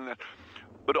further than that.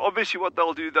 But obviously what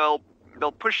they'll do,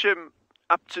 they'll push them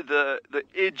up to the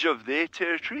edge of their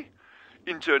territory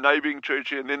into a neighboring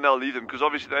territory, and then they'll leave them, because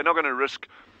obviously they're not going to risk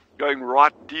going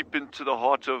right deep into the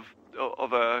heart of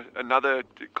another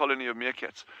colony of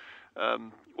meerkats,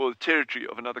 or the territory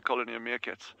of another colony of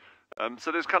meerkats.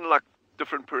 So there's kind of like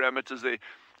different parameters there.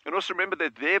 And also remember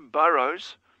that their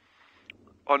burrows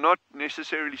are not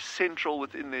necessarily central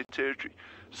within their territory.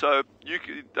 So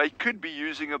they could be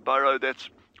using a burrow that's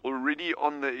already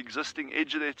on the existing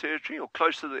edge of their territory or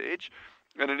close to the edge.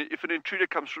 And if an intruder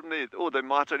comes from there, or they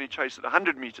might only chase it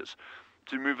 100 meters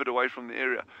to move it away from the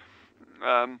area.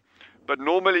 But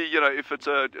normally, you know, if it's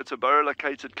a burrow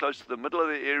located close to the middle of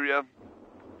the area,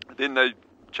 then they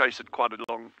chase it quite a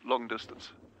long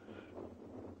distance.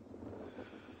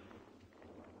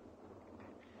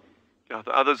 Yeah,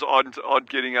 the others aren't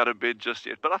getting out of bed just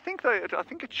yet, but I think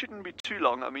it shouldn't be too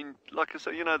long. I mean, like I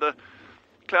say, you know, the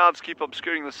clouds keep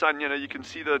obscuring the sun. You know, you can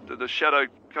see the shadow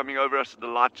coming over us. The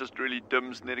light just really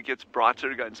dims, and then it gets brighter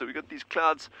again. So we've got these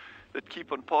clouds that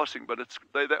keep on passing, but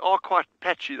they are quite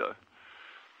patchy though.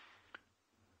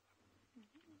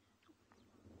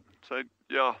 So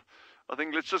yeah, I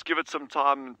think let's just give it some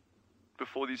time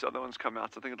before these other ones come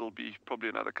out. I think it'll be probably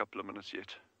another couple of minutes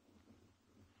yet.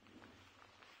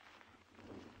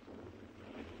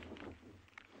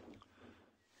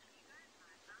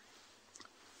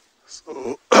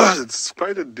 So it's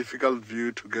quite a difficult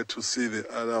view to get to see the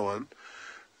other one,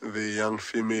 the young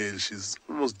female. She's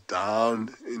almost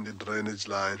down in the drainage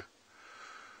line,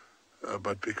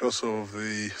 but because of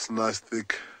the nice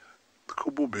thick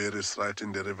kubu berries right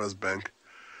in the river's bank,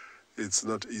 it's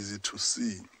not easy to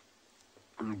see.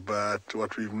 But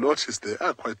what we've noticed, they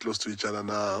are quite close to each other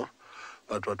now,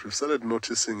 but what we've started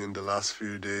noticing in the last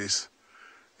few days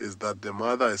is that the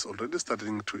mother is already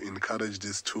starting to encourage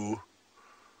these two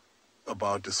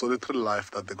about the solitary life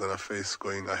that they're going to face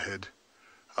going ahead.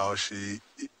 How she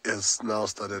has now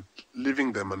started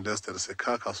leaving them, unless there is a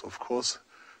carcass, of course.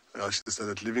 She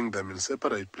started leaving them in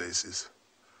separate places.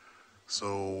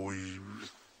 So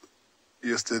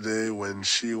yesterday when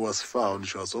she was found,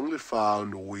 she was only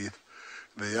found with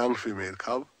the young female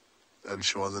cub, and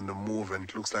she was on the move, and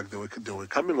it looks like they were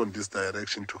coming on this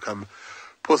direction to come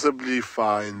possibly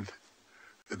find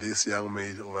this young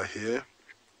male over here.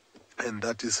 And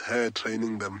that is her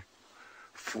training them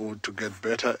to get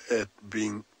better at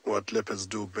being what leopards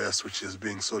do best, which is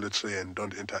being solitary and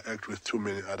don't interact with too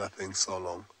many other things so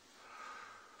long.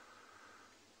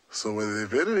 So when they're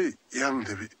very young,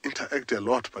 they interact a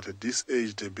lot, but at this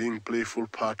age, they're being playful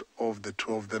part of the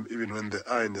two of them, even when they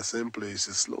are in the same place,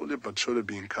 is slowly but surely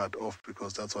being cut off,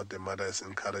 because that's what the mother is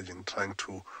encouraging, trying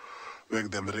to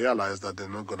make them realize that they're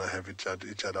not going to have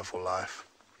each other for life.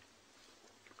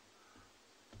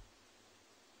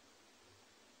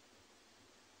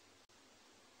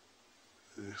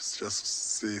 Let's just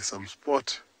see some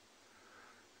spot.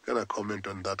 Gonna comment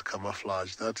on that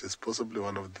camouflage. That is possibly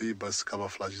one of the best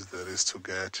camouflages there is to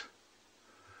get.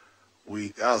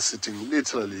 We are sitting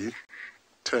literally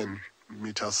 10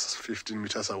 meters, 15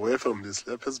 meters away from these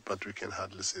leopards, but we can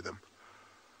hardly see them.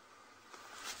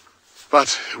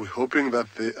 But we're hoping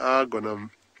that they are gonna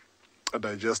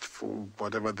digest for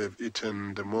whatever they've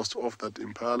eaten the most of that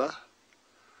impala,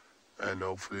 and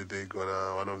hopefully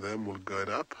one of them will get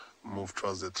up, move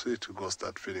towards the tree to go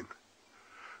start feeding.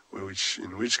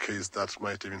 In which case that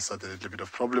might even start a little bit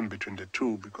of problem between the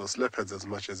two, because leopards, as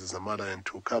much as it's a mother and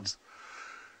two cubs,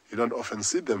 you don't often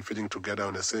see them feeding together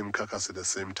on the same carcass at the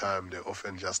same time. They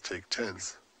often just take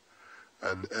turns.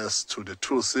 And as to the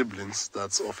two siblings,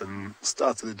 that often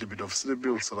starts a little bit of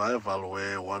siblings rival,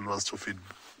 where one wants to feed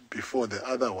before the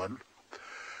other one,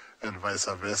 and vice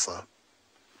versa.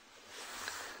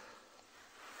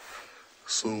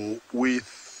 So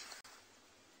with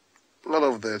all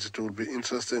of that, it will be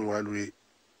interesting while we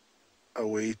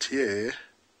await here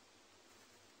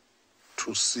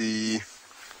to see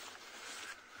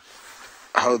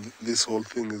how this whole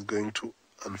thing is going to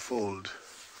unfold.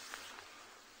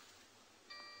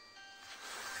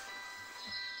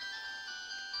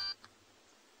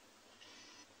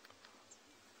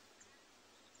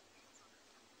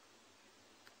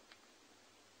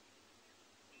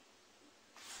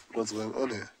 What's going on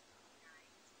here?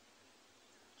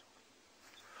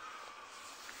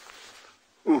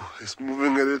 Ooh, he's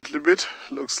moving a little bit.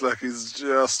 Looks like he's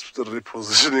just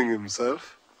repositioning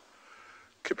himself.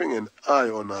 Keeping an eye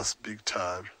on us big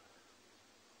time.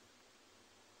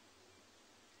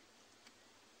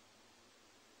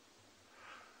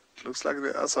 It looks like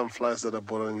there are some flies that are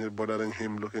bothering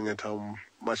him, looking at how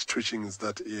much twitching is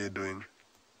that ear doing.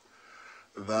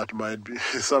 That might be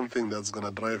something that's going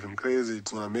to drive him crazy.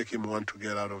 It's going to make him want to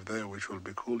get out of there, which will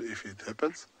be cool if it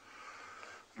happens.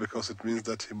 Because it means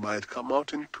that he might come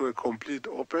out into a complete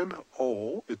open,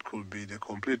 or it could be the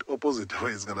complete opposite,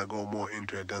 where he's going to go more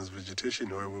into a dense vegetation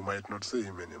where we might not see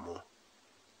him anymore.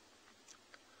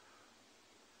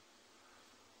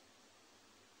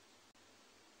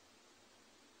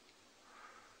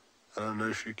 I don't know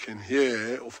if you can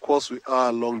hear. Of course, we are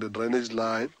along the drainage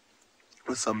line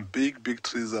with some big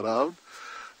trees around.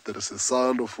 There is a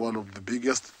sound of one of the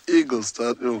biggest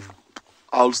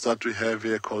owls that we have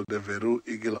here, called the Veru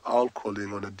eagle owl,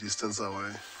 calling on a distance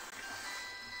away.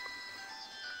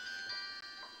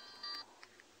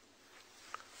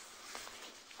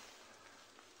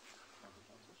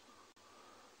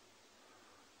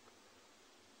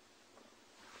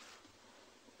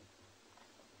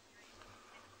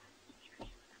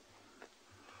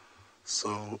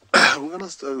 So we're gonna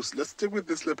let's stick with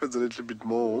these leopards a little bit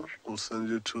more. We'll send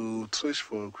you to Trish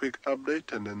for a quick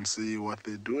update and then see what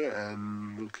they do,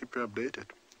 and we'll keep you updated.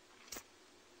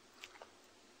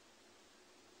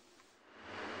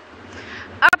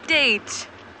 Update!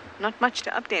 Not much to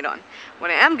update on.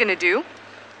 What I am gonna do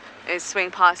is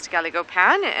swing past Galago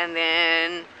Pan and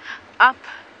then up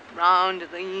round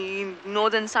the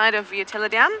northern side of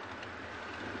Viatella Dam,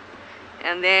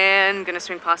 and then gonna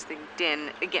swing past the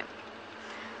den again.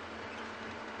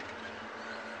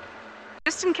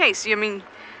 Just in case, I mean,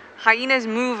 hyenas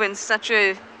move in such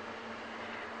a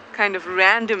kind of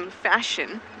random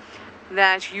fashion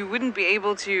that you wouldn't be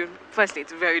able to, firstly,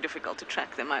 it's very difficult to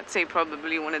track them. I'd say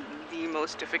probably one of the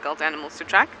most difficult animals to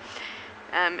track.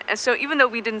 And so even though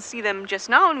we didn't see them just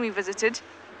now when we visited,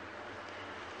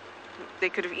 they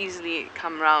could have easily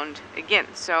come round again.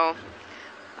 So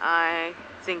I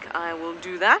think I will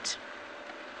do that.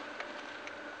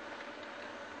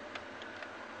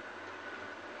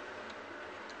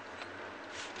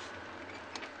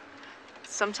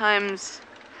 Sometimes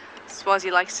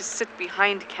Swazi likes to sit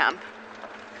behind camp,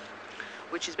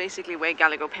 which is basically where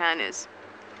Galago Pan is.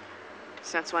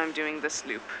 So that's why I'm doing this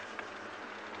loop.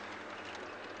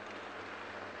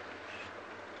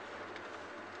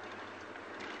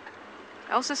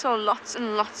 I also saw lots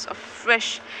and lots of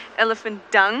fresh elephant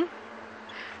dung,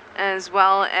 as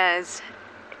well as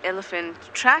elephant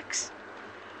tracks,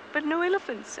 but no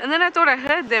elephants. And then I thought I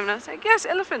heard them, and I was like, yes,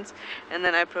 elephants. And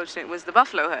then I approached it, it was the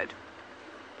buffalo herd.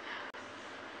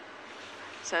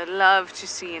 So I'd love to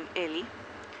see an Ellie.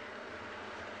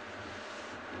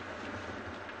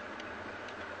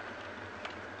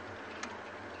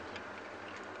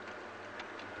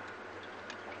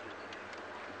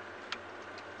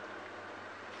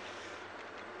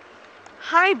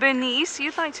 Hi Bernice,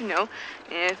 you'd like to know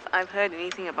if I've heard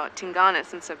anything about Tingana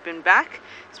since I've been back,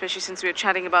 especially since we were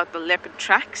chatting about the leopard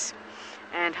tracks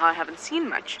and how I haven't seen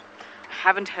much. I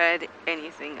haven't heard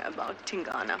anything about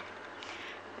Tingana.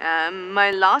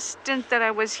 My last stint that I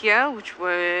was here, which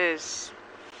was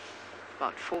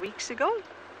about 4 weeks ago,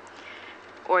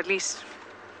 or at least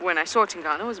when I saw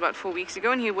Tingana, was about 4 weeks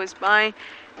ago, and he was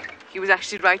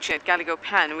actually right here at Galago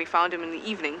Pan, and we found him in the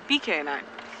evening, BK and I.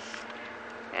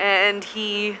 And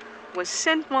he was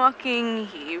scent marking,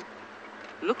 he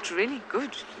looked really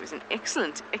good. He was in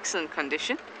excellent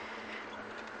condition.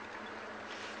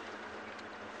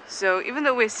 So even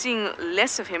though we're seeing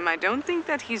less of him, I don't think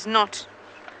that he's not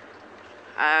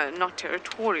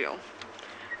territorial.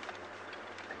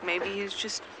 Maybe he's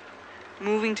just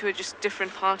moving to a just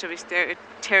different part of his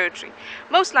territory.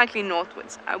 Most likely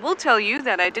northwards. I will tell you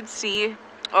that I did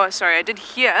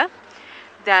hear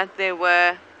that there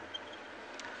were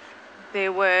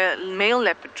male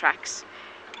leopard tracks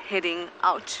heading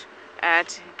out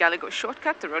at Galago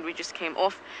Shortcut, the road we just came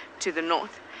off, to the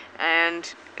north.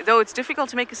 And though it's difficult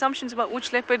to make assumptions about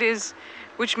which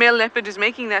male leopard is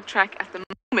making that track at the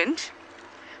moment,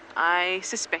 I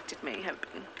suspect it may have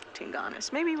been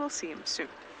Tingana's. Maybe we'll see him soon.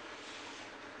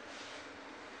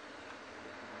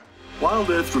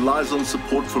 WildEarth relies on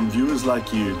support from viewers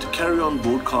like you to carry on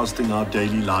broadcasting our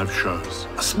daily live shows.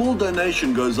 A small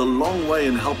donation goes a long way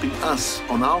in helping us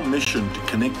on our mission to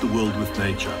connect the world with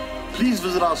nature. Please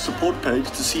visit our support page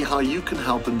to see how you can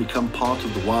help and become part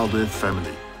of the WildEarth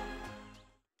family.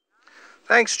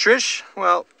 Thanks, Trish.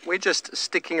 Well, we're just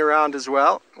sticking around as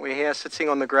well. We're here sitting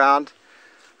on the ground.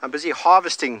 I'm busy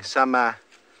harvesting some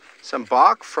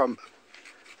bark from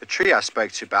the tree I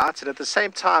spoke to you about, and at the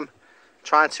same time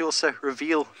trying to also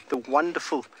reveal the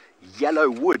wonderful yellow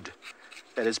wood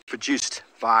that is produced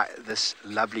by this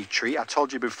lovely tree. I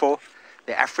told you before,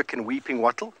 the African weeping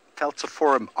wattle,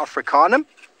 Pheltophorum africanum.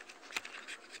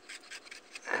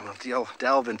 And we'll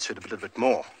delve into it a little bit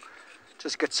more.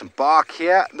 Just get some bark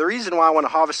here. The reason why I want to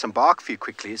harvest some bark for you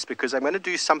quickly is because I'm going to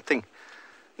do something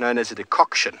known as a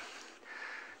decoction.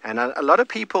 And a lot of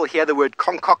people hear the word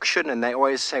concoction and they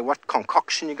always say, what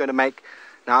concoction you're going to make?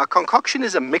 Now, a concoction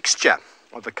is a mixture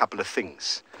of a couple of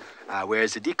things.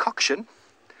 Whereas a decoction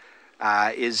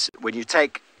is when you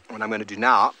take, what I'm going to do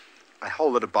now, a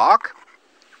whole lot of bark,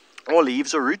 or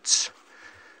leaves or roots.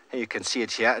 And you can see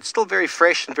it here. It's still very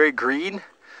fresh and very green.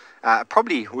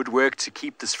 Probably would work to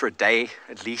keep this for a day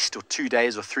at least, or 2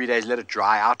 days or 3 days, let it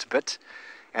dry out a bit,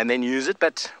 and then use it.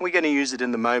 But we're going to use it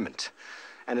in the moment.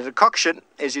 And a decoction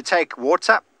is you take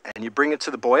water and you bring it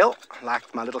to the boil,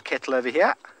 like my little kettle over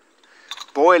here,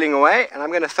 boiling away, and I'm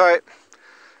going to throw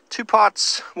 2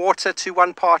 parts water to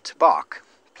 1 part bark,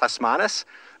 plus minus.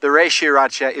 The ratio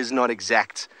right here is not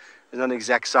exact. It's not an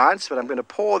exact science, but I'm going to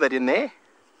pour that in there.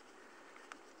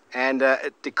 And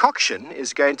a decoction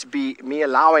is going to be me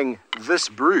allowing this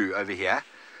brew over here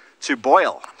to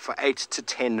boil for 8 to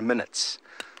 10 minutes.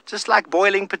 Just like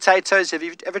boiling potatoes. Have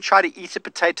you ever tried to eat a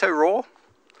potato raw?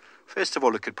 First of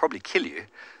all, it could probably kill you.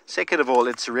 Second of all,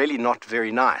 it's really not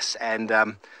very nice, and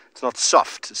it's not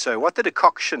soft. So what the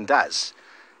decoction does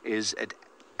is it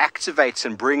activates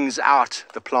and brings out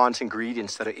the plant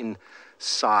ingredients that are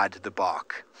inside the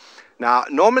bark. Now,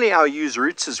 normally I'll use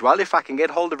roots as well if I can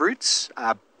get hold of roots.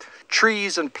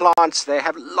 Trees and plants, they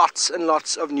have lots and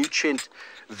lots of nutrient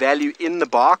value in the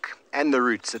bark and the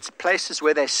roots. It's places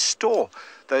where they store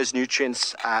those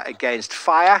nutrients against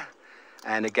fire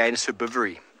and against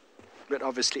herbivory. But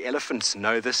obviously elephants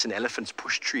know this, and elephants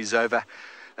push trees over.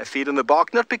 They feed on the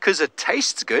bark, not because it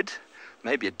tastes good.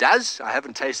 Maybe it does. I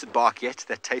haven't tasted bark yet.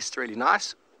 That tastes really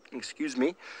nice. Excuse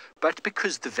me. But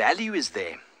because the value is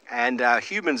there. And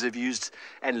humans have used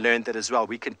and learned that as well.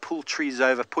 We can pull trees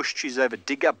over, push trees over,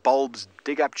 dig up bulbs,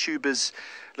 dig up tubers.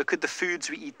 Look at the foods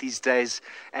we eat these days.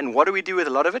 And what do we do with a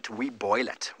lot of it? We boil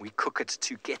it. We cook it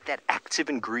to get that active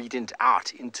ingredient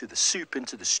out into the soup,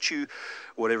 into the stew,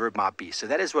 whatever it might be. So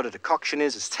that is what a decoction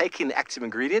is taking the active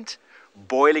ingredient,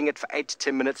 boiling it for 8 to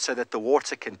 10 minutes so that the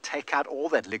water can take out all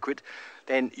that liquid.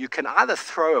 Then you can either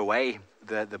throw away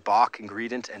the bark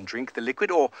ingredient and drink the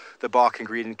liquid, or the bark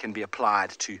ingredient can be applied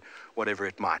to whatever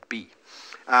it might be.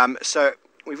 So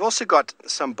we've also got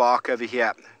some bark over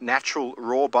here, natural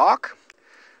raw bark,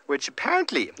 which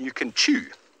apparently you can chew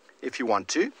if you want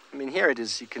to. I mean, here it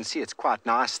is. You can see it's quite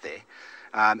nice there.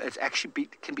 It actually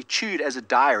can be chewed as a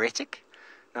diuretic.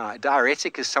 Now, a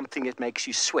diuretic is something that makes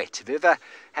you sweat. Have you ever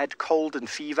had cold and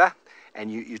fever and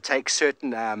you take certain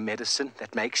medicine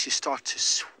that makes you start to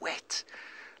sweat?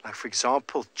 Like, for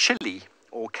example, chili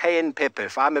or cayenne pepper.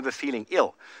 If I'm ever feeling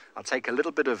ill, I'll take a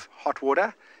little bit of hot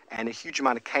water and a huge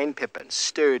amount of cayenne pepper and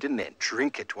stir it in there and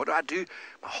drink it. What do?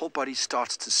 My whole body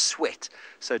starts to sweat.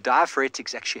 So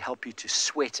diuretics actually help you to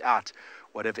sweat out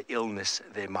whatever illness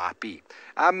there might be.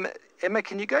 Emma,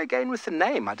 can you go again with the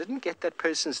name? I didn't get that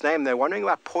person's name. They're wondering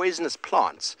about poisonous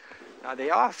plants. Now,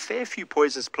 there are a fair few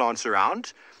poisonous plants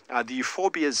around. The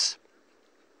euphorbias,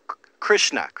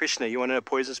 Krishna, you want to know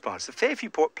poisonous plants. A fair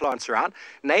few plants around,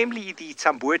 namely the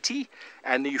tambuti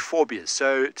and the euphorbias.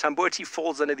 So tambuti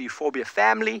falls under the euphorbia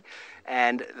family,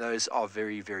 and those are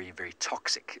very, very, very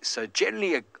toxic. So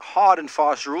generally a hard and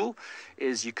fast rule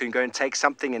is you can go and take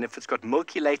something, and if it's got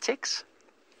milky latex,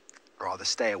 rather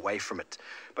stay away from it.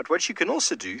 But what you can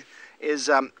also do is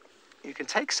you can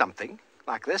take something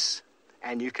like this,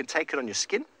 and you can take it on your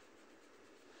skin.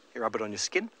 You rub it on your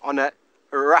skin, on a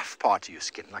rough part of your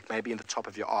skin, like maybe in the top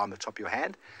of your arm, the top of your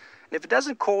hand. And if it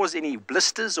doesn't cause any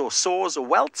blisters or sores or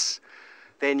welts,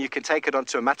 then you can take it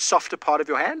onto a much softer part of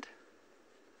your hand.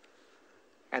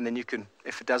 And then you can,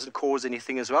 if it doesn't cause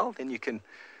anything as well, then you can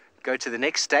go to the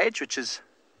next stage, which is,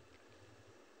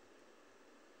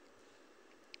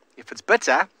 if it's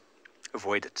bitter,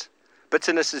 avoid it.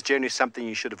 Bitterness is generally something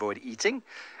you should avoid eating.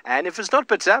 And if it's not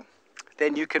bitter,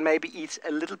 then you can maybe eat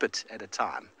a little bit at a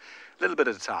time. A little bit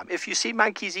at a time. If you see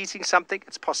monkeys eating something,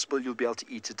 it's possible you'll be able to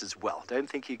eat it as well. Don't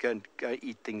think you're going to go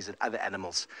eat things that other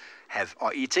animals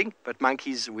are eating, but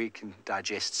monkeys, we can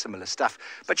digest similar stuff.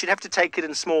 But you'd have to take it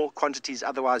in small quantities,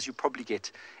 otherwise you probably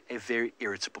get a very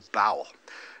irritable bowel.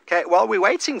 Okay, while we're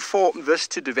waiting for this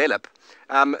to develop,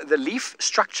 the leaf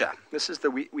structure, this is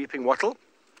the weeping wattle.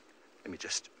 Let me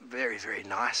just, very, very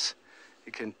nice.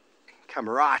 You can come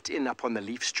right in up on the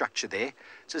leaf structure there.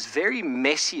 So it's very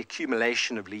messy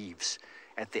accumulation of leaves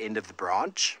at the end of the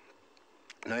branch,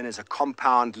 known as a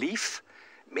compound leaf.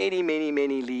 Many, many,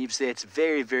 many leaves there. It's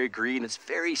very, very green. It's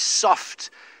very soft.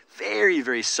 Very,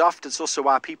 very soft. It's also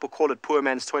why people call it poor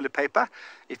man's toilet paper.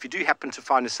 If you do happen to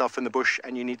find yourself in the bush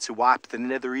and you need to wipe the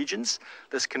nether regions,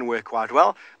 this can work quite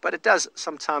well. But it does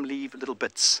sometimes leave little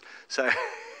bits. So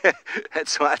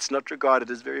that's why it's not regarded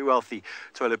as very wealthy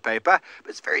toilet paper. But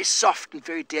it's very soft and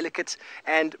very delicate.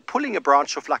 And pulling a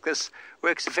branch off like this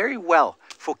works very well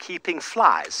for keeping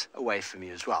flies away from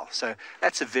you as well. So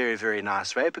that's a very, very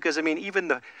nice way. Because, I mean, even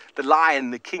the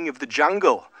lion, the king of the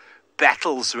jungle,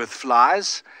 battles with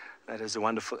flies. That is a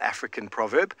wonderful African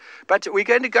proverb. But we're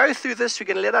going to go through this. We're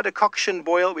going to let our decoction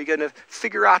boil. We're going to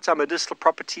figure out our medicinal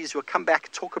properties. We'll come back,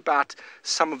 talk about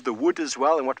some of the wood as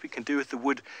well and what we can do with the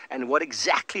wood and what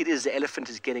exactly it is the elephant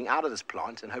is getting out of this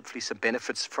plant, and hopefully some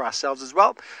benefits for ourselves as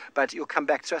well. But you'll come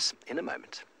back to us in a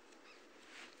moment.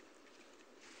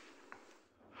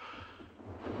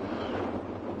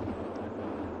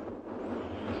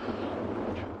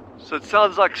 So it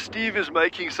sounds like Steve is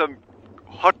making some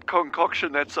hot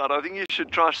concoction that side. I think you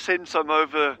should try send some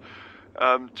over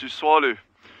to Tswalu,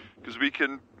 because we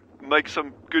can make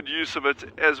some good use of it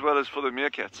as well as for the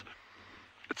meerkats.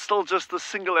 It's still just the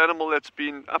single animal that's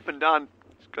been up and down.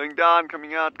 It's going down,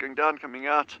 coming out, going down, coming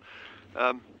out.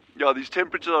 Yeah, these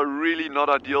temperatures are really not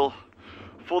ideal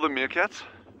for the meerkats.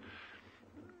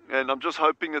 And I'm just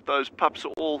hoping that those pups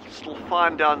are all still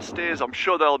fine downstairs. I'm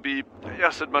sure they'll be,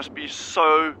 yes, it must be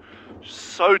so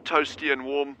toasty and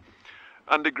warm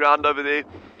underground over there.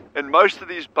 And most of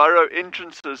these burrow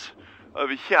entrances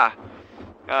over here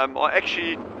are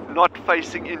actually not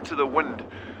facing into the wind.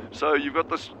 So you've got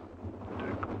this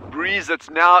breeze that's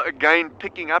now again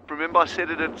picking up. Remember I said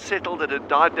it had settled, it had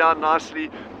died down nicely.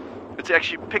 It's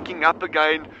actually picking up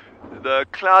again. The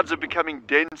clouds are becoming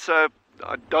denser.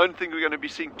 I don't think we're going to be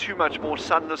seeing too much more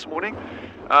sun this morning.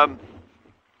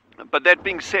 But that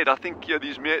being said, I think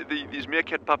these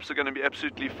meerkat pups are going to be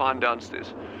absolutely fine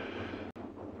downstairs.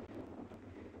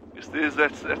 Yes,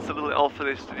 that's the little alpha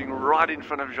there sitting right in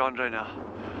front of Jandre now.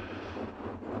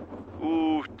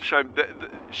 Ooh, shame.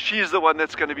 She's the one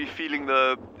that's going to be feeling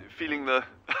the feeling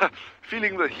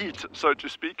the heat, so to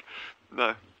speak.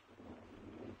 No.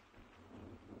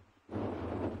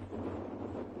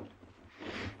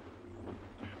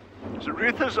 So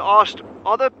Ruth has asked,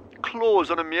 are the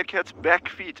claws on a meerkat's back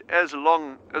feet as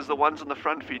long as the ones on the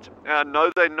front feet?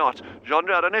 No, they're not.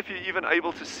 Jandre, I don't know if you're even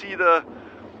able to see the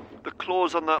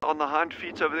claws on the hind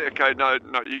feet over there. Okay, no,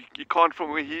 you can't from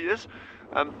where he is.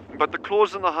 But the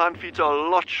claws on the hind feet are a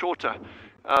lot shorter.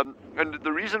 And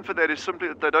the reason for that is simply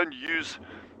that they don't use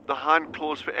the hind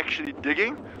claws for actually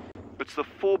digging. It's the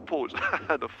forepaws,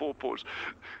 the forepaws.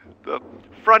 The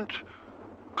front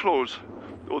claws,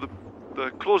 or the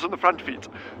claws on the front feet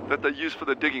that they use for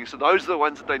the digging. So those are the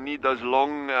ones that they need those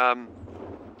long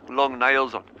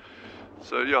nails on.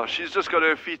 So yeah, she's just got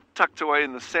her feet tucked away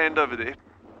in the sand over there.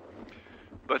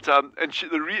 But and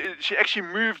she actually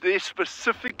moved there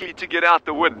specifically to get out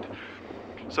the wind.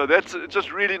 So that's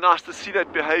just really nice to see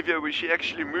that behavior where she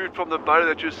actually moved from the burrow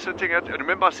that she was sitting at. And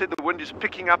remember I said the wind is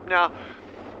picking up now.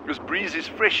 This breeze is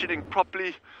freshening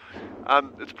properly.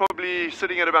 It's probably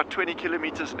sitting at about 20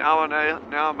 kilometers an hour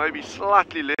now, maybe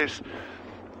slightly less,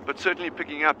 but certainly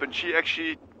picking up. And she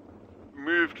actually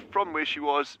moved from where she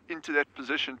was into that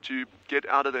position to get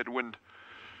out of that wind.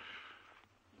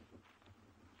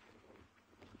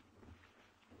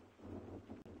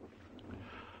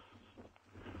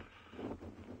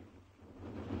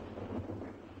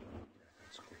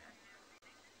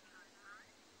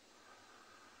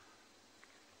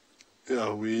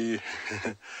 Yeah,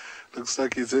 looks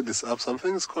like his head is up.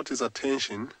 Something's caught his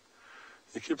attention.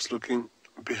 He keeps looking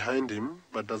behind him,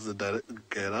 but doesn't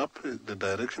get up the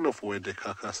direction of where the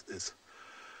carcass is.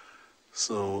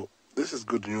 So this is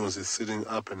good news. He's sitting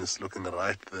up and he's looking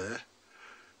right there.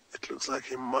 It looks like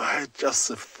he might just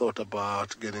have thought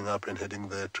about getting up and heading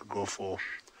there to go for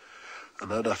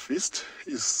another feast.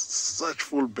 He's such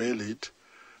full-bellied,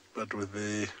 but with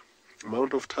the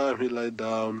amount of time he lied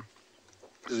down,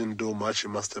 didn't do much. He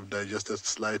must have digested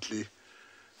slightly,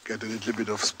 get a little bit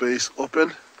of space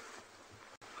open.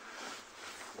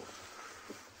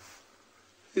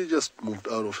 He just moved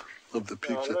out of the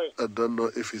picture. I don't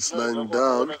know if he's lying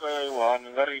down.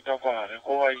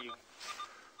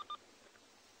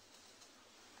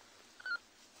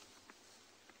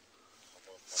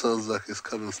 Sounds like he's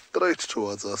coming straight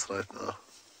towards us right now,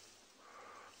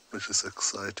 which is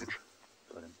exciting.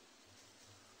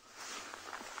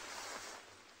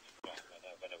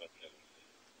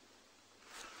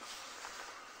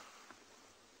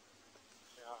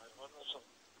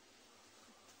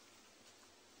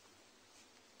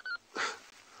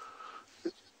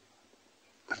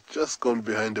 just gone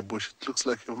behind the bush. It looks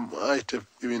like he might have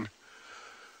even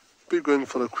been going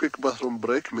for a quick bathroom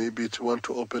break, maybe to want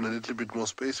to open a little bit more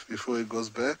space before he goes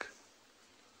back.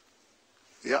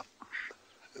 Yeah,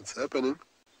 it's happening.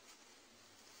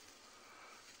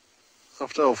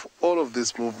 After all of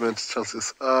this movement,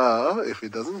 chances are, if he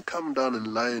doesn't come down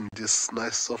and lie in this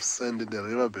nice soft sand in the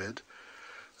riverbed,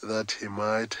 that he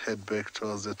might head back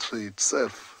towards the tree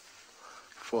itself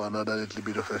for another little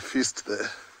bit of a feast there.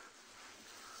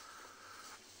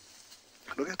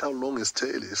 Look at how long his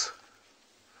tail is.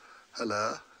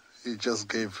 Hello, he just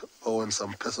gave Owen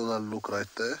some personal look right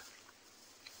there.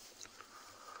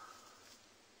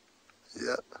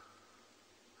 Yeah,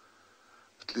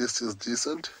 at least he's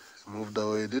decent. He moved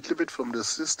away a little bit from the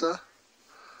sister.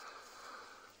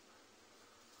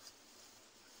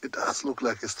 It does look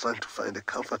like he's trying to find a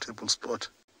comfortable spot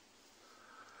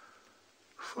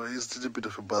for his little bit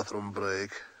of a bathroom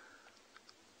break.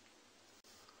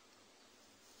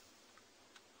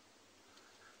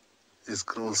 He's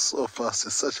grown so fast.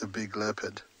 He's such a big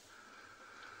leopard.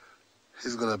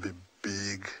 He's gonna be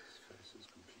big.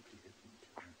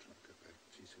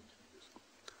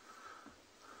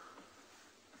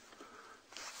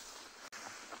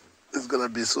 He's gonna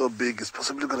be so big. He's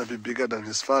possibly gonna be bigger than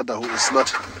his father, who is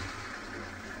not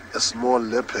a small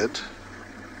leopard.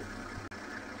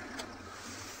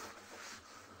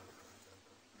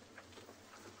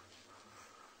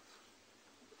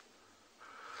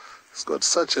 He's got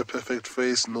such a perfect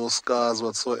face, no scars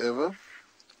whatsoever.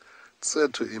 It's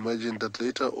sad to imagine that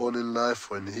later on in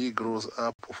life, when he grows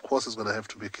up, of course he's going to have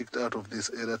to be kicked out of this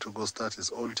area to go start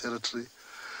his own territory.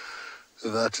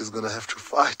 That he's going to have to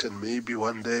fight, and maybe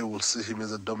one day we'll see him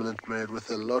as a dominant male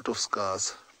with a lot of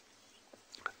scars.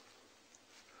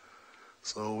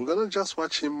 So we're going to just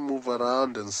watch him move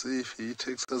around and see if he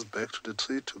takes us back to the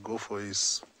tree to go for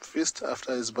his feast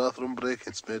after his bathroom break.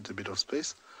 It's made a bit of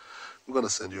space. I'm going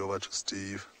to send you over to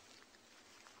Steve.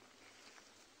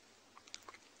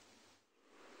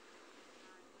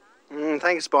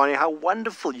 Thanks, Barney. How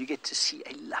wonderful you get to see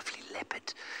a lovely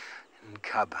leopard and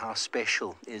cub. How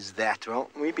special is that? Well,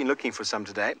 we've been looking for some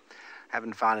today.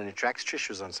 Haven't found any tracks. Trish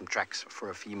was on some tracks for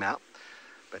a female,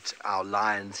 but our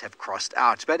lions have crossed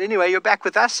out. But anyway, you're back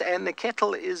with us, and the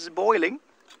kettle is boiling.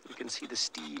 You can see the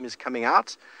steam is coming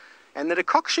out. And the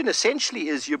decoction essentially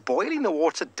is you're boiling the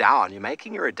water down. You're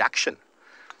making a reduction.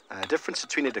 Difference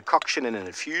between a decoction and an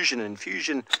infusion. An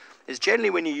infusion is generally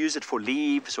when you use it for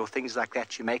leaves or things like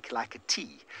that, you make like a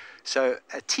tea. So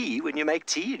a tea, when you make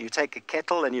tea and you take a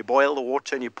kettle and you boil the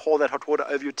water and you pour that hot water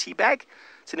over your tea bag,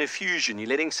 it's an infusion. You're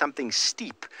letting something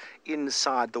steep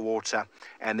inside the water.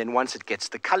 And then once it gets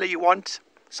the color you want,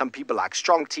 some people like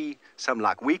strong tea, some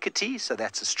like weaker tea. So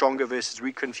that's a stronger versus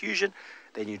weaker infusion.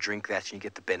 Then you drink that and you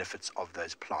get the benefits of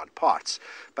those plant parts.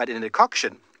 But in a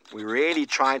decoction, we're really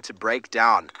trying to break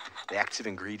down the active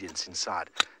ingredients inside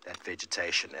that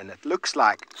vegetation. And it looks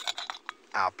like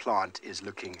our plant is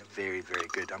looking very, very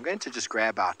good. I'm going to just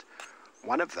grab out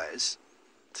one of those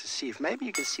to see if maybe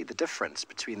you can see the difference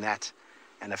between that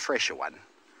and a fresher one.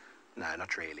 No,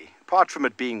 not really. Apart from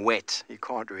it being wet, you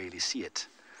can't really see it.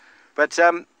 But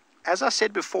as I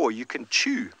said before, you can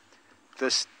chew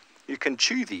this. You can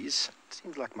chew these. It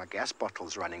seems like my gas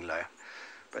bottle's running low.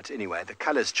 But anyway, the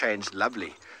color's changed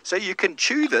lovely. So you can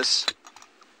chew this.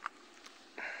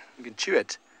 You can chew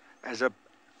it as a...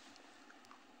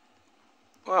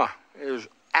 Oh, it is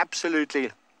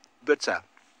absolutely bitter.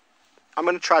 I'm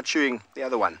going to try chewing the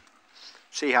other one.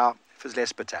 See how, if it's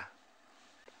less bitter.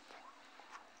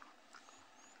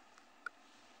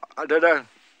 I don't know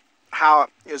how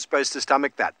you're supposed to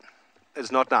stomach that.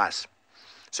 It's not nice.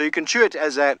 So you can chew it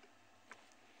as a...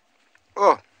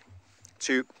 Oh,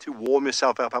 to warm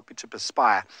yourself up, help you to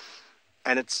perspire.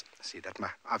 And it's, see that,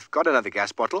 I've got another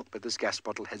gas bottle, but this gas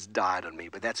bottle has died on me,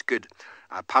 but that's good.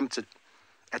 I pumped it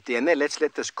at the end there. Let's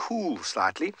let this cool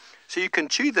slightly. So you can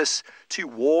chew this to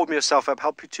warm yourself up,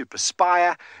 help you to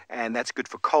perspire, and that's good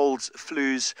for colds,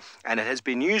 flus, and it has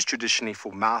been used traditionally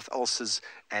for mouth ulcers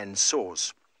and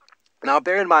sores. Now,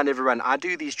 bear in mind, everyone, I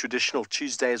do these traditional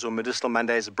Tuesdays or medicinal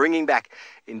Mondays, bringing back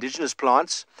indigenous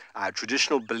plants,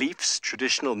 traditional beliefs,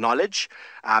 traditional knowledge,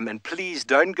 and please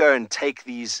don't go and take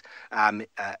these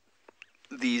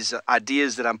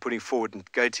ideas that I'm putting forward and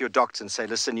go to your doctor and say,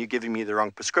 listen, you're giving me the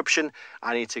wrong prescription.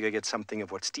 I need to go get something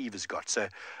of what Steve has got. So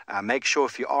make sure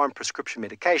if you are on prescription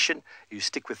medication, you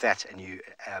stick with that and you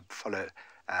follow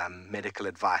medical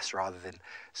advice rather than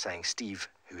saying Steve,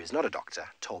 who is not a doctor,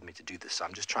 told me to do this. So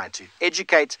I'm just trying to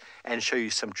educate and show you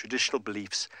some traditional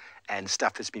beliefs and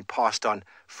stuff that's been passed on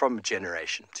from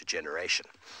generation to generation.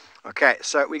 Okay,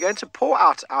 so we're going to pour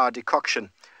out our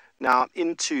decoction now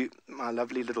into my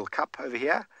lovely little cup over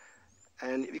here.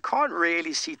 And you can't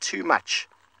really see too much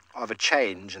of a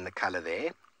change in the color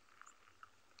there.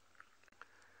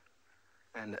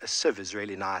 And a sieve is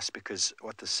really nice because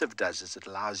what the sieve does is it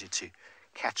allows you to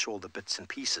catch all the bits and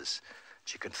pieces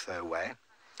that you can throw away.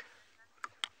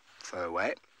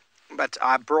 But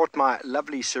I brought my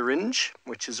lovely syringe,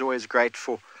 which is always great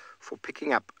for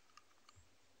picking up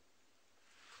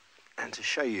and to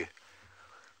show you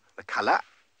the color.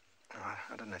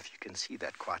 I don't know if you can see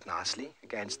that quite nicely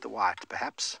against the white,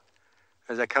 perhaps.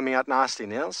 Is that coming out nicely,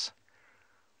 Niels?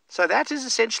 So that is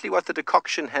essentially what the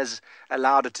decoction has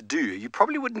allowed it to do. You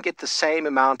probably wouldn't get the same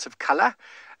amount of color.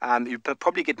 You'd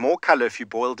probably get more color if you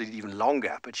boiled it even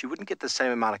longer, but you wouldn't get the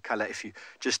same amount of color if you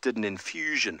just did an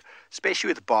infusion, especially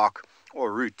with bark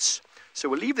or roots. So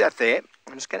we'll leave that there.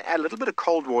 I'm just going to add a little bit of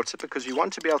cold water because we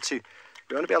want to be able to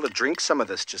drink some of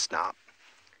this just now.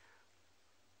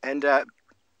 And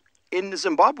in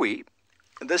Zimbabwe,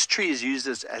 this tree is used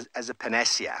as a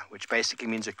panacea, which basically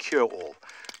means a cure-all.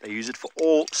 They use it for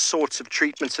all sorts of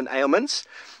treatments and ailments.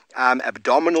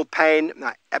 Abdominal pain.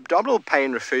 Now, abdominal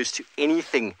pain refers to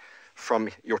anything from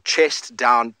your chest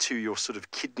down to your sort of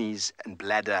kidneys and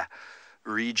bladder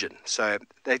region. So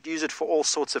they use it for all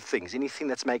sorts of things. Anything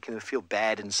that's making them feel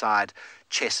bad inside,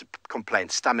 chest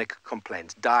complaints, stomach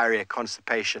complaints, diarrhea,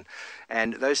 constipation.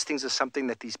 And those things are something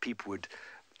that these people would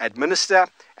administer,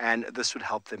 and this would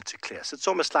help them to clear. So it's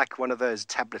almost like one of those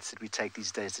tablets that we take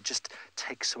these days that just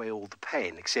takes away all the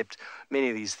pain, except many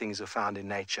of these things are found in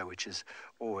nature, which is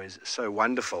always so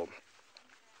wonderful.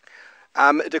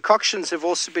 Decoctions have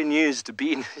also been used,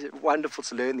 been wonderful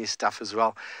to learn this stuff as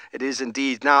well. It is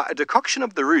indeed. Now, a decoction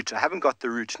of the root, I haven't got the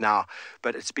root now,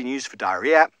 but it's been used for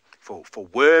diarrhea, for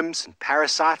worms and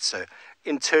parasites, so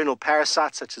internal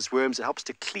parasites such as worms. It helps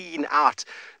to clean out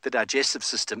the digestive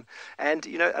system. And,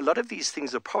 you know, a lot of these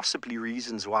things are possibly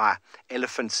reasons why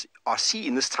elephants are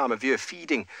seen this time of year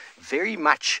feeding very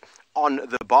much on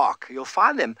the bark. You'll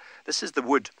find them, this is the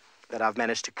wood that I've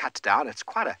managed to cut down. It's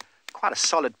quite a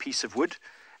solid piece of wood.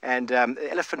 And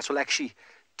elephants will actually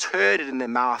turn it in their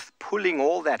mouth, pulling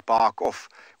all that bark off,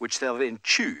 which they'll then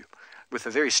chew with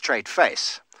a very straight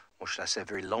face, or should I say a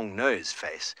very long nose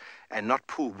face, and not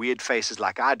pull weird faces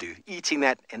like I do, eating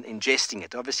that and ingesting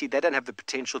it. Obviously, they don't have the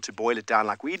potential to boil it down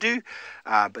like we do,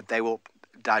 but they will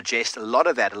digest a lot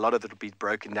of that. A lot of it will be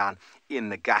broken down in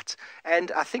the gut.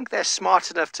 And I think they're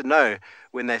smart enough to know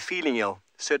when they're feeling ill,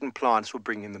 certain plants will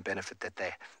bring them the benefit that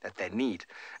they need.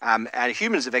 And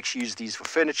humans have actually used these for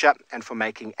furniture and for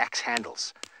making axe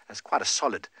handles. That's quite a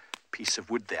solid piece of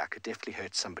wood there. I could definitely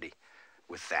hurt somebody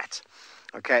with that.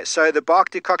 Okay, so the bark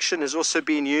decoction has also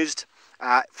been used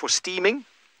for steaming.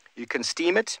 You can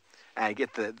steam it and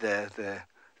get the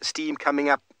steam coming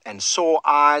up, and sore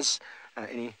eyes,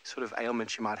 any sort of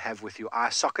ailment you might have with your eye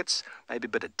sockets, maybe a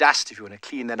bit of dust if you want to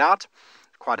clean that out.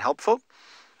 Quite helpful.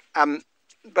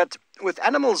 But with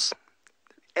animals,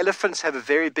 elephants have a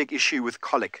very big issue with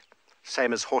colic,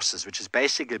 same as horses, which is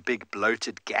basically a big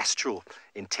bloated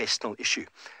gastrointestinal issue.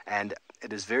 And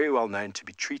it is very well known to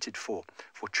be treated for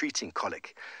treating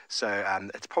colic. So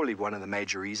it's probably one of the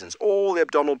major reasons. All the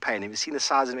abdominal pain, have you seen the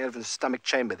size of an elephant's stomach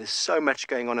chamber? There's so much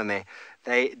going on in there.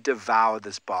 They devour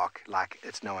this bark like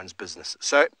it's no one's business.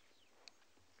 So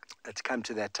let's come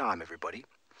to that time, everybody.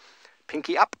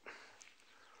 Pinky up.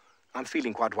 I'm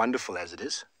feeling quite wonderful as it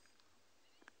is.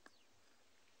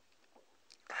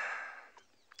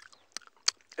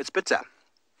 It's bitter,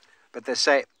 but they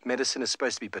say medicine is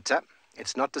supposed to be bitter.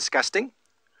 It's not disgusting.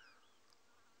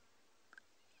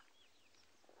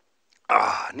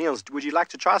 Niels, would you like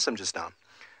to try some just now?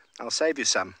 I'll save you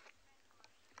some.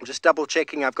 I'm just double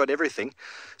checking I've got everything.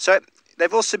 So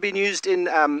they've also been used in,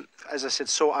 as I said,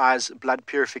 sore eyes, blood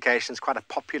purification. It's quite a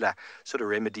popular sort of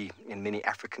remedy in many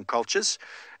African cultures.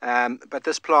 But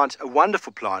this plant, a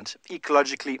wonderful plant,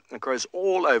 ecologically, it grows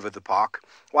all over the park.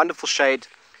 Wonderful shade,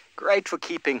 great for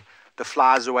keeping the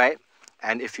flies away.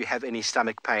 And if you have any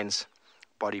stomach pains,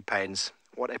 body pains,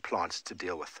 what a plant to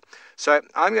deal with. So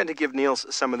I'm going to give Niels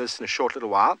some of this in a short little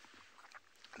while.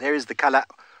 There is the color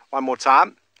one more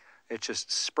time. Let's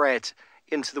just spray it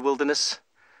into the wilderness.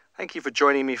 Thank you for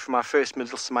joining me for my first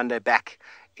Middle Monday back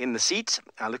in the seat.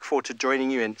 I look forward to joining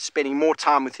you and spending more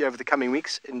time with you over the coming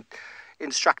weeks in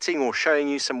instructing or showing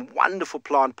you some wonderful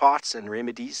plant parts and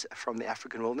remedies from the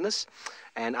African wilderness.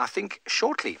 And I think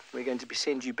shortly we're going to be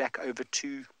sending you back over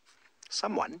to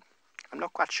someone. I'm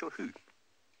not quite sure who.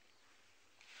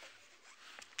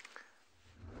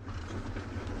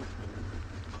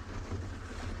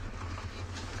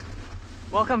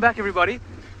 Welcome back, everybody.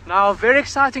 Now, very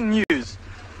exciting news.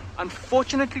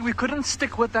 Unfortunately, we couldn't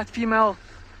stick with that female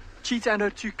cheetah and her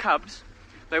 2 cubs.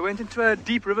 They went into a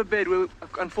deep riverbed where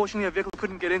unfortunately a vehicle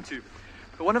couldn't get into.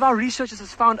 But one of our researchers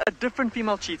has found a different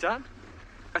female cheetah,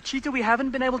 a cheetah we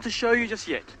haven't been able to show you just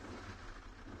yet.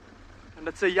 And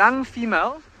it's a young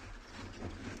female.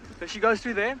 There she goes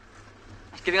through there.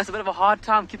 She's giving us a bit of a hard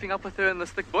time keeping up with her in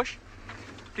this thick bush.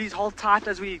 Please hold tight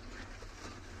as we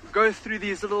go through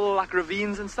these little like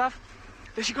ravines and stuff.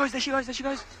 There she goes, there she goes, there she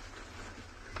goes.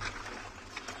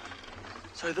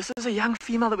 So this is a young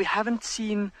female that we haven't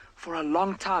seen for a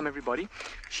long time, everybody.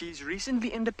 She's recently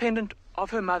independent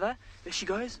of her mother. There she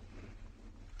goes.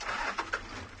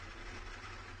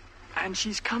 And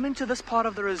she's come into this part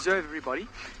of the reserve, everybody.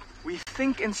 We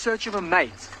think in search of a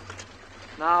mate.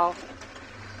 Now,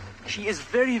 she is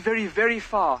very, very, very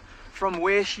far from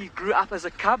where she grew up as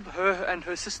a cub, her and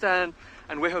her sister,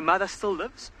 and where her mother still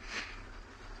lives.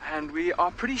 And we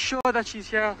are pretty sure that she's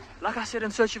here, like I said,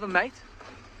 in search of a mate.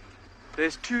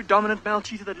 There's 2 dominant male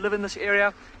cheetah that live in this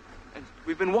area, and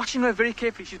we've been watching her very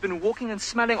carefully. She's been walking and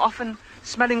smelling, often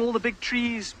smelling all the big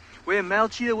trees where male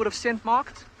cheetah would have scent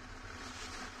marked.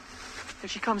 Here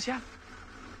she comes here.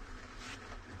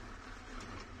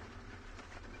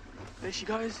 There she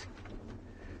goes.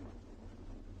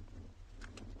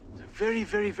 So very,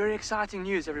 very, very exciting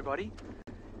news, everybody.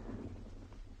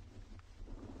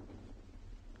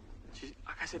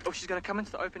 Like I said, she's going to come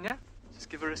into the open, yeah? Just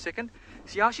give her a second.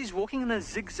 See how she's walking in a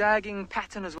zigzagging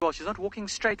pattern as well. She's not walking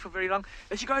straight for very long.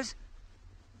 There she goes.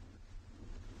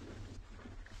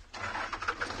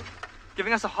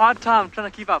 Giving us a hard time trying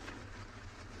to keep up.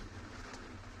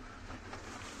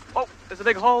 Oh, there's a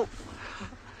big hole.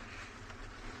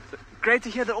 Great to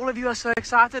hear that all of you are so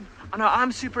excited. I know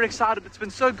I'm super excited. It's been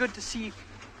so good to see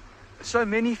so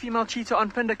many female cheetah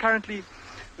on Phinda currently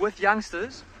with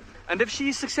youngsters. And if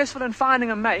she's successful in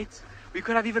finding a mate, we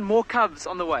could have even more cubs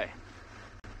on the way.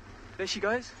 There she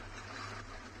goes.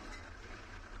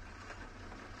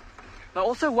 Now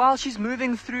also, while she's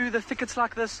moving through the thickets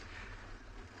like this,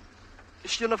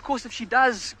 she'll, of course, if she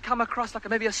does come across like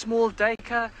maybe a small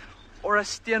duiker or a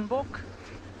steenbok,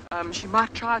 she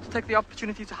might try to take the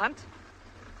opportunity to hunt.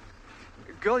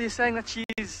 Girl, you're saying that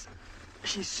she's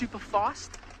super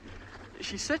fast?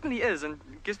 She certainly is, and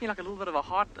it gives me like a little bit of a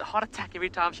heart attack every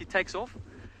time she takes off.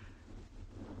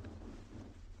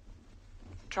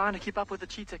 Trying to keep up with the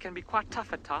cheetah can be quite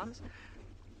tough at times.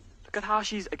 Look at how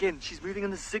she's moving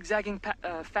in this zigzagging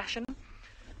fashion.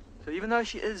 So even though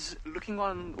she is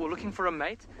looking for a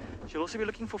mate, she'll also be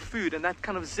looking for food, and that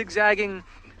kind of zigzagging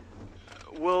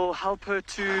will help her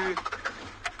to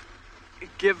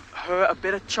give her a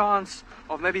better chance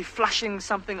of maybe flushing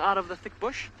something out of the thick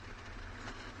bush.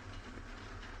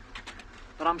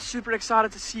 But I'm super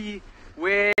excited to see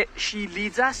where she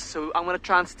leads us, so I'm going to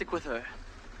try and stick with her.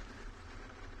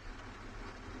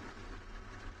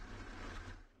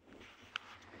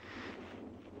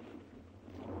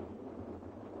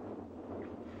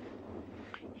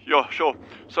 Yeah, sure.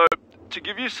 So to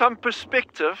give you some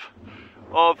perspective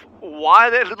of why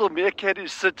that little meerkat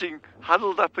is sitting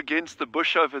huddled up against the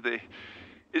bush over there,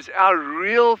 is our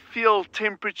real field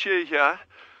temperature here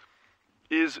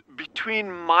is between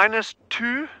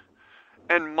 -2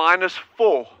 and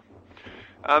 -4.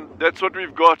 That's what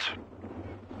we've got.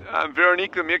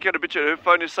 Veronique, the meerkat, a bit her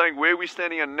phone is saying where we're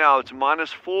standing at now. It's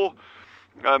 -4.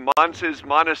 Mine says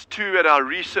 -2 at our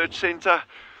research center.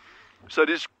 So it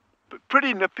is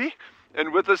pretty nippy.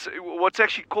 And with this, what's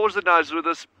actually caused it now is with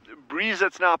this breeze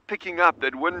that's now picking up,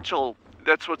 that wind chill,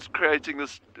 that's what's creating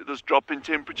this drop in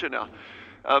temperature now.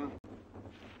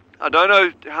 I don't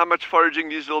know how much foraging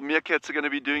these little meerkats are going to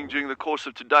be doing during the course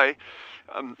of today.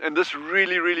 And this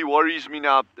really, really worries me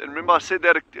now. And remember I said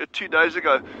that 2 days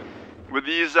ago, with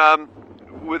these,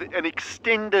 with an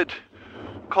extended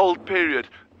cold period,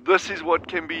 this is what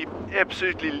can be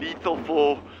absolutely lethal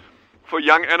for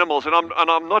young animals. And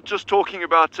I'm not just talking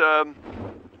about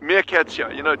meerkats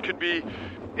here. You know, it could be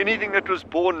anything that was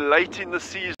born late in the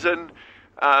season,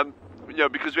 you know,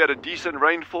 because we had a decent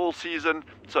rainfall season,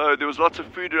 so there was lots of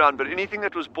food around, but anything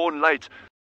that was born late.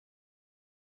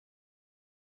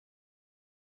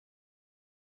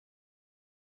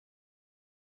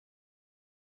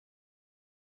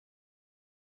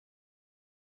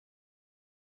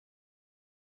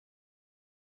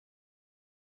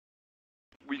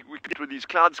 We get with these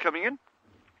clouds coming in.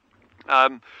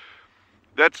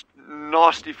 That's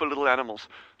nasty for little animals.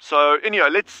 So anyway,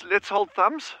 let's hold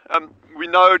thumbs. We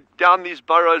know down these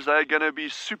burrows they're going to be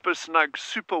super snug,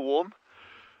 super warm.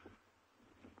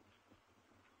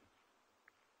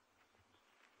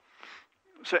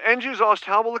 So Andrew's asked,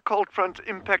 how will the cold front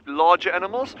impact larger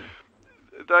animals?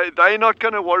 They're not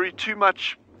going to worry too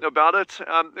much about it.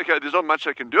 Okay, there's not much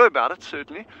I can do about it,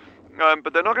 certainly.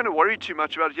 but they're not going to worry too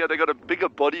much about it here. They've got a bigger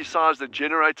body size that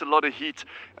generates a lot of heat.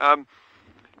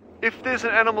 If there's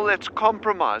an animal that's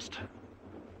compromised,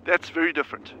 that's very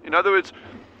different. In other words,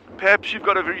 perhaps you've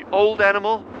got a very old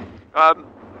animal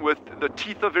with the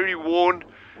teeth are very worn.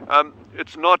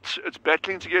 It's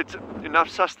battling to get enough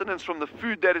sustenance from the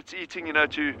food that it's eating,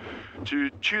 to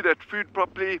chew that food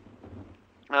properly.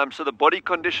 So the body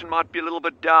condition might be a little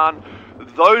bit down.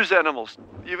 Those animals,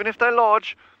 even if they're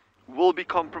large, will be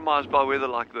compromised by weather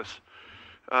like this.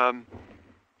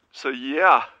 So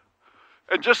yeah,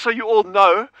 and just so you all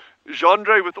know,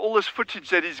 Jandre, with all this footage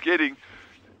that he's getting,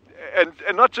 and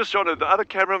not just Jandre, the other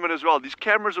cameraman as well, these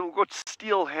cameras have all got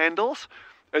steel handles,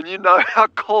 and you know how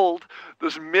cold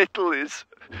this metal is.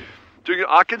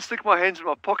 I can stick my hands in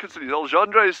my pockets and old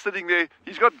Jandre is sitting there.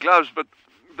 He's got gloves, but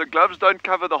the gloves don't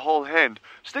cover the whole hand.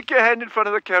 Stick your hand in front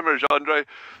of the camera, Jandre.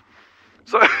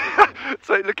 So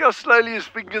look how slowly his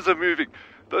fingers are moving.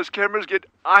 Those cameras get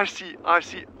icy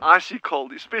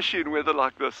cold, especially in weather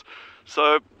like this.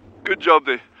 So, good job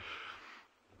there.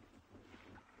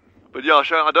 But yeah,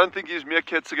 I don't think his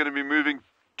meerkats are going to be moving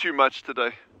too much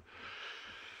today.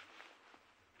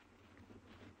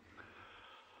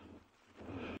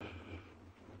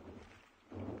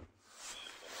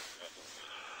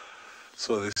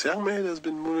 So this young man has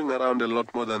been moving around a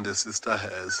lot more than the sister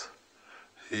has.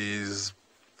 He's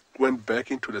went back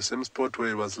into the same spot where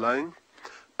he was lying,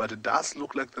 but it does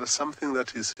look like there's something that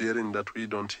he's hearing that we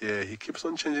don't hear. He keeps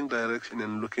on changing direction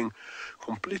and looking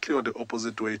completely on the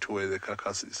opposite way to where the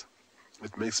carcass is.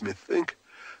 It makes me think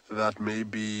that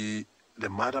maybe the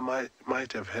mother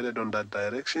might have headed on that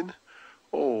direction,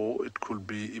 or it could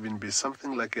even be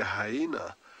something like a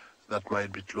hyena that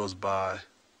might be close by.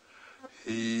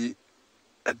 He,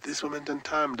 at this moment in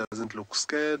time, doesn't look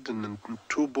scared and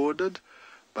too bothered,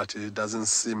 but he doesn't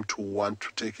seem to want to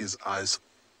take his eyes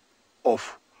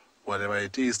off whatever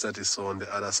it is that he saw on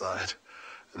the other side.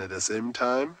 And at the same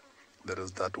time, there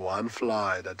is that one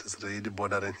fly that is really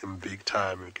bothering him big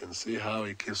time. You can see how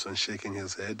he keeps on shaking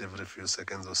his head every few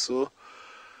seconds or so.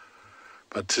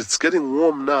 But it's getting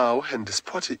warm now, and the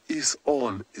spot he is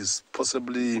on is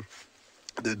possibly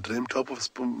the dream type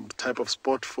of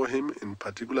spot for him, in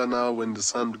particular now when the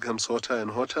sun becomes hotter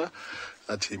and hotter,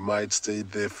 that he might stay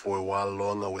there for a while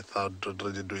longer without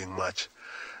really doing much.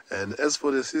 And as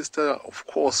for the sister, of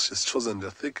course, she's chosen the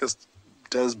thickest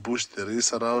dense bush there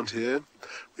is around here.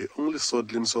 We only saw a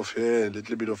glimpse of her, a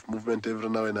little bit of movement every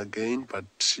now and again, but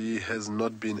she has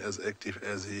not been as active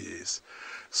as he is.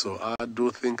 So I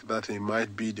do think that he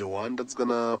might be the one that's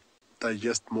gonna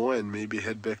digest more and maybe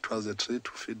head back towards the tree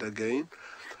to feed again.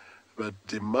 But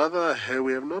the mother,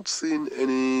 we have not seen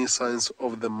any signs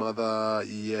of the mother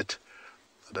yet.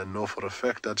 I don't know for a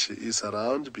fact that she is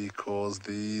around, because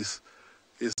this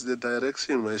is the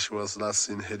direction where she was last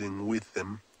seen heading with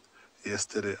them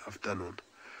yesterday afternoon.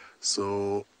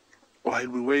 So while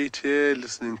we wait here,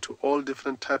 listening to all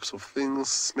different types of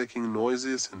things, making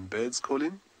noises and birds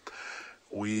calling,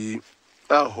 we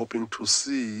are hoping to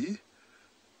see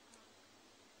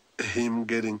him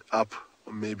getting up,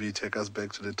 or maybe take us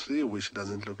back to the tree, which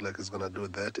doesn't look like he's going to do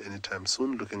that anytime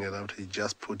soon. Looking at how he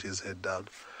just put his head down.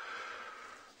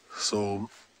 So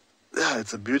yeah,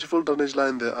 it's a beautiful drainage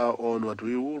line they are on. What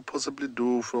we will possibly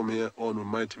do from here on, we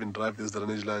might even drive this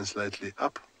drainage line slightly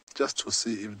up, just to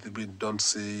see if we don't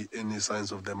see any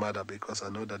signs of the mother, because I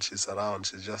know that she's around.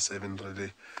 She just haven't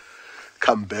really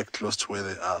come back close to where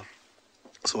they are.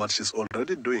 So what she's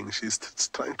already doing, she's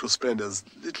trying to spend as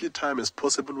little time as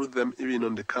possible with them, even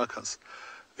on the carcass,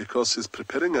 because she's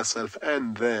preparing herself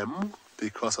and them,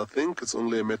 because I think it's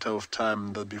only a matter of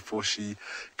time that before she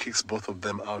kicks both of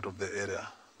them out of the area.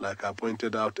 Like I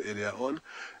pointed out earlier on,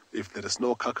 if there is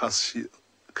no carcass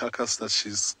that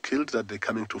she's killed that they're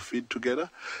coming to feed together,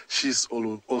 she's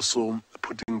also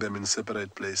putting them in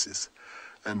separate places.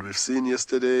 And we've seen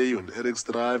yesterday on Eric's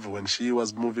drive, when she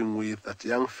was moving with that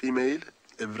young female,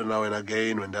 every now and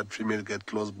again when that female gets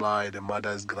close by, the mother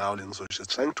is growling. So she's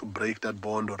trying to break that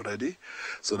bond already,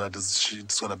 so that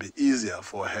it's going to be easier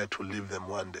for her to leave them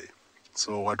one day.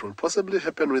 So what will possibly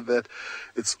happen with that,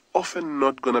 it's often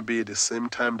not going to be the same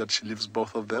time that she leaves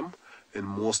both of them. In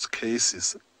most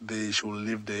cases, she will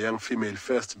leave the young female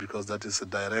first, because that is a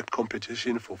direct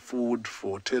competition for food,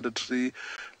 for territory,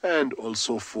 and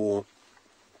also for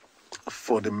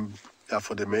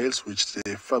the males, which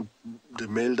the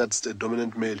male that's the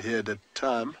dominant male here at that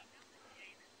time.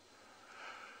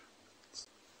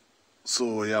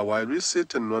 So yeah, while we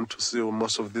sit and want to see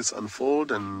most of this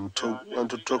unfold and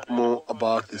want to talk more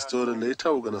about the story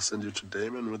later, we're going to send you to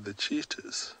Damon with the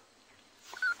cheetahs.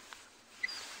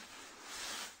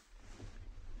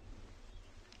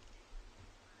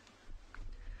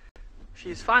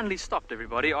 She's finally stopped,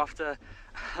 everybody. After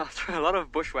a lot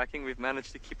of bushwhacking, we've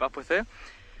managed to keep up with her.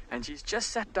 And she's just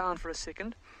sat down for a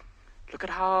second. Look at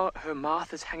how her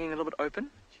mouth is hanging a little bit open.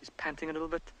 She's panting a little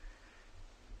bit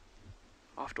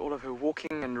after all of her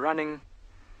walking and running.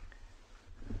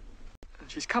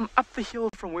 And she's come up the hill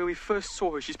from where we first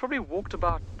saw her. She's probably walked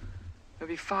about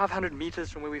maybe 500 meters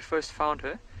from where we first found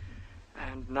her.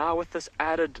 And now with this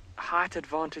added height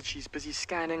advantage, she's busy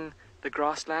scanning the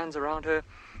grasslands around her.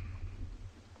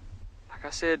 Like I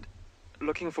said,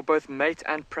 looking for both mate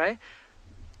and prey.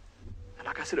 And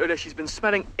like I said earlier, she's been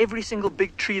smelling every single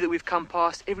big tree that we've come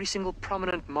past, every single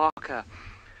prominent marker.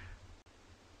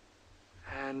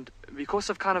 And because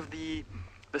of kind of the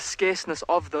scarceness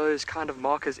of those kind of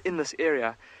markers in this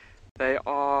area, they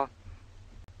are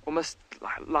almost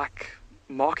like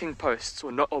marking posts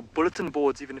or bulletin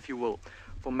boards, even if you will,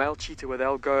 for male cheetah, where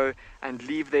they'll go and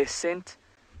leave their scent,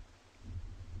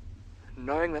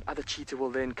 knowing that other cheetah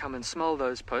will then come and smell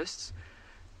those posts,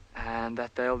 and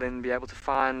that they'll then be able to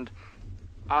find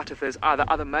out if there's either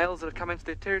other males that have come into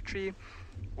their territory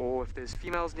or if there's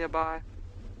females nearby.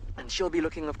 And she'll be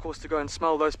looking, of course, to go and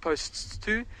smell those posts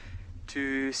too,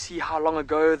 to see how long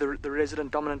ago the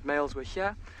resident dominant males were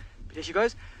here. But here she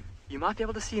goes. You might be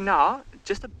able to see now,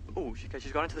 okay,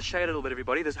 she's gone into the shade a little bit,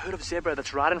 everybody. There's a herd of zebra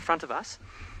that's right in front of us,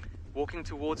 walking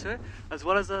towards her, as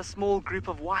well as a small group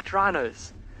of white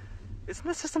rhinos. Isn't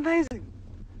this just amazing?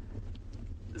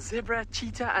 Zebra,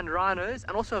 cheetah and rhinos,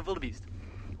 and also a wildebeest,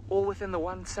 all within the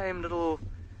one same little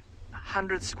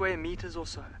 100 square meters or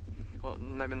so. Well,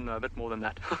 maybe no, a bit more than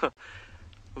that. Well,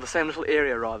 the same little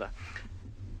area rather.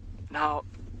 Now,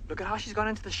 look at how she's gone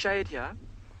into the shade here,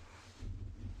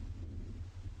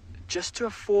 just to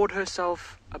afford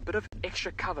herself a bit of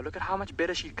extra cover. Look at how much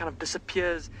better she kind of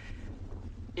disappears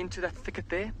into that thicket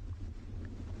there.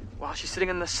 While she's sitting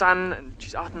in the sun and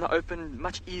she's out in the open,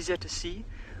 much easier to see.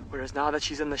 Whereas now that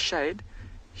she's in the shade,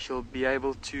 she'll be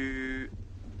able to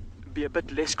be a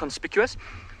bit less conspicuous.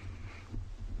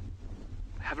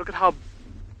 Have a look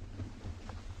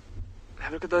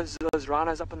at those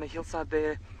rhinos up on the hillside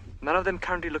there. None of them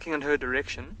currently looking in her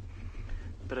direction,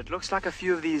 but it looks like a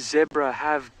few of these zebra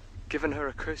have given her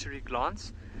a cursory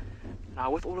glance.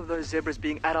 Now, with all of those zebras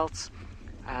being adults,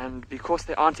 and because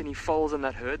there aren't any foals in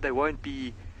that herd, they won't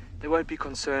be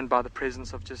concerned by the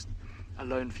presence of just a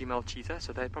lone female cheetah,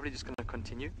 so they're probably just going to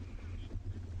continue.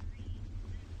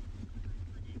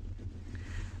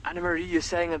 Anna-Marie, you're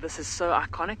saying that this is so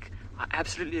iconic. I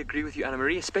absolutely agree with you,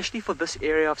 Anna-Marie, especially for this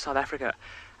area of South Africa.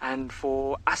 And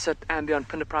for us at andBeyond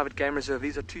Phinda Private Game Reserve,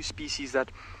 these are two species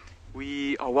that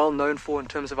we are well known for in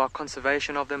terms of our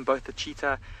conservation of them, both the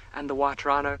cheetah and the white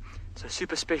rhino. So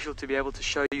super special to be able to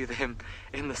show you them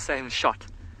in the same shot.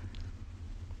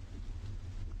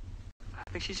 I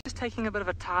think she's just taking a bit of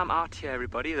a time out here,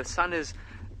 everybody. The sun is,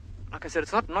 like I said,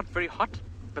 it's not very hot,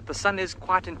 but the sun is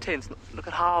quite intense. Look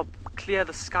at how clear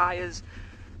the sky is.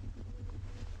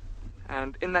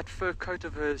 And in that fur coat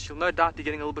of hers, she'll no doubt be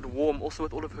getting a little bit warm, also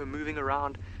with all of her moving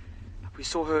around. We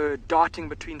saw her darting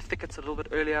between thickets a little bit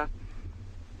earlier.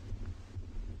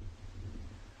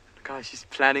 Look how she's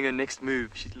planning her next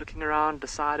move. She's looking around,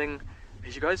 deciding.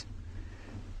 There she goes.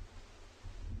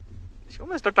 She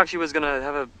almost looked like she was going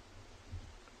to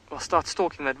start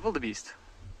stalking that wildebeest.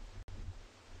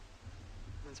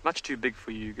 It's much too big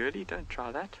for you, girlie. Don't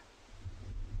try that.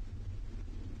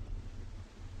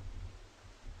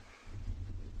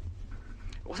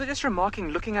 Also, just remarking,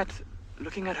 looking at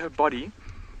her body.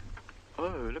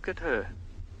 Oh, look at her.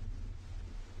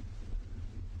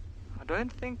 I don't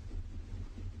think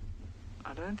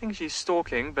she's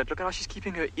stalking, but look at how she's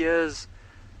keeping her ears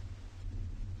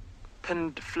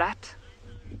pinned flat.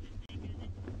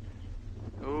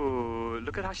 Oh,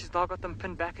 look at how she's now got them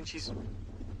pinned back, and she's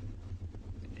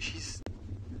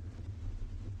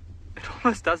it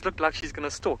almost does look like she's gonna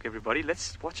stalk, everybody.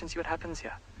 Let's watch and see what happens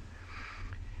here.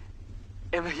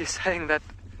 Emma, you're saying that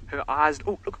her eyes...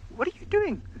 Oh, look, what are you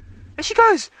doing? There she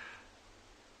goes.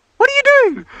 What are you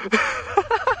doing?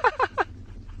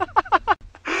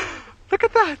 Look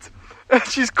at that.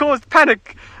 She's caused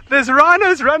panic. There's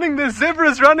rhinos running, there's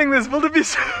zebras running, there's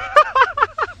wildebeest.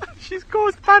 She's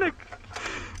caused panic.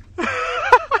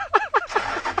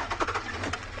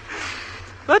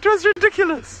 That was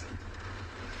ridiculous.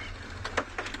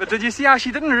 But did you see how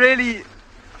she didn't really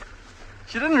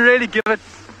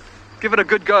give it a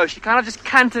good go? She kind of just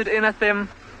cantered in at them,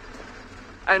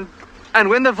 and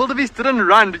when the wildebeest didn't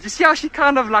run, did you see how she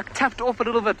kind of like tapped off a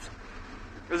little bit,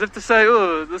 as if to say,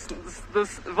 oh, this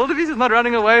wildebeest is not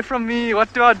running away from me.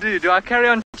 What do I do? Do I carry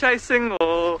on chasing,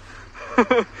 or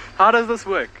how does this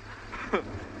work?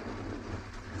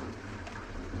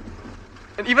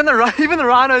 And even the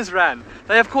rhinos ran.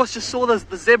 They of course just saw the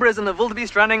zebras and the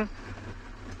wildebeest running.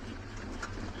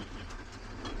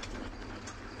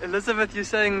 Elizabeth, you're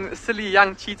saying silly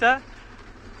young cheetah.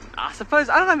 I suppose,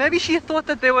 I don't know, maybe she thought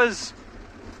that there was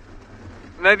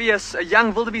maybe a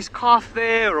young wildebeest calf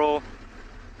there, or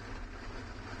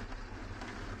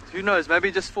who knows,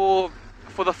 maybe just for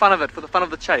the fun of it, for the fun of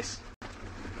the chase.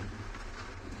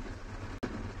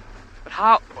 But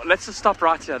how, let's just stop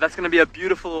right here. That's going to be a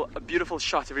beautiful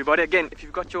shot, everybody. Again, if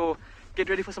you've got get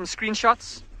ready for some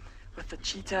screenshots with the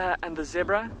cheetah and the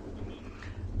zebra.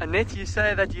 Annette, you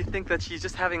say that you think that she's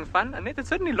just having fun. Annette, it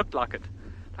certainly looked like it.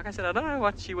 Like I said, I don't know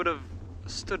what she would have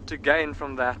stood to gain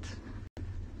from that,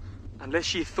 unless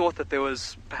she thought that there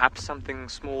was perhaps something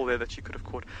small there that she could have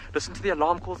caught. Listen to the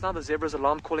alarm calls now. The zebra's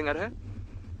alarm calling at her.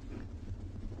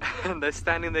 And they're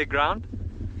standing their ground,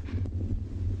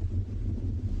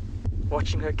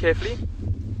 watching her carefully.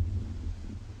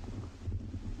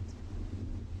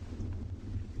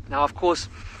 Now, of course,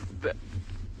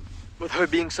 with her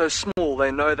being so small,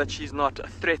 they know that she's not a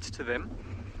threat to them.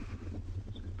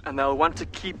 And they'll want to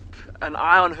keep an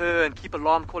eye on her and keep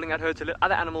alarm calling at her to let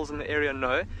other animals in the area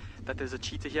know that there's a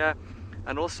cheetah here,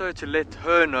 and also to let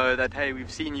her know that, hey,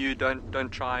 we've seen you, don't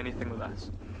try anything with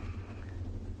us.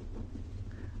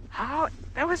 How,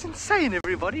 that was insane,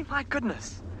 everybody, my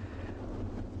goodness.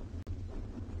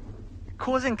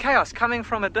 Causing chaos, coming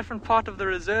from a different part of the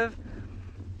reserve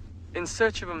in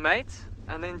search of a mate,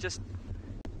 and then just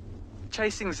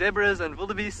chasing zebras and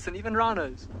wildebeests and even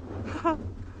rhinos.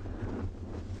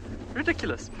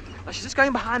 Ridiculous. Now she's just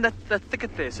going behind that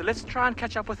thicket there, so let's try and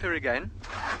catch up with her again.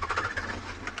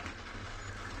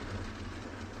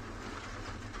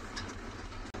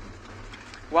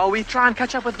 While we try and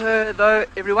catch up with her though,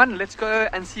 everyone, let's go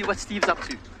and see what Steve's up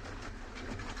to.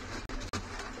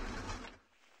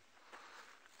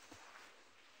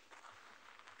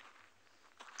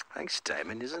 Thanks,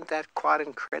 Damon. Isn't that quite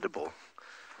incredible?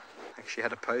 Actually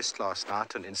had a post last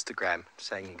night on Instagram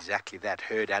saying exactly that.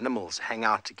 Herd animals hang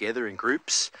out together in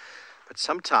groups, but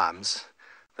sometimes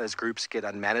those groups get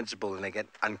unmanageable and they get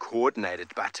uncoordinated,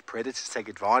 but predators take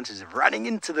advantage of running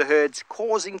into the herds,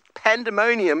 causing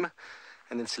pandemonium,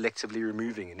 and then selectively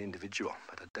removing an individual.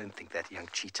 But I don't think that young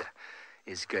cheetah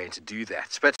is going to do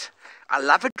that. But I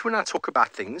love it when I talk about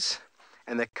things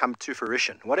and they come to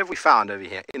fruition. What have we found over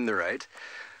here in the road?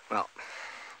 Well,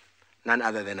 none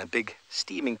other than a big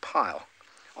steaming pile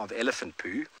of elephant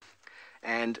poo.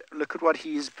 And look at what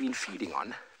he's been feeding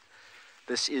on.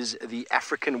 This is the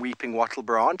African weeping wattle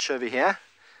branch over here.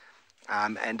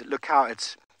 And look how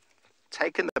it's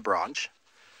taken the branch.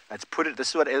 It's put it,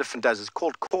 this is what an elephant does. It's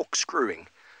called corkscrewing.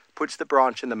 Puts the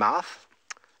branch in the mouth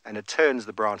and it turns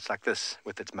the branch like this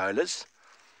with its molars.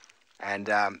 And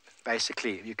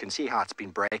basically you can see how it's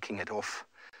been breaking it off,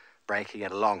 breaking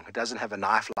it along. It doesn't have a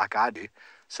knife like I do.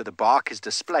 So the bark is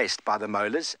displaced by the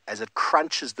molars as it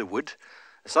crunches the wood.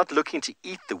 It's not looking to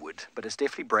eat the wood, but it's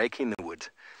definitely breaking the wood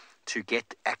to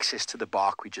get access to the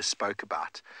bark we just spoke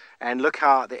about. And look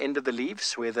how the end of the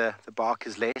leaves, where the bark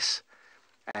is less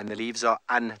and the leaves are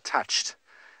untouched.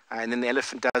 And then the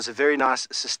elephant does a very nice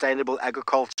sustainable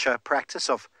agriculture practice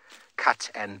of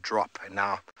cut and drop. And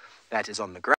now that is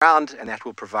on the ground, and that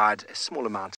will provide a small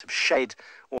amount of shade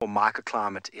or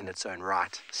microclimate in its own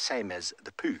right, same as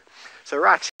the poo. So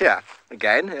right here,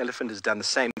 again, the elephant has done the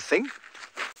same thing,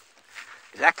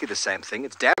 exactly the same thing.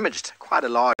 It's damaged quite a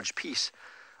large piece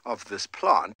of this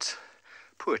plant.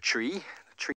 Poor tree.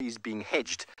 The tree is being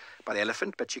hedged by the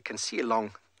elephant, but you can see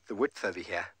along the width over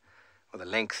here, or the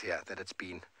length here, that it's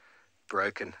been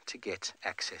broken to get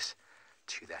access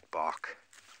to that bark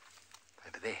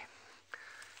over there.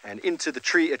 And into the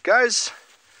tree it goes.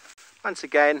 Once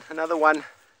again, another one,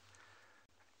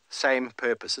 same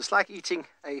purpose. It's like eating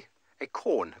a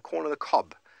corn of the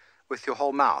cob with your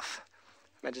whole mouth.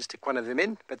 Imagine stick one of them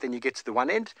in, but then you get to the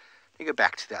one end, you go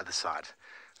back to the other side.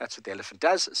 That's what the elephant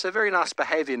does. So very nice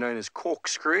behavior known as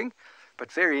corkscrewing,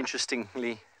 but very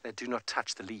interestingly, they do not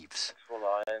touch the leaves.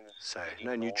 So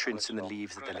no nutrients in the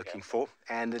leaves that they're looking for.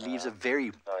 And the leaves are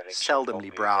very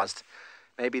seldomly browsed.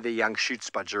 Maybe the young shoots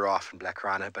by giraffe and black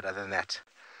rhino, but other than that,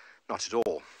 not at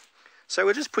all. So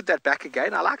we'll just put that back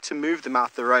again. I like to move them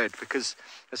out the road because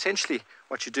essentially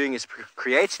what you're doing is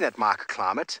creating that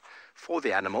microclimate for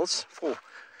the animals, for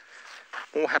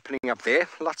more happening up there.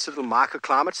 Lots of little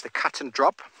microclimates, the cut and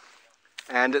drop.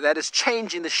 And that is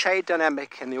changing the shade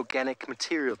dynamic and the organic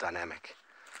material dynamic.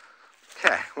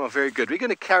 Okay, well, very good. We're going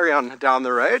to carry on down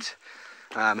the road.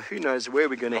 Who knows where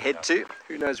we're going to head to?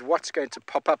 Who knows what's going to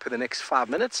pop up in the next 5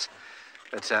 minutes?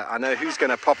 But I know who's going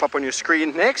to pop up on your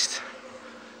screen next.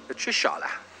 The Trishala.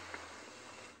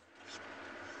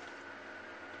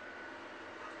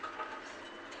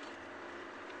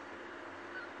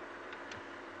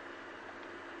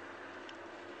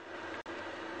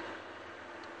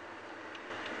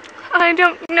 I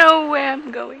don't know where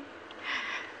I'm going.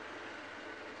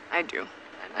 I do.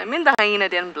 I'm in the hyena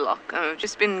den block. I've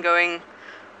just been going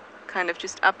kind of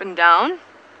just up and down.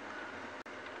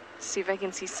 See if I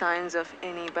can see signs of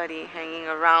anybody hanging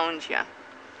around here.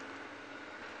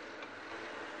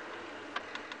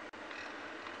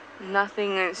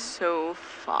 Nothing so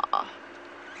far.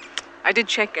 I did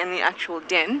check in the actual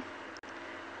den,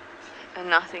 and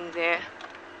nothing there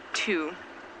too.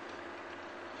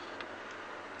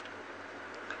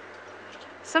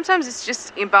 Sometimes it's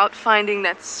just about finding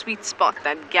that sweet spot,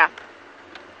 that gap.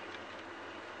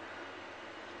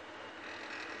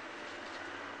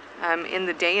 In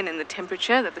the day and in the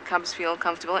temperature that the cubs feel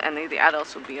comfortable and the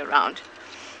adults will be around.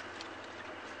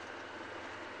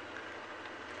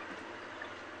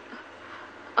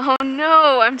 Oh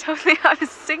no, I'm totally out of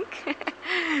sync.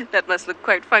 That must look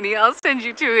quite funny. I'll send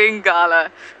you to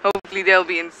Ngala. Hopefully they'll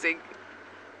be in sync.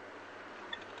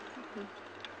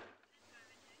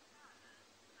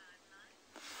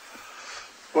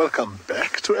 Welcome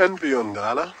back to andBeyond,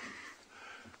 Ngala.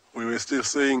 We were still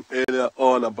saying earlier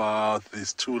on about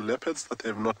these two leopards that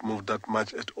have not moved that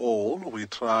much at all. We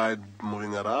tried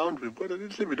moving around. We've got a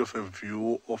little bit of a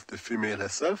view of the female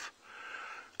herself.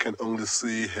 Can only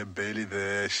see her belly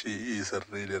there. She is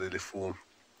really, really full.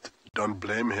 Don't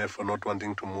blame her for not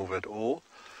wanting to move at all.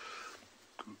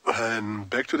 And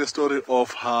back to the story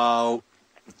of how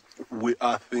we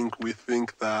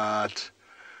think that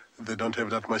they don't have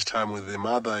that much time with the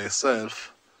mother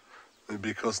herself,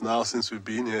 because now since we've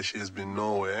been here, she has been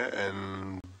nowhere.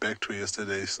 And back to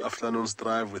yesterday's afternoon's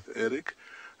drive with Eric,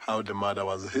 how the mother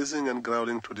was hissing and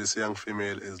growling to this young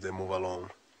female as they move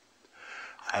along.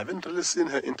 I haven't really seen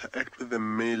her interact with the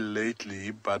male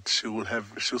lately, but she'll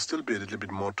still be a little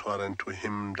bit more tolerant to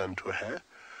him than to her,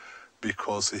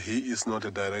 because he is not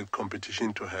a direct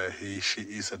competition to her. She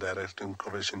is a direct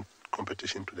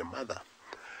competition to the mother.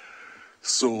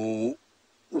 So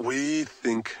we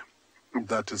think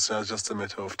that it's just a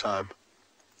matter of time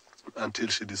until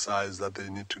she decides that they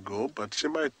need to go, but she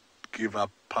might give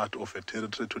up part of her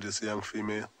territory to this young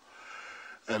female.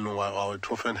 And while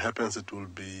it often happens, it will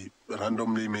be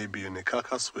randomly, maybe in a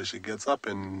carcass, where she gets up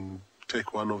and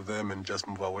take one of them and just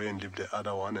move away and leave the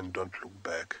other one and don't look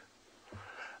back.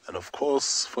 And of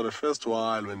course, for the first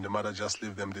while, when the mother just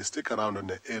leaves them, they stick around on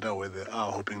the area where they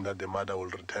are, hoping that the mother will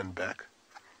return back.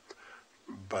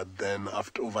 But then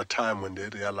over time, when they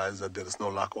realize that there is no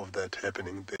lack of that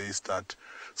happening, they start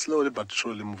slowly but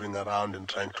surely moving around and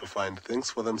trying to find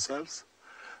things for themselves.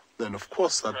 Then, of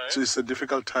course, that is a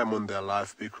difficult time in their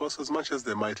life, because as much as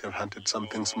they might have hunted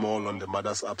something small on the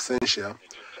mother's absentia,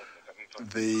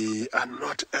 they are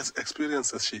not as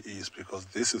experienced as she is, because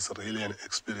this is really an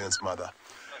experienced mother.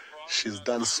 She's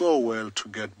done so well to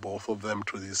get both of them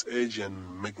to this age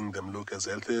and making them look as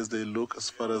healthy as they look as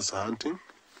far as hunting.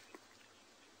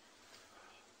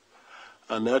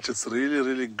 And that it's really,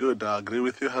 really good. I agree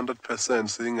with you 100%.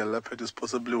 Seeing a leopard is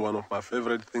possibly one of my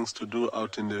favorite things to do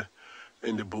out in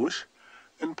the bush.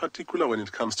 In particular, when it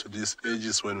comes to these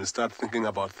ages, when we start thinking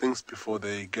about things before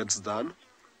they gets done.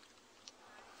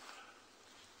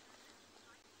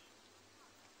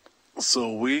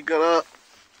 So we're gonna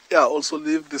also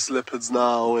leave these leopards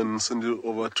now and send you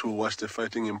over to watch the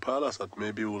fighting impalas, that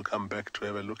maybe we'll come back to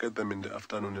have a look at them in the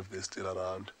afternoon if they're still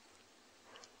around.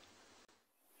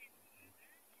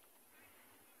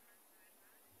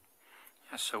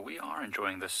 Yeah, so we are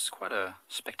enjoying this quite a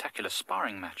spectacular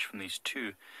sparring match from these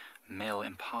two male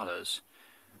impalas.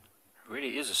 It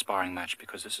really is a sparring match,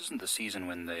 because this isn't the season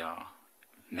when they are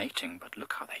mating, but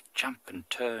look how they jump and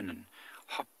turn and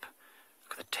hop.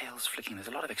 Look at the tails flicking. There's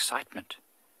a lot of excitement.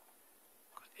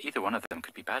 Either one of them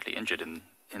could be badly injured in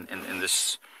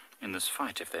this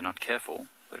fight if they're not careful.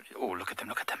 But, oh, look at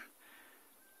them,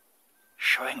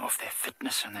 showing off their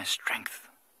fitness and their strength.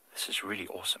 This is really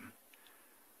awesome.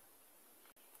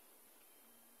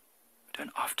 We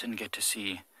don't often get to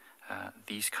see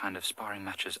these kind of sparring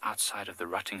matches outside of the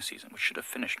rutting season, which should have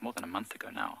finished more than a month ago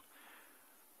now.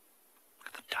 Look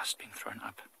at the dust being thrown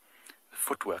up. The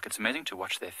footwork, it's amazing to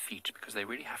watch their feet, because they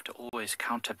really have to always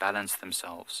counterbalance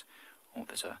themselves. Oh,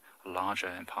 there's a larger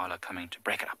impala coming to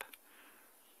break it up.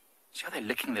 See how they're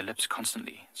licking their lips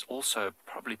constantly? It's also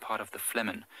probably part of the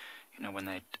phlegm, when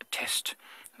they test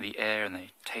the air and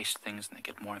they taste things and they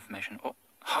get more information. Oh,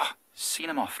 seen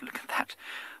them off. Look at that.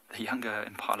 The younger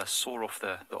impala saw off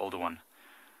the older one.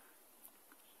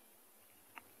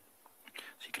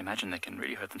 So you can imagine they can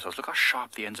really hurt themselves. Look how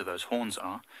sharp the ends of those horns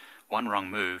are. One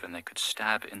wrong move and they could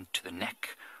stab into the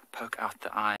neck, poke out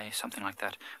the eye, something like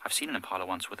that. I've seen an impala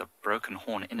once with a broken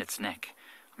horn in its neck.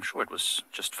 I'm sure it was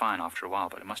just fine after a while,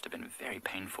 but it must have been very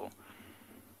painful.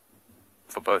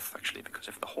 for both, actually, because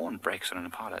if the horn breaks on an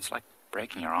impala, it's like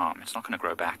breaking your arm. It's not going to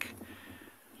grow back.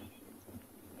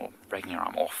 Or breaking your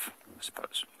arm off, I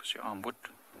suppose, because your arm would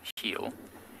heal.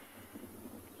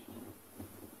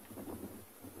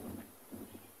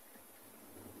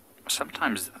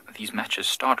 Sometimes these matches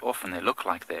start off and they look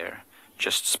like they're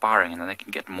just sparring, and then they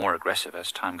can get more aggressive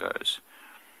as time goes.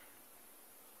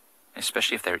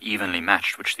 Especially if they're evenly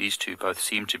matched, which these two both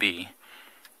seem to be.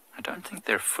 I don't think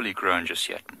they're fully grown just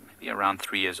yet. Maybe around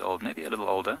 3 years old, maybe a little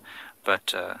older,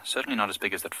 but certainly not as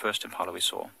big as that first impala we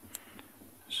saw.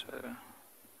 So,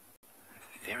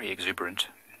 very exuberant.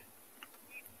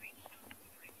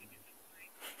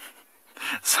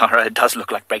 Sarah, it does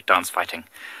look like breakdance fighting.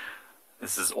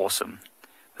 This is awesome.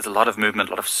 There's a lot of movement,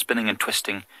 a lot of spinning and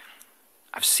twisting.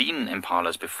 I've seen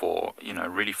impalas before, you know,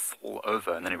 really fall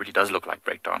over, and then it really does look like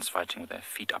breakdance fighting with their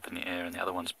feet up in the air and the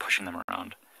other ones pushing them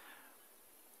around.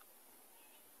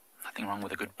 Nothing wrong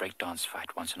with a good breakdance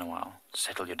fight once in a while.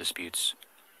 Settle your disputes.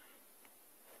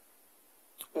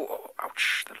 Oh,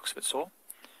 ouch, that looks a bit sore.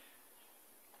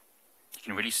 You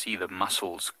can really see the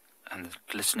muscles and the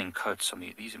glistening coats on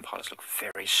these impalas look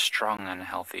very strong and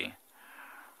healthy.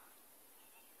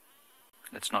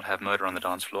 Let's not have murder on the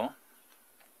dance floor.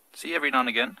 See, every now and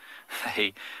again,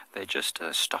 they just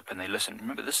stop and they listen.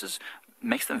 Remember,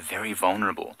 makes them very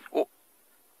vulnerable. Oh,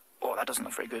 that doesn't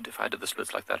look very good. If I did the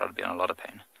splits like that, I'd be in a lot of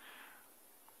pain.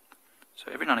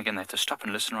 So every now and again, they have to stop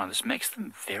and listen around. This makes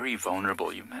them very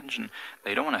vulnerable. You imagine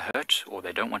they don't want to hurt, or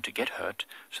they don't want to get hurt,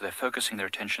 so they're focusing their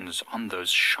attentions on those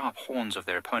sharp horns of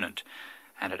their opponent.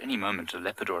 And at any moment, a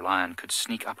leopard or a lion could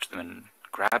sneak up to them and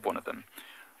grab one of them.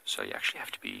 So you actually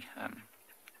have to be...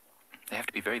 they have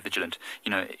to be very vigilant.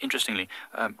 You know, interestingly,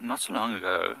 not so long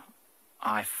ago,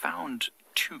 I found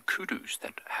 2 kudus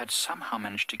that had somehow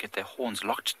managed to get their horns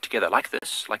locked together like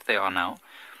this, like they are now,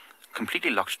 completely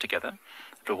locked together.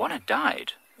 But one had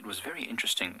died. It was very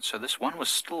interesting. So this one was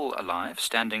still alive,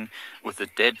 standing with the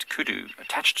dead kudu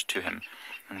attached to him.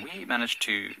 And we managed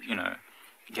to, you know,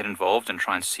 get involved and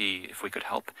try and see if we could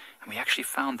help. And we actually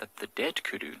found that the dead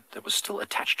kudu that was still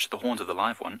attached to the horns of the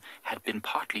live one had been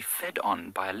partly fed on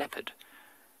by a leopard.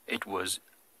 It was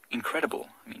incredible.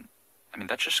 I mean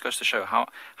that just goes to show how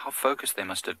focused they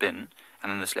must have been.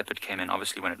 And then this leopard came in,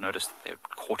 obviously, when it noticed that they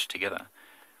were caught together.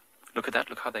 Look at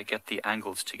that. Look how they get the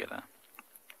angles together.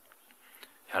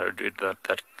 Yeah,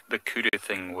 the kudu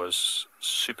thing was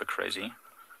super crazy.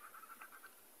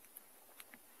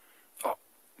 Oh,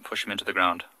 push him into the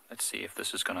ground. Let's see if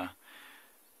this is gonna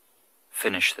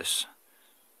finish this.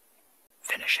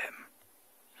 Finish him.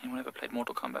 Anyone ever played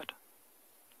Mortal Kombat?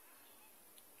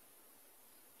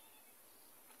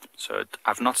 So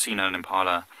I've not seen an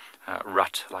impala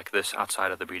rut like this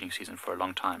outside of the breeding season for a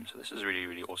long time. So this is really,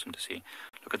 really awesome to see.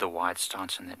 Look at the wide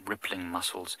stance and the rippling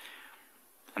muscles.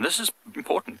 And this is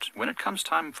important. When it comes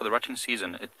time for the rutting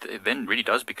season, it then really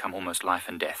does become almost life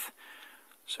and death.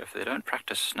 So if they don't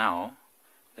practice now,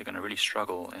 they're going to really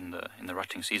struggle in the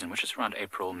rutting season, which is around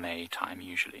April, May time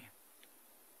usually.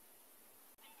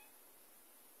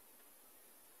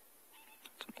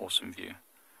 It's an awesome view.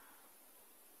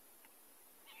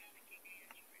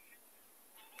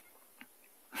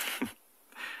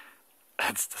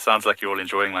 It sounds like you're all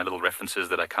enjoying my little references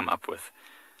that I come up with.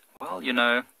 Well, you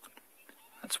know,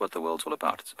 that's what the world's all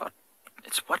about.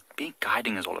 It's what being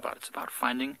guiding is all about. It's about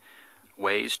finding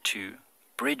ways to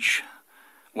bridge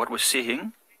what we're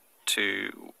seeing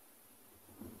to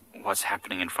what's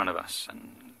happening in front of us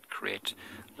and create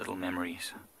little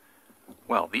memories.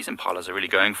 Well, these impalas are really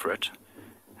going for it,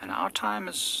 and our time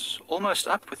is almost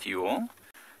up with you all.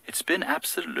 It's been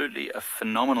absolutely a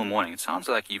phenomenal morning. It sounds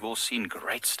like you've all seen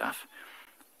great stuff,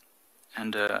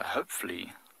 and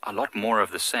hopefully a lot more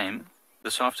of the same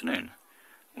this afternoon.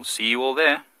 We'll see you all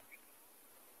there.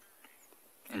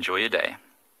 Enjoy your day.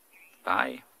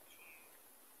 Bye.